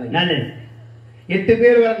முத்தும் அதான் 8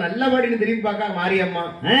 பேர் வர நல்லபடினு திரும்பி பார்க்க மாரியம்மா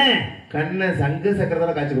கண்ண சங்கு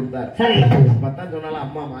சக்கரத்தால காய்ச்சி கொடுத்தார் அப்பதான் சொன்னாலும்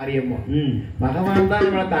அம்மா மாரியம்மா பகவான் தான்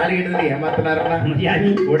நம்மள தாலி எடுத்து ஏமாத்தினாருன்னா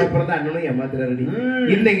கூட பிறந்த அண்ணனும் ஏமாத்துறாரு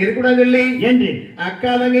இன்னைக்கு இருக்கக்கூடாது சொல்லி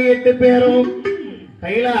அக்கா தங்க 8 பேரும்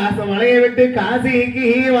கைலாச மலையை விட்டு காசிக்கு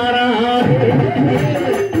வாரா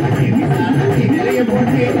நிலைய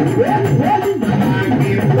போட்டு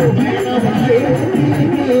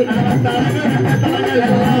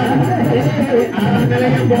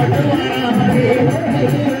போட்டு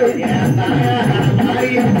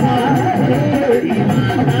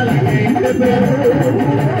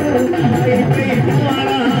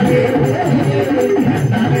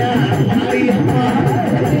மாரியம்மா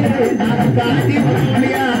காட்சி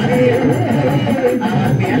முடியாது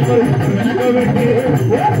அவன் மேல் விளக்க விட்டு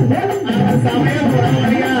அவன் சமயம் போட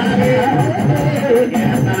முடியாது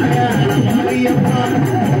மாரியம்மா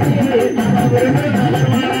அவன் விருது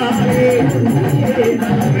நலமாறாது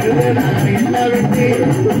அவன் விருது நான் என்ன விட்டு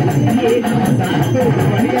அவன் சாத்து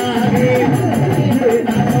வழியாது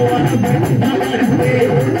அவன் பெற்று நகர்ந்து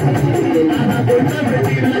அவன் கொண்ட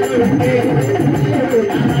பெட்டி விளக்க விட்டு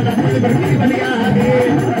அவன் நமது பெட்டி வழியாது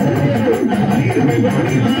அவன் இருமை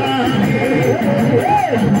கொடி மாறாது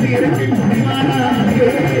அவன் இருமை கொடி மாறாது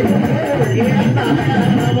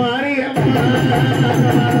மாரியம்மா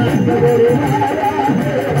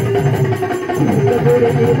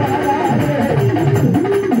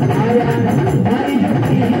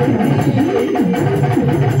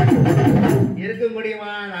இருக்க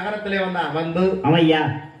முடியுமா நகரத்திலே வந்து அமர்ந்து அவையா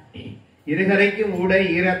இருகரைக்கும் ஊட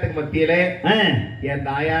ஈரத்துக்கு மத்தியிலே என்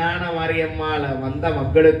தாயான மாரியம்மால வந்த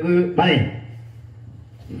மக்களுக்கு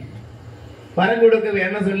பரங்குடுக்கு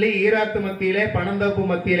என்ன சொல்லி ஈராத்து மத்தியிலே பணந்தோப்பு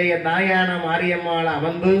மத்தியிலே என் தாயான மாரியம்மால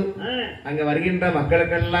அமர்ந்து அங்க வருகின்ற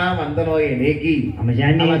மக்களுக்கெல்லாம் வந்த நோயை நீக்கி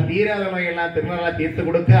தீராத நோயெல்லாம் திருமணம் தீர்த்து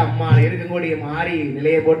கொடுக்க அம்மா இருக்கக்கூடிய மாறி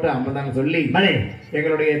நிலையை போட்டு அம்மதான் சொல்லி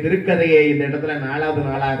எங்களுடைய திருக்கதையை இந்த இடத்துல 4வது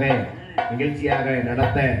நாளாக நிகழ்ச்சியாக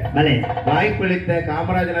நடத்த வாய்ப்பளித்த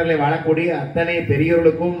காமராஜர்களை வாழக்கூடிய அத்தனை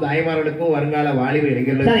பெரியோர்களுக்கும் தாய்மார்களுக்கும் வருங்கால வாலிப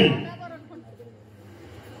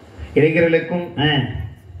இளைஞர்களுக்கும்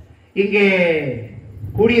இங்கே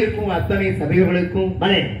கூடியிருக்கும் அத்தனை சபைகளுக்கும்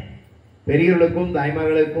பெரியோர்களுக்கும்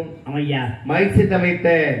தாய்மார்களுக்கும் மகிழ்ச்சி அமைத்த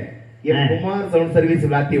குமார் சவுண்ட் சர்வீஸ்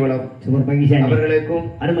விளாத்திவளம் அவர்களுக்கும்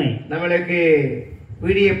அருமை நம்மளுக்கு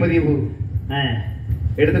வீடியோ பதிவு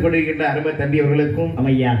எடுத்துக்கொண்டிருக்கின்ற அருமை தம்பி அவர்களுக்கும்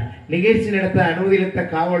நிகழ்ச்சி நடத்த அனுமதியளித்த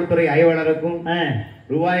காவல்துறை ஆய்வாளருக்கும்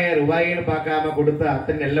ரூபாயின்னு பார்க்காம கொடுத்த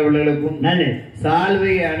அத்தனை நல்ல உள்ளவர்களுக்கும்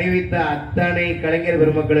சால்வை அணிவித்த அத்தனை கலைஞர்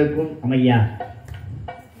பெருமக்களுக்கும்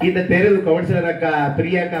இந்த தெரு கவுன்சிலர் அக்கா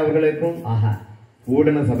பிரியாக்கா அவர்களுக்கும்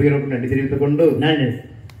ஊடக சபைகளுக்கும் நன்றி தெரிவித்துக் கொண்டு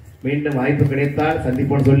மீண்டும் வாய்ப்பு கிடைத்தால்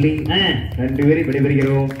சந்திப்போம் சொல்லி நன்றி பேரி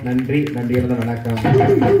விடைபெறுகிறோம். நன்றி வணக்கம்.